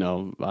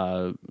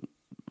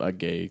 a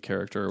gay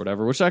character or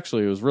whatever, which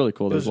actually was really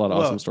cool. There's a lot of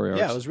awesome story arcs.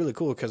 Yeah, it was really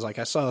cool because like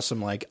I saw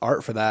some like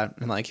art for that,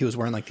 and like he was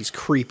wearing like these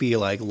creepy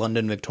like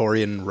London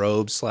Victorian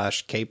robes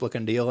 / cape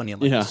looking deal, and he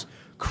had like this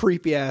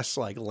creepy ass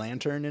like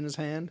lantern in his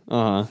hand.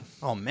 Uh-huh.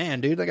 Oh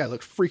man, dude, that guy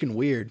looked freaking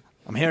weird.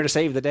 I'm here to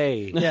save the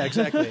day. Yeah,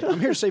 exactly. I'm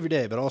here to save your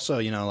day, but also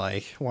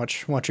like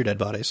watch your dead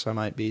bodies. I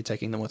might be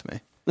taking them with me.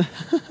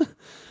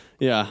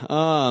 Yeah.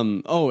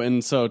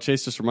 And so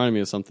Chase just reminded me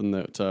of something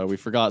that we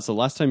forgot. So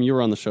last time you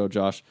were on the show,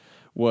 Josh,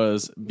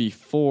 was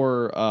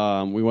before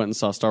we went and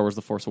saw Star Wars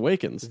The Force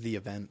Awakens. The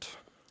event.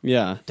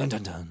 Yeah. Dun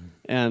dun dun.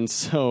 And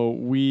so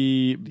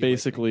we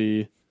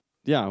basically,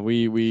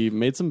 we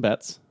made some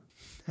bets.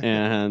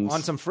 And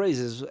On some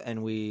phrases, and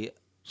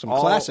Some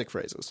classic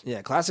phrases.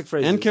 Yeah, classic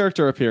phrases. and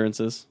character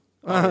appearances.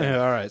 Yeah,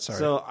 all right, sorry.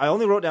 So I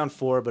only wrote down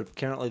 4, but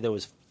apparently there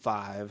was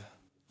 5.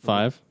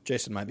 5.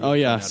 Jason might be. Oh,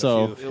 yeah, pointing out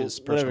so- a few of his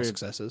Whatever. personal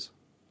successes.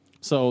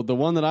 So the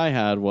one that I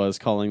had was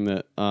calling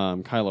that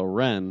Kylo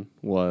Ren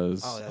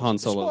was Oh, that's Han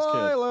Solo's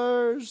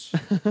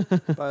kid.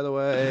 Spoilers. By the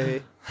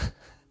way,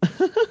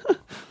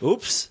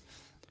 Oops.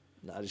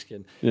 No, just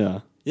kidding. Yeah.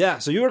 Yeah,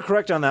 so you were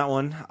correct on that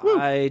one.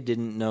 I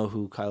didn't know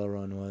who Kylo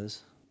Ren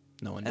was.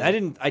 no one. And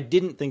I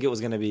didn't think it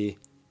was going to be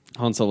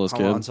Han Solo's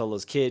kid. Han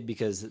Solo's kid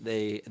because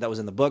that was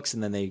in the books,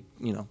 and then they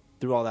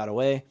threw all that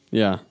away,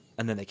 Yeah.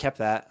 and then they kept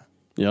that.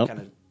 Yep. Kind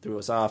of threw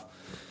us off.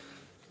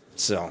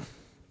 So,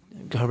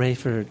 hooray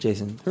for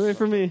Jason. Hooray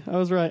for me. I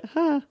was right.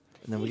 Ha.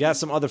 And then we got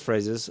some other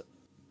phrases.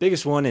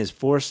 Biggest one is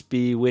 "Force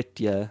be with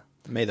ya."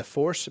 May the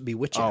force be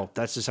with you. Oh,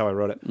 that's just how I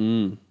wrote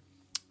it.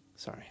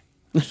 Sorry,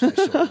 I should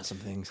have written some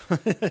things.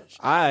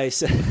 I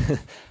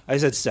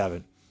said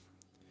 7.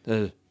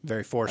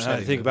 Very force.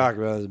 I think back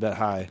about it, it was a bit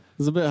high.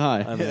 It's a bit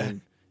high. I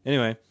mean,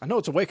 Anyway, I know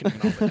it's awakening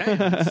and all, but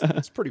damn,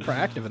 it's pretty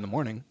proactive in the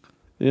morning.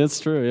 Yeah, it's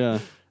true.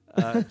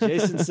 Yeah.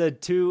 Jason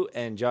said 2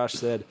 and Josh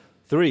said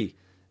 3.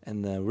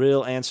 And the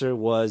real answer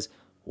was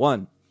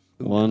 1.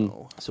 1.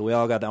 So we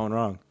all got that one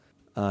wrong.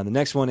 The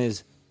next one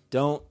is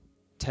don't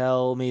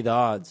tell me the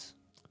odds.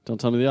 Don't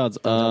tell me the odds.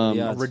 tell me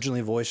the odds.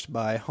 Originally voiced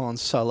by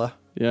Hans Solo.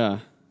 Yeah.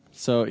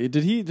 So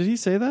did he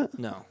say that?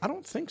 No. I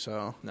don't think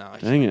so. No.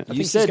 Dang it. I You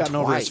think said he's gotten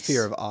over his twice.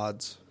 fear of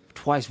odds.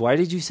 Twice. Why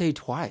did you say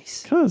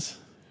twice? Because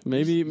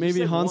maybe You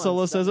said Han Solo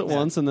once, says that it makes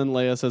once and then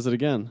Leia says it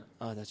again.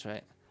 Oh, that's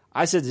right.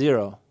 I said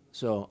 0,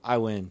 so I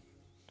win.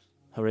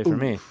 Hooray for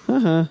me.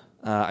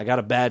 I got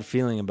a bad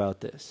feeling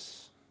about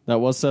this. That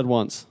was said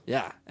once.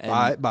 Yeah.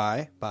 And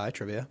Bye,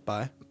 trivia.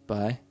 Bye.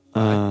 Bye.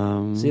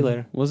 See you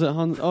later. Was it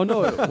Han? Oh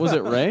no, was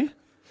it Ray?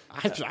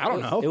 I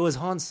don't know. It was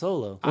Han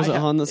Solo. Was it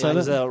Han that It said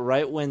was it?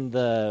 right when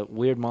the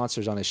weird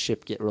monsters on his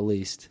ship get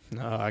released.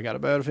 No, I got a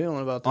bad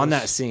feeling about this. On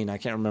that scene, I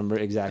can't remember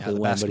exactly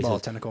the when, but he basketball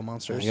said, tentacle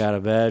monsters. I got a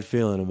bad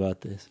feeling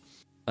about this.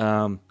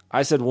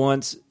 I said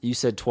once, you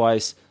said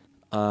twice.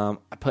 I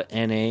put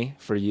NA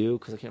for you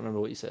because I can't remember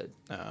what you said.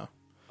 No.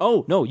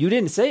 Oh, no, you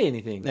didn't say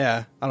anything.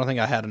 Yeah, I don't think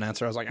I had an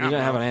answer. I was like, You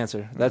didn't have an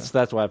answer. That's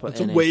why I put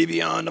It's NA. way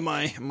beyond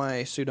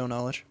my pseudo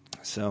knowledge.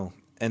 So,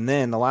 and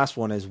then the last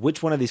one is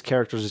which one of these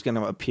characters is going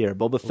to appear?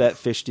 Boba Fett,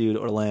 Fish Dude,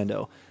 or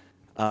Lando?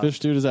 Fish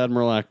dude is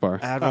Admiral Akbar.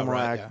 Admiral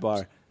right, yeah.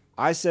 Akbar.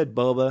 I said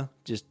Boba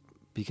just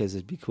because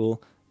it'd be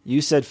cool.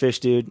 You said Fish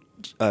Dude.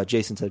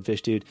 Jason said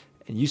Fish Dude,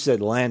 and you said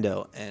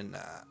Lando. And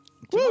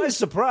to my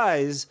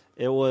surprise,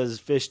 it was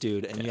Fish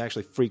Dude, and you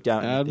actually freaked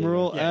out. in the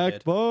Admiral Yeah, I did.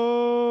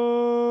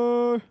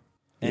 Akbar. theater.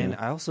 And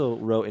I also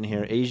wrote in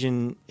here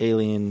Asian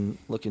alien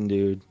looking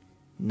dude.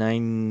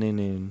 Nine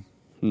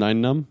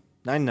Nine num.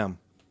 num.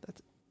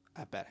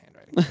 That's bad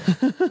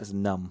handwriting. That's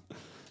numb.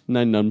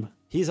 Nine num.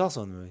 He's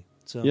also in the movie.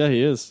 So Yeah,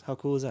 he is. how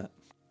cool is that?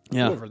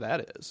 Yeah. Whoever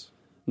that is.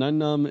 Nine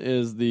num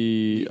is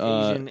the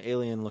Asian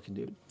alien looking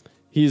dude.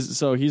 he's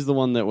the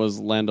one that was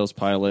Lando's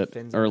pilot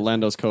Finn's or on.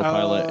 Lando's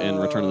co-pilot in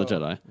Return of the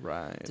Jedi.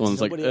 Right. The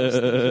one's like Nobody else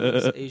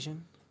think he's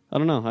Asian. I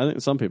don't know. I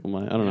think some people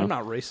might. I don't know. I'm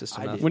not racist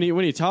I enough. did.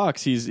 When he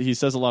talks, he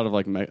says a lot of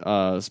like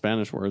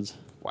Spanish words.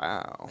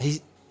 Wow. He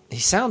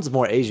sounds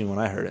more Asian when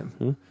I heard him.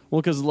 Huh?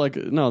 Well, because like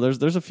no,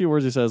 there's a few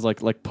words he says like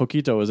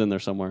poquito is in there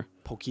somewhere.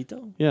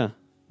 Poquito? Yeah,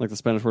 like the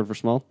Spanish word for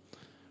small.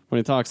 When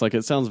he talks, like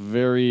it sounds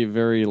very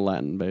very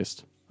Latin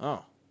based.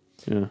 Oh.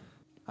 Yeah,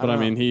 but don't I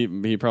mean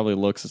know. he probably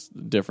looks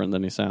different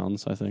than he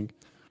sounds. I think.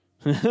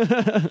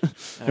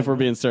 If we're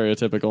being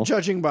stereotypical.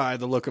 Judging by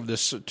the look of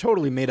this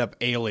totally made up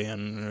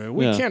alien,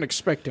 we Yeah. can't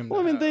expect him.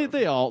 Well, I to mean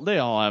they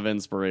all have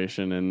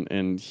inspiration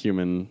in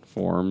human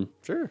form.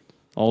 sure.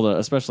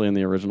 Especially in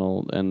the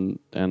original and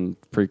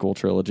prequel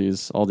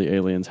trilogies, all the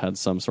aliens had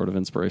some sort of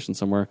inspiration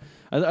somewhere.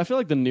 I feel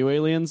like the new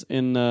aliens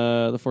in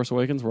The Force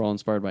Awakens were all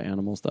inspired by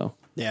animals, though.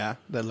 Yeah,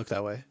 that looked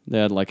that way. They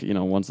had like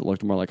ones that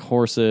looked more like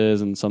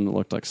horses and some that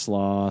looked like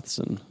sloths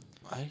and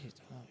I don't know what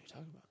you're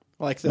talking about.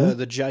 Like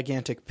the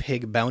gigantic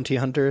pig bounty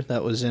hunter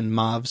that was in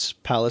Mav's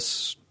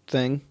palace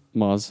thing.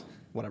 moths.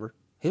 Whatever.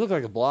 He looked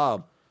like a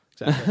blob.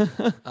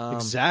 Exactly.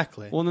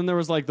 Exactly. Well, and then there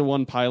was like the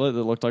one pilot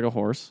that looked like a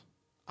horse.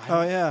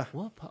 Oh yeah.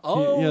 What?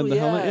 He had the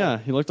helmet. Yeah,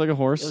 he looked like a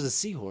horse. It was a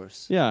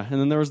seahorse. Yeah, and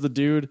then there was the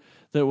dude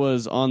that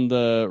was on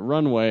the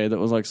runway that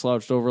was like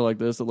slouched over like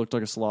this that looked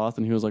like a sloth,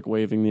 and he was like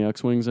waving the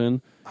X-wings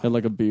in, had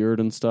like a beard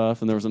and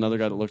stuff. And there was another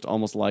guy that looked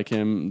almost like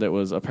him that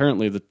was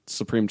apparently the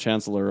Supreme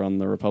Chancellor on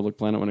the Republic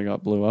planet when it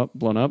got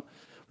blown up. But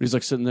he's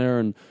like sitting there,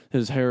 and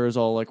his hair is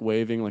all like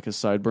waving, like his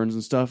sideburns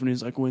and stuff, and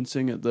he's like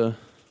wincing at the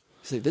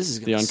He's like, this is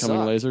the gonna oncoming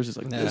suck. lasers. He's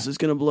like, Yeah. this is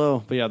gonna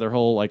blow. But yeah, their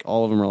whole like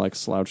all of them are like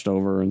slouched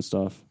over and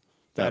stuff.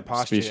 Bad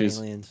posture species.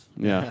 aliens.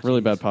 Yeah,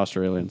 really bad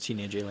posture aliens.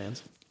 Teenage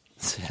aliens.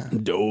 Yeah.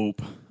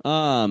 Dope.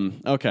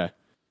 Okay.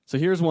 So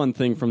here's one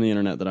thing from the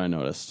internet that I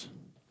noticed.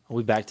 Are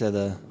we back to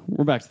the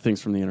We're back to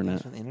things from the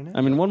internet. from the internet?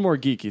 I mean, one more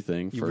geeky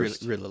thing You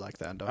first really like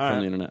that, dog. from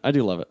the internet. I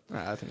do love it.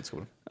 I think it's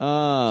cool.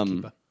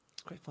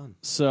 It's great fun.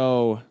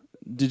 So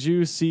did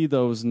you see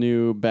those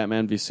new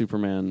Batman v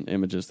Superman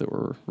images that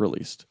were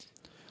released?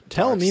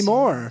 Tell me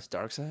more. It's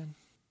Dark Side.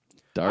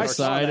 Dark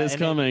Side is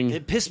coming.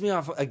 It pissed me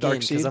off again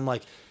Dark Seed? because I'm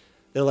like,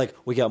 they're like,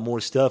 we got more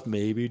stuff,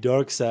 maybe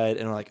Dark Side,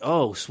 and I'm like,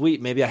 oh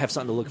sweet, maybe I have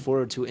something to look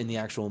forward to in the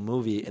actual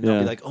movie, and they'll Yeah.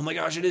 be like, oh my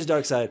gosh, it is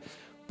Dark Side,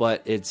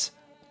 but it's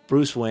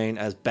Bruce Wayne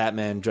as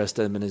Batman dressed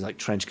him in his like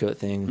trench coat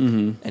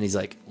thing, and he's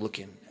like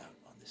looking out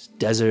on this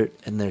desert,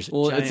 and there's a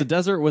Well, giant, it's a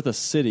desert with a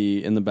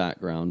city in the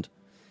background.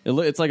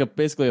 It's like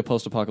basically a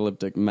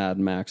post-apocalyptic Mad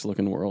Max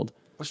looking world.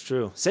 That's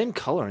true. Same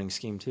coloring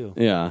scheme too.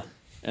 Yeah.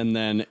 And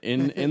then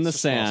in the It's just false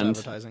sand,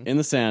 advertising. in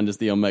the sand is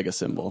the Omega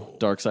symbol,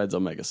 Darkseid's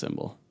Omega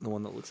symbol. The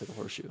one that looks like a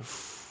horseshoe.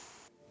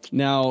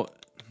 Now,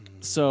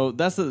 so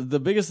that's the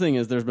biggest thing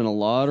is there's been a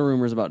lot of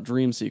rumors about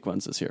dream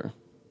sequences here.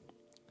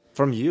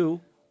 From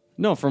you,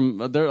 No,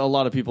 there are a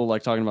lot of people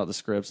like talking about the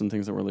scripts and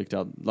things that were leaked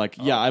out. Like,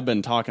 yeah, I've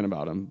been talking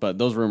about them, but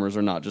those rumors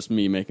are not just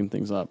me making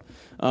things up.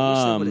 I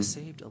wish they would have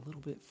saved a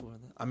little bit for that.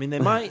 I mean, they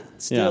might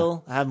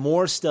still have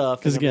more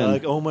stuff. 'Cause and they'll be again-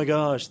 like, oh my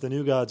gosh, the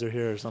new gods are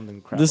here or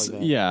something crap This, like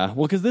that. yeah,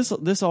 well, because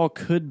this all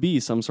could be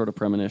some sort of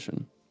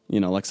premonition.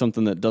 like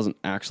something that doesn't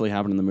actually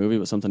happen in the movie,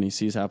 but something he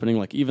sees happening.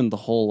 Like even the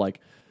whole like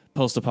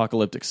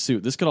post-apocalyptic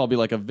suit. This could all be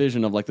like a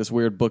vision of like this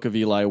weird Book of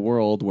Eli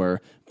world where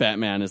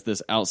Batman is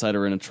this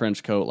outsider in a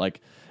trench coat, like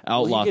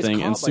outlaw he gets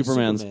thing, and caught by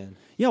Superman's. Superman.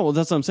 Yeah, well,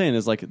 that's what I'm saying.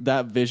 Is like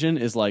that vision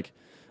is like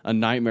a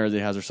nightmare that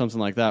he has, or something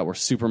like that, where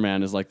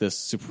Superman is like this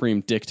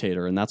supreme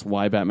dictator, and that's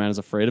why Batman is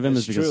afraid of him.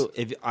 It's is because true.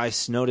 If I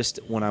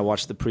noticed when I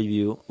watched the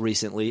preview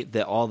recently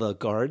that all the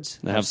guards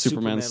they have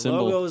Superman's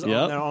symbol logos Yep.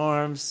 on their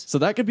arms. So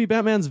that could be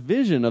Batman's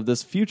vision of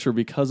this future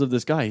because of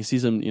this guy. He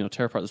sees him,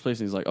 tear apart this place,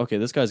 and he's like, okay,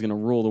 this guy's going to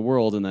rule the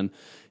world. And then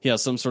he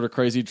has some sort of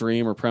crazy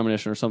dream or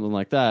premonition or something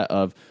like that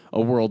of a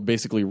world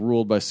basically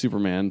ruled by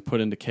Superman, put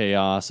into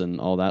chaos and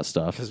all that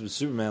stuff. Because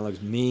Superman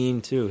looks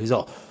mean too. He's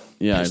all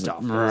Yeah, pissed he's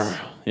off. like,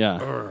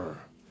 yeah.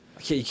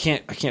 I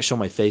can't show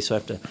my face, so I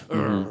have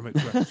to. Make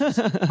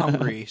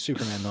hungry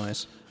Superman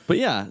noise. But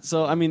yeah,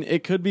 so I mean,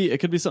 it could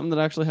be something that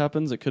actually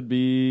happens. It could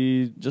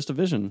be just a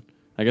vision.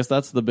 I guess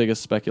that's the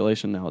biggest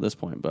speculation now at this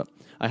point. But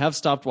I have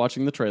stopped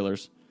watching the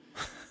trailers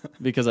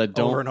because I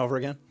don't. Over and over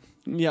again.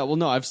 Yeah, well,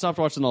 no, I've stopped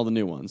watching all the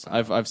new ones.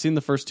 I've seen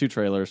the first 2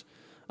 trailers,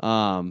 but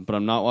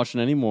I'm not watching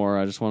any more.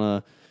 I just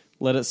want to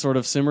let it sort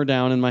of simmer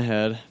down in my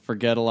head,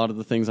 forget a lot of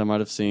the things I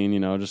might have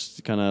seen,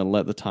 just kind of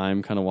let the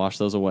time kind of wash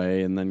those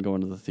away, and then go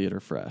into the theater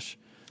fresh.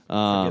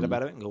 Forget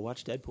about it and go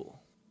watch Deadpool.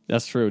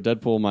 That's true.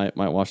 Deadpool might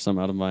wash some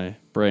out of my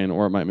brain,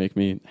 or it might make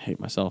me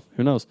hate myself.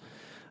 Who knows?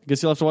 I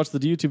guess you'll have to watch the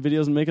YouTube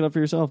videos and make it up for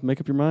yourself. Make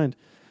up your mind.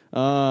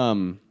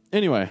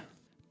 Anyway,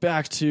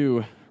 back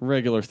to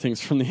regular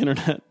things from the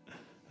internet.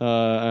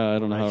 I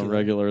don't know how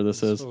regular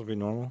this is. Supposed to be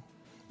normal.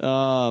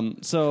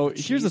 So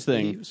here's the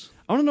thing. Leaves.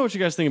 I want to know what you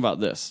guys think about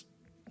this.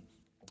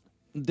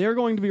 They're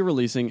going to be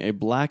releasing a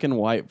black and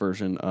white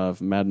version of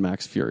Mad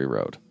Max Fury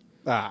Road.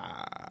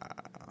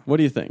 What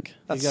do you think?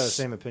 That's You got the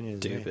same opinion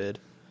as me. stupid.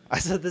 I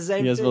said the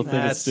same You guys thing. both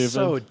think it's That's stupid?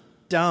 so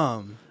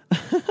dumb.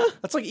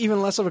 That's like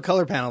even less of a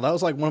color panel. That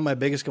was like one of my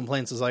biggest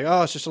complaints. Is like,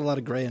 oh, it's just a lot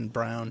of gray and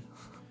brown.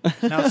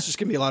 Now it's just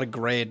gonna be a lot of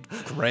gray.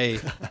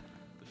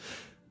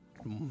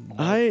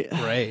 I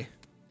Gray.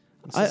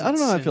 I don't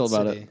know how I feel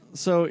about City. it.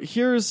 So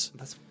here's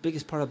That's the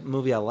biggest part of the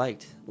movie I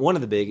liked. One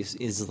of the biggest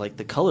is like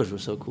the colors were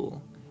so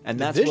cool, and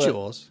The that's what-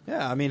 visuals.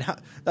 Yeah, I mean,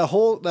 that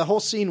whole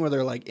scene where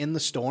they're like in the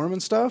storm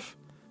and stuff.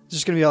 It's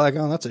just gonna be like,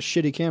 oh, that's a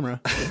shitty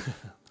camera.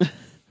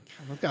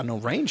 I've got no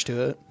range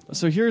to it.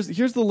 So here's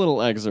the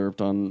little excerpt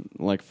on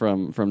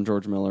from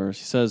George Miller.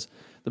 He says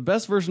the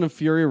best version of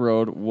Fury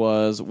Road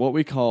was what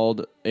we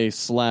called a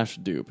slash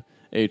dupe,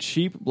 a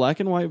cheap black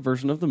and white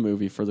version of the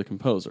movie for the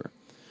composer.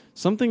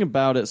 Something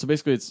about it. So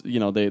basically, it's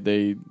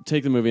they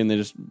take the movie and they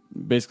just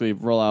basically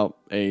roll out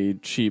a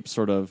cheap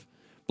sort of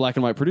black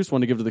and white produced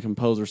one to give to the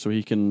composer so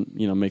he can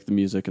make the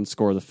music and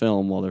score the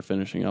film while they're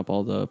finishing up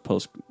all the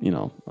post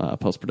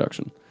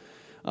production.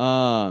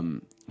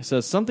 It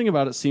says something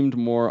about it seemed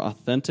more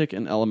authentic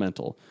and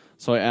elemental.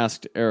 So I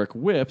asked Eric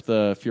Whipp,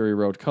 the Fury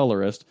Road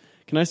colorist,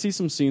 can I see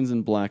some scenes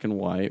in black and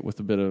white with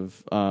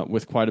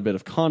quite a bit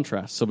of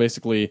contrast? So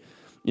basically,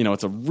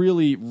 it's a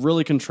really,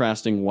 really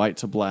contrasting white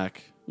to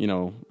black,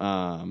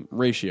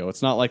 ratio.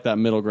 It's not like that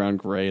middle ground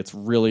gray. It's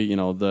really,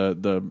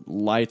 the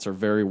lights are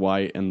very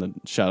white and the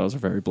shadows are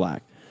very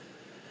black.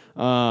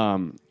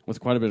 With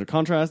quite a bit of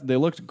contrast. They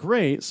looked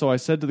great, so I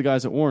said to the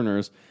guys at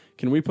Warner's,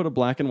 can we put a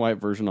black and white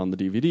version on the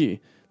DVD?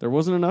 There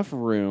wasn't enough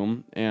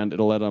room, and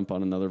it'll end up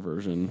on another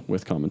version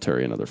with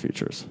commentary and other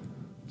features.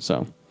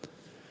 So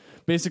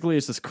basically,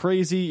 it's this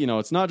crazy,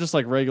 it's not just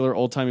like regular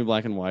old-timey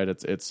black and white.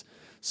 It's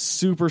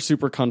super,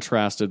 super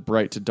contrasted,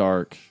 bright to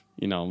dark,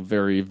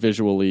 very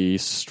visually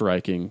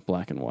striking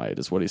black and white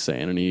is what he's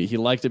saying. And he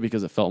liked it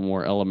because it felt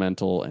more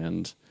elemental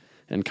and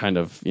kind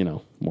of,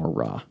 more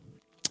raw.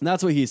 And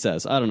that's what he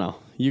says. I don't know.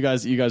 You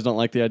guys don't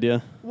like the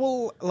idea?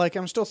 Well, like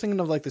I'm still thinking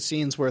of like the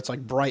scenes where it's like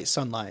bright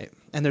sunlight,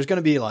 and there's going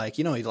to be like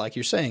like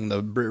you're saying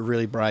the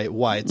really bright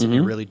whites and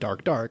your really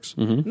dark darks,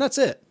 and that's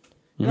it.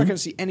 You're not going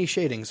to see any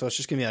shading, so it's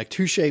just going to be like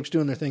two shapes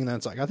doing their thing. And then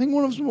it's like I think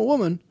one of them's a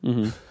woman.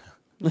 And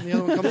the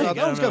other one comes out.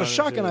 That one's got a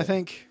shotgun, I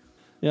think.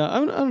 Yeah,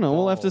 I don't know.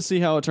 We'll have to see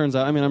how it turns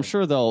out. I mean, I'm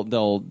sure they'll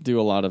do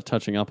a lot of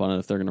touching up on it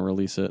if they're going to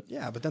release it.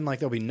 Yeah, but then like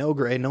there'll be no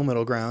gray, no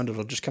middle ground.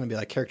 It'll just kind of be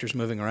like characters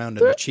moving around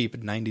in a cheap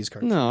 '90s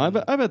cartoon. No, I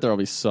bet there'll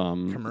be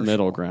some Commercial.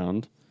 middle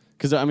ground.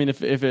 Because I mean,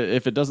 if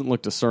it doesn't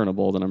look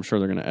discernible, then I'm sure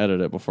they're going to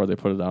edit it before they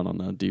put it out on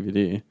the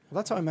DVD. Well,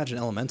 that's how I imagine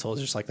Elemental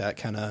is just like that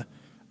kind of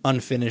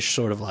unfinished,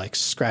 sort of like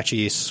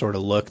scratchy sort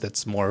of look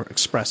that's more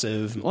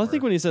expressive. Well, I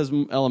think when he says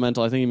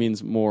elemental, I think he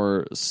means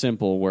more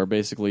simple, where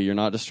basically you're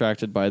not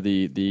distracted by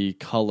the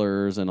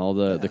colors and all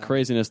the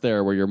craziness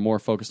there, where you're more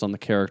focused on the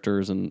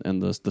characters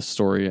and the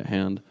story at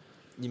hand.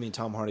 You mean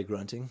Tom Hardy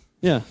grunting?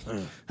 Yeah.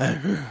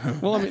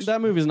 Well, I mean,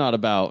 that movie's not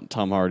about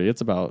Tom Hardy.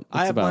 It's about.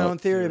 I have my own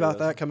theory about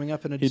that coming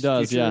up in a future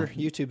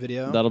YouTube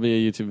video. That'll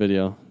be a YouTube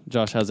video.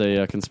 Josh has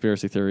a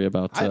conspiracy theory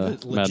about I have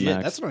Mad legit.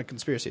 Max. That's not a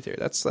conspiracy theory.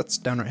 That's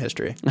downright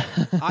history.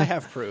 I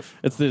have proof.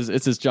 It's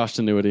his Josh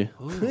Tenuity.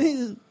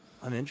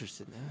 I'm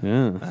interested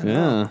now.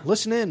 Yeah.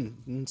 Listen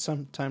in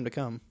some time to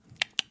come.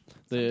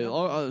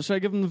 Should I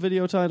give him the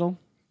video title?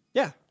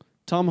 Yeah,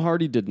 Tom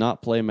Hardy did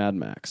not play Mad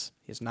Max.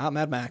 he's not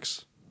Mad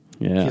Max.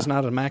 Yeah. He's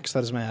not a Max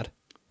that is mad.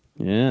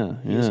 Yeah,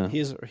 yeah.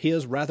 He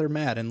is rather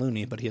mad and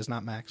loony, but he is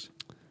not Max.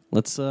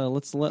 Let's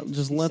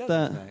let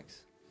that.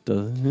 Max.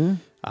 Huh?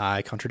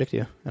 I contradict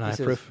you, and I says-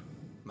 approve.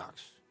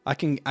 Max. I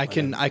can My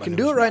do name it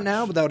is right Max.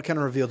 now, but that would kind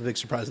of reveal the big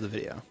surprise of the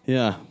video.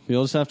 Yeah,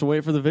 you'll just have to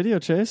wait for the video,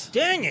 Chase.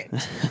 Dang it!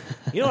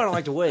 You know I don't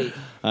like to wait.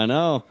 I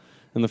know,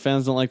 and the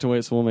fans don't like to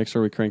wait, so we'll make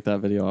sure we crank that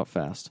video out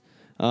fast.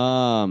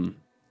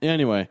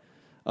 Anyway,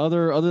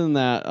 other than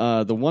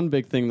that, the one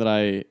big thing that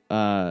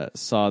I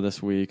saw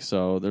this week.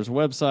 So there's a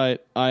website,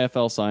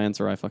 IFL Science,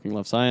 or I fucking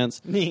love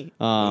science. Me.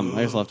 I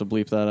guess I'll have to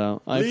bleep that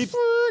out. I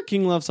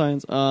fucking love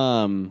science.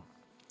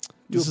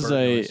 This is bird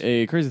noise.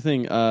 a crazy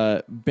thing.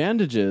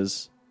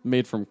 Bandages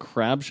made from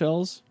crab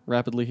shells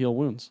rapidly heal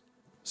wounds.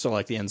 So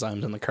like the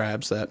enzymes in the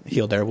crabs that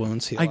heal their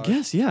wounds. Heal I ours.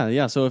 guess,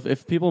 yeah. So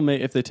if people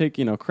if they take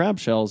crab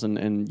shells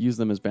and use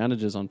them as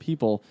bandages on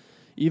people,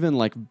 even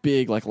like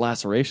big like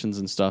lacerations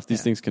and stuff,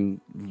 these things can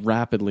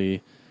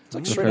rapidly. It's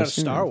like straight out of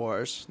Star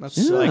Wars. That's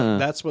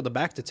that's what the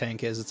Bacta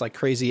tank is. It's like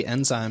crazy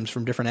enzymes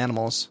from different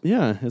animals.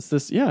 Yeah, it's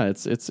this. Yeah,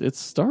 it's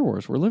Star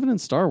Wars. We're living in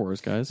Star Wars,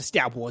 guys.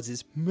 Star Wars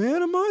is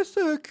man, am I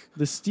sick?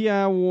 The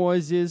Star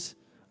Wars is.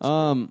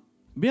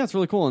 But yeah, it's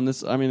really cool, and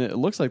this. I mean, it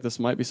looks like this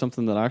might be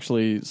something that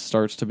actually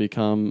starts to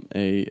become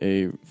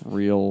a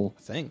real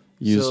Thing.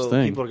 used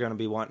thing, People are going to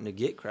be wanting to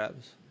get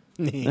crabs.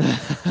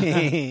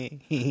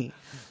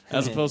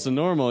 as opposed to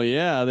normal.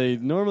 Yeah, they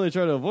normally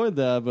try to avoid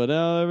that, but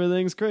now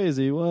everything's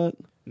crazy. What?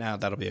 Now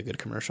that'll be a good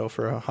commercial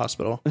for a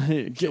hospital.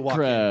 Get Walk in,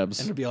 crabs.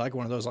 and it'll be like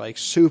one of those like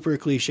super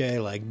cliche,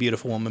 like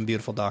beautiful woman,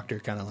 beautiful doctor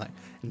kind of like.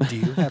 Do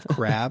you have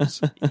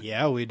crabs?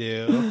 Yeah, we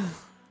do.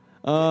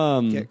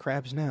 Get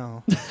crabs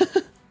now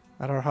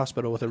at our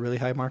hospital with a really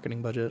high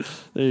marketing budget.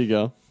 There you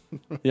go.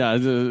 Yeah,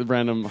 it's a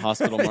random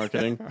hospital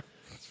marketing.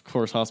 Of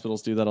course,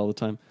 hospitals do that all the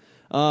time.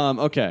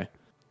 Okay.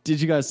 Did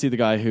you guys see the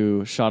guy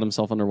who shot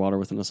himself underwater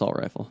with an assault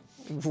rifle?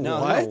 No,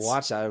 What? I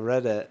watched it. I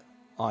read it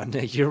on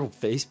your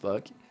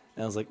Facebook,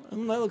 and I was like, that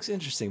looks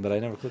interesting, but I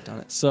never clicked on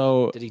it.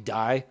 So Did he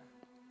die?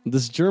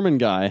 this German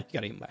guy You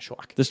got eaten by a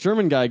shark. This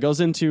German guy goes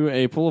into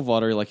a pool of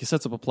water, like he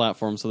sets up a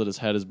platform so that his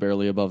head is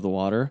barely above the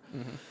water,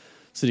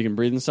 so he can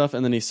breathe and stuff.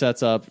 And then he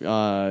sets up,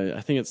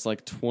 I think it's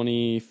like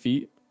 20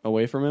 feet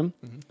away from him,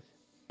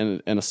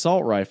 and an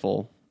assault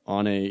rifle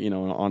on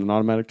on an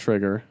automatic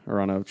trigger or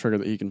on a trigger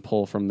that he can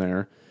pull from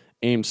there,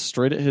 aimed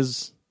straight at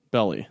his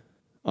belly,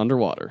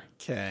 underwater.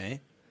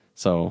 Okay.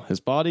 So his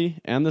body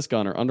and this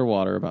gun are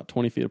underwater, about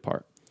 20 feet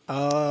apart.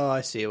 Oh,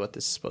 I see what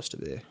this is supposed to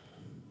be.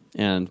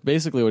 And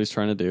basically, what he's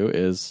trying to do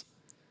is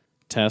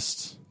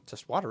test.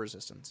 Just water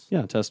resistance.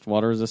 Yeah, test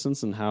water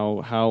resistance and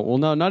how well,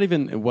 no, not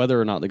even whether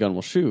or not the gun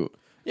will shoot.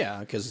 Yeah,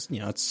 because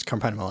it's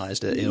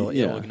compartmentalized. It'll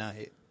Yeah.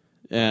 ignite.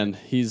 And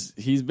he's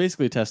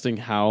basically testing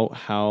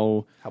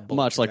how bullet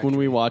much, like when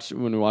we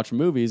trajectory. watch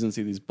movies and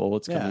see these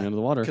bullets coming into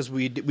the water. Because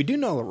we do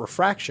know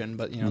refraction,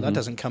 but that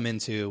doesn't come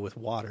into with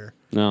water.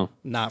 No,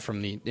 Not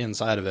from the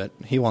inside of it.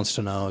 He wants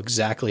to know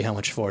exactly how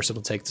much force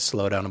it'll take to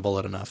slow down a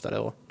bullet enough that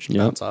it'll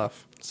bounce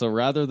off. so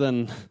rather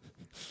than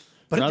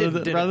But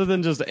rather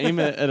than just aim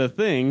it at a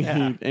thing,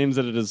 Yeah. he aims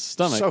it at his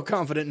stomach. so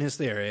confident in his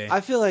theory.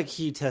 I feel like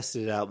he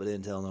tested it out, but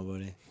didn't tell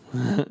nobody.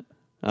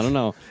 I don't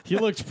know. He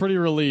looked pretty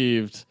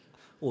relieved.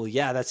 Well,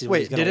 yeah, that's what Wait,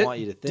 he's going did to want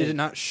you to think. did it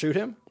not shoot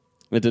him?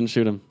 It didn't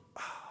shoot him.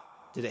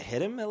 Did it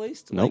hit him at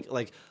least? Nope.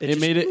 Like It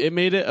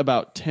made it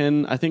about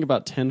 10, I think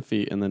about 10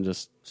 feet, and then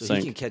just so sank.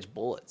 he can catch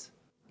bullets.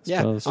 Yeah.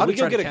 Suppose. So I'll we be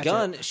go trying to get a catch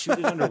gun, it. shoot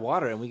it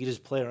underwater, and we can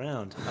just play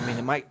around. I mean,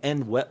 it might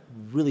end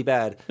really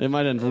bad. It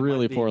might end It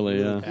really might be poorly.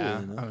 really Yeah, cool. Yeah.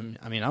 you know?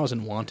 I mean, I was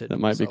in Wanted. That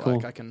might be so, cool.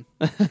 Like, I can.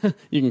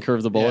 you can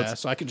curve the bullets. Yeah,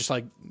 so I could just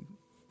like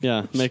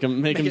Make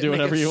him do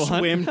whatever you want.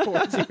 Swim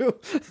towards you.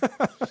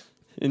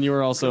 And you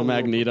were also Cool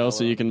little Magneto, so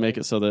propeller. you can make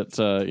it so that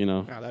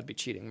Oh, that'd be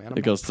cheating, man. I'm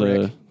it goes not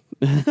a to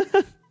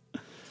prick.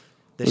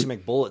 They should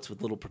make bullets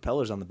with little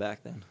propellers on the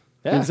back then.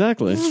 Yeah.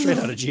 exactly Straight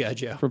out of G.I.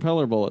 Joe.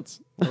 propeller bullets.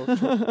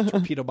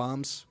 Torpedo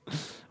bombs.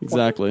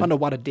 Exactly.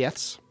 Underwater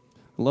deaths.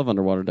 I love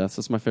underwater deaths.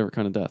 That's my favorite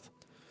kind of death.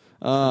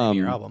 Name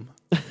your album.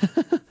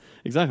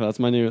 Exactly. That's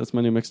my new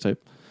mixtape.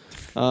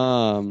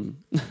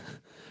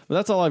 But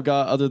that's all I've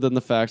got, other than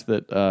the fact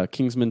that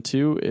Kingsman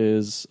 2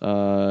 is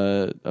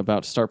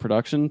about to start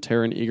production.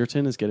 Taron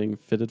Egerton is getting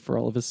fitted for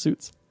all of his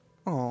suits.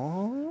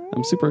 Aww.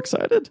 I'm super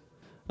excited.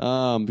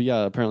 But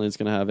yeah, apparently it's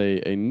going to have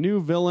a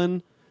new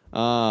villain.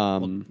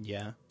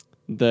 Yeah.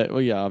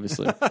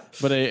 Obviously.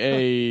 But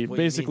a What,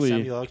 basically you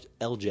mean Samuel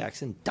L.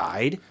 Jackson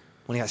died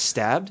when he got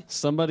stabbed.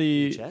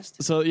 somebody.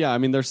 Chest? So yeah, I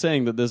mean they're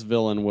saying that this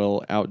villain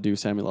will outdo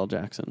Samuel L.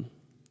 Jackson.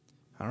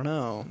 I don't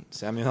know.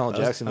 Samuel L. That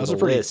was- Jackson that with was a a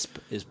pretty- lisp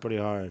is pretty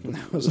hard.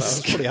 That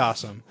was pretty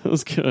awesome. It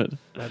was good.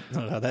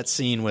 That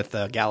scene with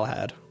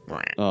Galahad.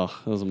 Oh,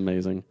 that was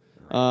amazing.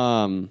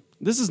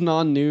 This is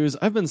non-news.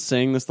 I've been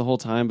saying this the whole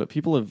time, but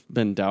people have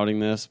been doubting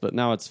this, but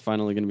now it's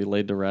finally going to be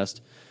laid to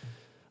rest.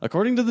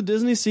 According to the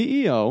Disney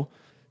CEO,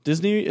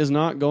 Disney is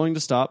not going to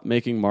stop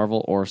making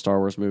Marvel or Star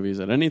Wars movies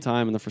at any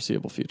time in the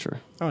foreseeable future.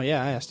 Oh,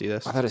 yeah, I asked you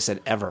this. I thought it said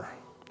ever.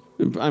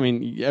 I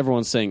mean,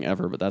 everyone's saying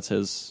ever, but that's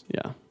his,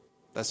 yeah.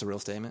 That's a real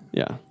statement.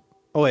 Yeah.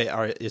 Oh wait,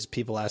 is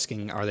people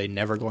asking? Are they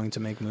never going to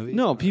make movies?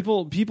 No,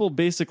 people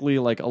basically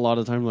like a lot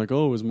of the time like,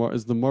 oh, is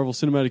the Marvel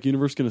Cinematic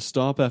Universe going to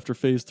stop after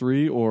Phase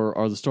 3, or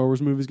are the Star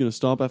Wars movies going to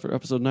stop after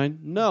Episode 9?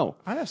 No.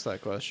 I asked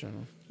that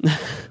question.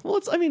 Well,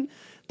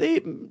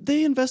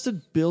 they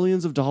invested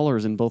billions of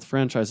dollars in both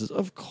franchises.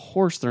 Of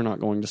course, they're not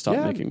going to stop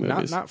making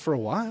movies. Not for a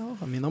while.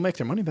 I mean, they'll make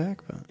their money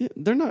back, but Yeah,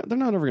 they're not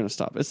ever going to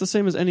stop. It's the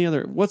same as any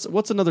other. What's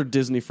another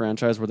Disney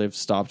franchise where they've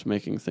stopped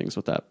making things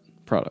with that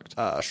product?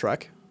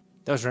 Shrek.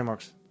 That was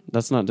DreamWorks.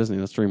 That's not Disney.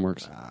 That's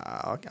DreamWorks.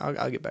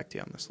 I'll get back to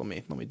you on this. Let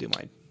me do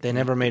my. They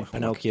never made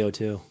Pinocchio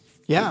too.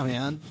 Yeah,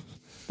 man.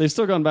 They've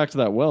still gone back to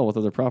that well with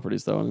other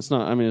properties though, and it's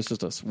not. I mean, it's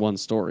just one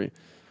story.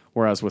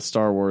 Whereas with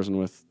Star Wars and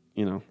with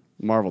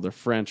Marvel, they're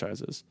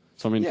franchises.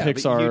 So I mean, Yeah,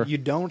 Pixar. but you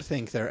don't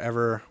think they're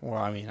ever? Well,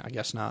 I mean, I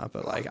guess not.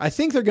 But like, I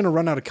think they're going to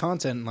run out of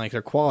content, and like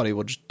their quality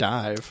will just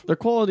dive. Their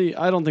quality,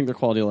 I don't think their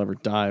quality will ever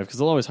dive because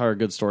they'll always hire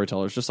good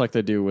storytellers, just like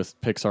they do with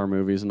Pixar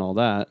movies and all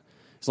that.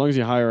 As long as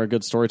you hire a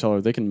good storyteller,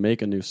 they can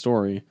make a new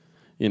story.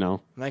 And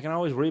they can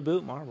always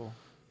reboot Marvel.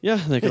 Yeah,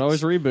 they can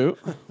always reboot.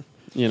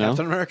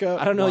 Captain America.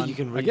 I don't know. won You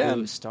can reboot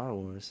again. Star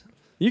Wars.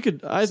 You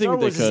could. I Star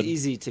think Wars they could. is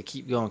easy to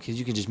keep going because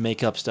you can just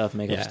make up stuff,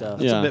 Yeah, up stuff.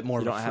 that's Yeah. a bit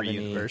more You of a don't have free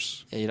any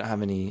universe. Yeah, you don't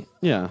have any.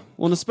 Yeah,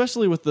 well, and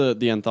especially with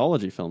the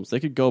anthology films, they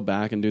could go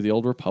back and do the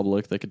Old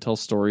Republic. They could tell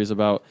stories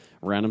about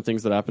random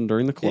things that happened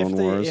during the Clone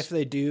Wars. If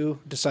they do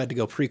decide to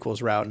go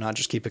prequels route, not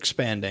just keep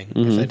expanding,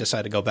 Mm-hmm. if they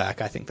decide to go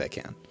back, I think they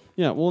can.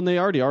 Yeah, well, and they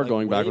already are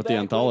going back way with the back,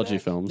 way anthology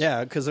back? films.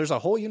 Yeah, because there's a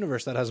whole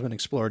universe that hasn't been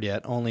explored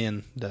yet, only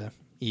in the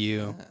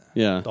EU,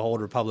 Yeah. the Old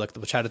Republic,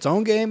 which had its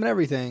own game and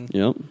everything.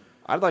 Yep.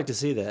 I'd like to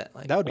see that.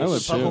 Like, That would be I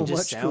would so too. much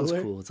just sounds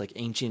cooler. cool. It's like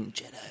ancient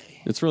Jedi.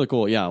 It's really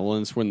cool. Yeah, well,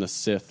 it's when the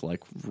Sith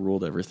like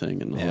ruled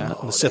everything and all Yeah,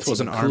 that. the Sith that's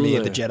was an even army.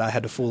 cooler. The Jedi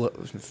had to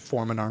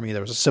form an army.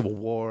 There was a civil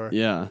war.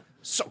 Yeah.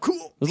 So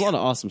cool. There's a lot of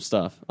awesome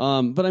stuff.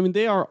 But I mean,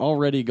 they are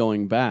already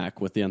going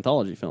back with the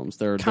anthology films.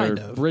 They're Kind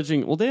of.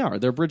 bridging. Well, they are.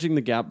 They're bridging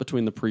the gap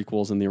between the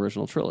prequels and the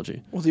original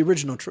trilogy. Well, the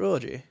original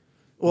trilogy.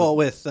 Well,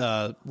 with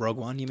Rogue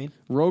One, you mean?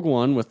 Rogue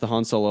One with the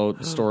Han Solo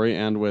story,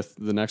 and with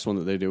the next one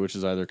that they do, which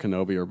is either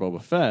Kenobi or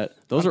Boba Fett.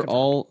 Those are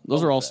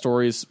all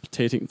stories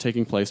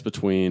taking place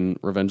between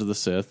Revenge of the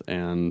Sith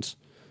and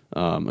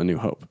A New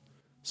Hope.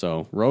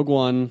 So Rogue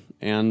One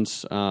and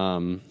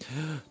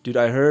Dude,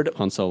 I heard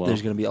Han Solo.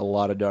 there's going to be a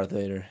lot of Darth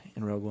Vader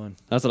in Rogue One.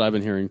 That's what I've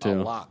been hearing too.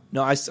 A lot.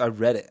 No, I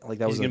read it. Like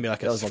that He's was going to be like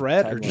that a was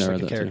threat or tagline. just Yeah, like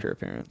a that too. character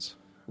appearance?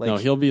 Like, No,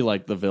 he'll be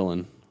like the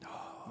villain.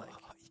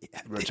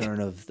 Return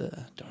of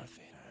the Darth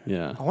Vader.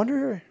 Yeah, I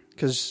wonder,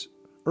 because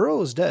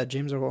Earl is dead.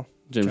 James Earl.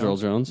 James Earl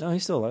Jones. No,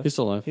 he's still alive. He's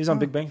still alive. He was on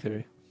Big Bang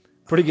Theory.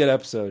 Pretty good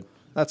episode.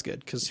 That's good,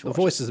 because the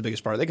voice is the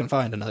biggest part. They can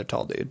find another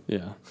tall dude.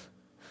 Yeah,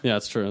 yeah,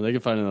 it's true. They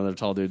can find another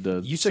tall dude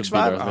to You to be 6'5"?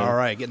 Darth Vader. All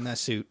right, get in that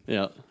suit.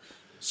 Yeah,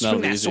 Swing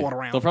that'll be that easy. sword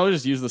around. They'll probably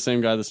just use the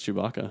same guy that's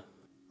Chewbacca.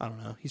 I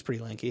don't know. He's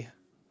pretty lanky.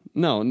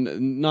 No,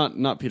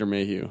 not Peter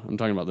Mayhew. I'm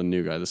talking about the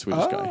new guy, the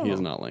Swedish guy. He is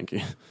not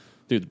lanky.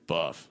 Dude's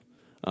buff.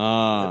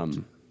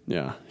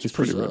 Yeah, he's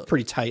pretty ripped.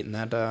 Pretty tight in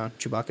that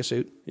Chewbacca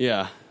suit.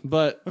 Yeah,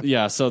 but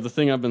yeah, so the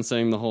thing I've been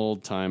saying the whole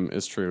time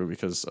is true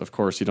because, of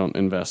course, you don't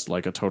invest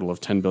like a total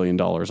of $10 billion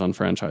on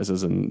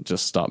franchises and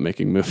just stop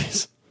making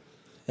movies.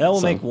 Yeah,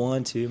 we'll So- make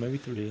 1, 2, maybe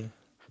 3.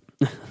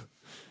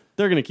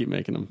 They're going to keep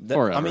making them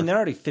forever. I mean, they're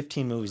already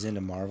 15 movies into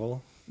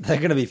Marvel. They're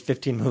going to be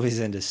 15 movies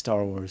into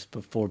Star Wars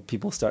before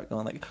people start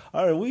going like,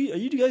 "Are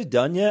you guys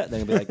done yet?"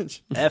 They're going to be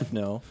like, "F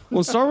no."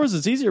 Well, Star Wars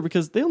is easier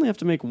because they only have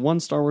to make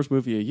one Star Wars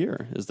movie a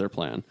year is their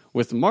plan.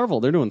 With Marvel,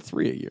 they're doing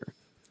 3 a year.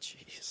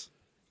 Jeez.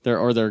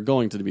 They're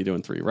going to be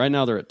doing 3. Right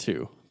now, they're at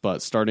 2.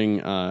 But starting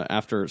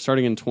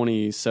in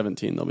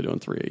 2017, they'll be doing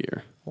 3 a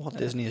year. Walt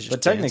Disney is just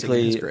But dancing in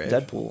technically, his grave.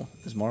 Deadpool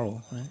is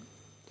Marvel, right?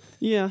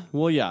 Yeah,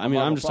 well, yeah. I mean,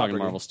 Marvel I'm just talking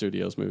property. Marvel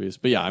Studios movies.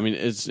 But yeah, I mean,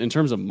 it's in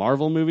terms of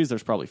Marvel movies,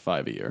 there's probably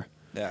 5 a year.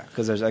 Yeah,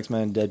 because there's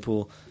X-Men,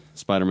 Deadpool,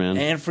 Spider-Man.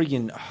 and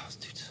freaking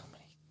dude, so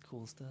many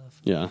cool stuff.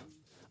 Yeah.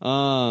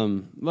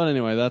 But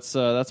anyway, that's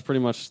pretty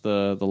much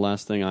the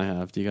last thing I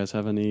have. Do you guys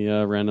have any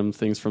random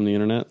things from the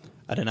internet?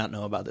 I did not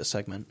know about this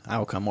segment. I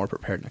will come more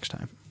prepared next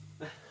time.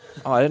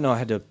 Oh, I didn't know I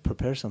had to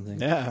prepare something.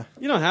 Yeah.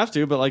 You don't have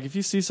to, but like if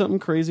you see something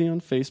crazy on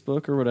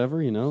Facebook or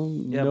whatever, Yeah,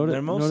 note they're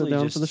it mostly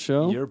down just for the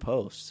show. your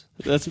posts.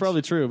 That's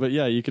probably true, but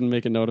yeah, you can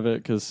make a note of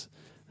it because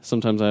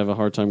sometimes I have a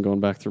hard time going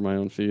back through my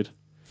own feed.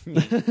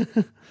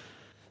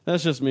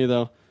 That's just me,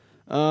 though.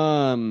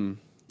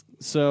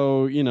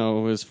 So,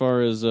 as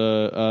far as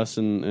us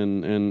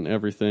and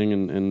everything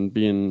and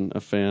being a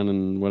fan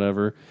and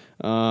whatever,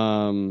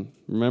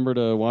 remember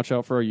to watch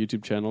out for our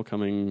YouTube channel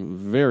coming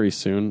very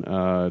soon.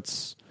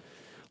 It's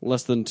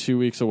less than 2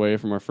 weeks away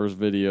from our first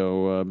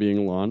video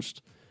being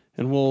launched.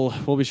 And we'll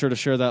be sure to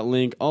share that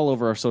link all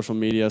over our social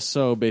media.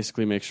 So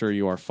basically make sure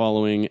you are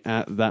following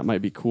at That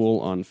Might Be Cool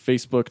on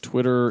Facebook,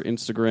 Twitter,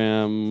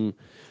 Instagram,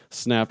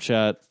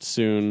 Snapchat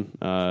soon.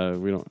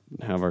 We don't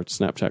have our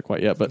Snapchat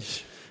quite yet, but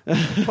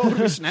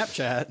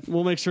Snapchat.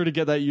 we'll make sure to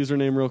get that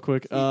username real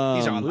quick. These are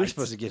We're lights.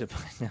 supposed to get it by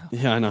now.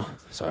 Yeah, I know.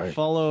 Sorry.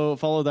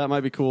 Follow That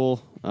Might Be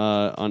Cool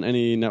on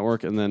any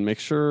network, and then make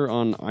sure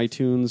on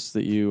iTunes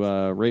that you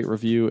rate,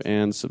 review,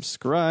 and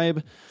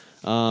subscribe.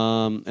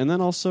 And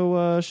then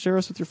also share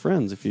us with your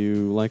friends. If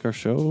you like our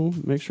show,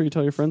 make sure you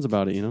tell your friends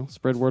about it.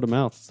 Spread word of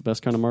mouth. It's the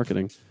best kind of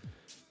marketing.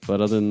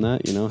 But other than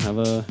that, have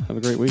a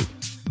great week.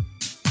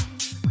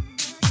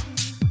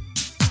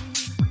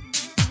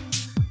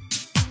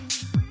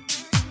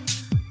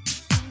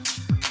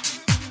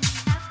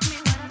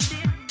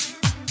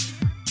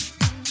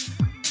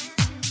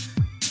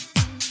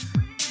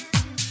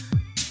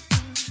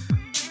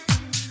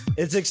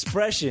 Its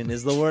expression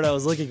is the word I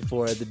was looking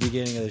for at the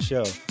beginning of the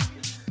show.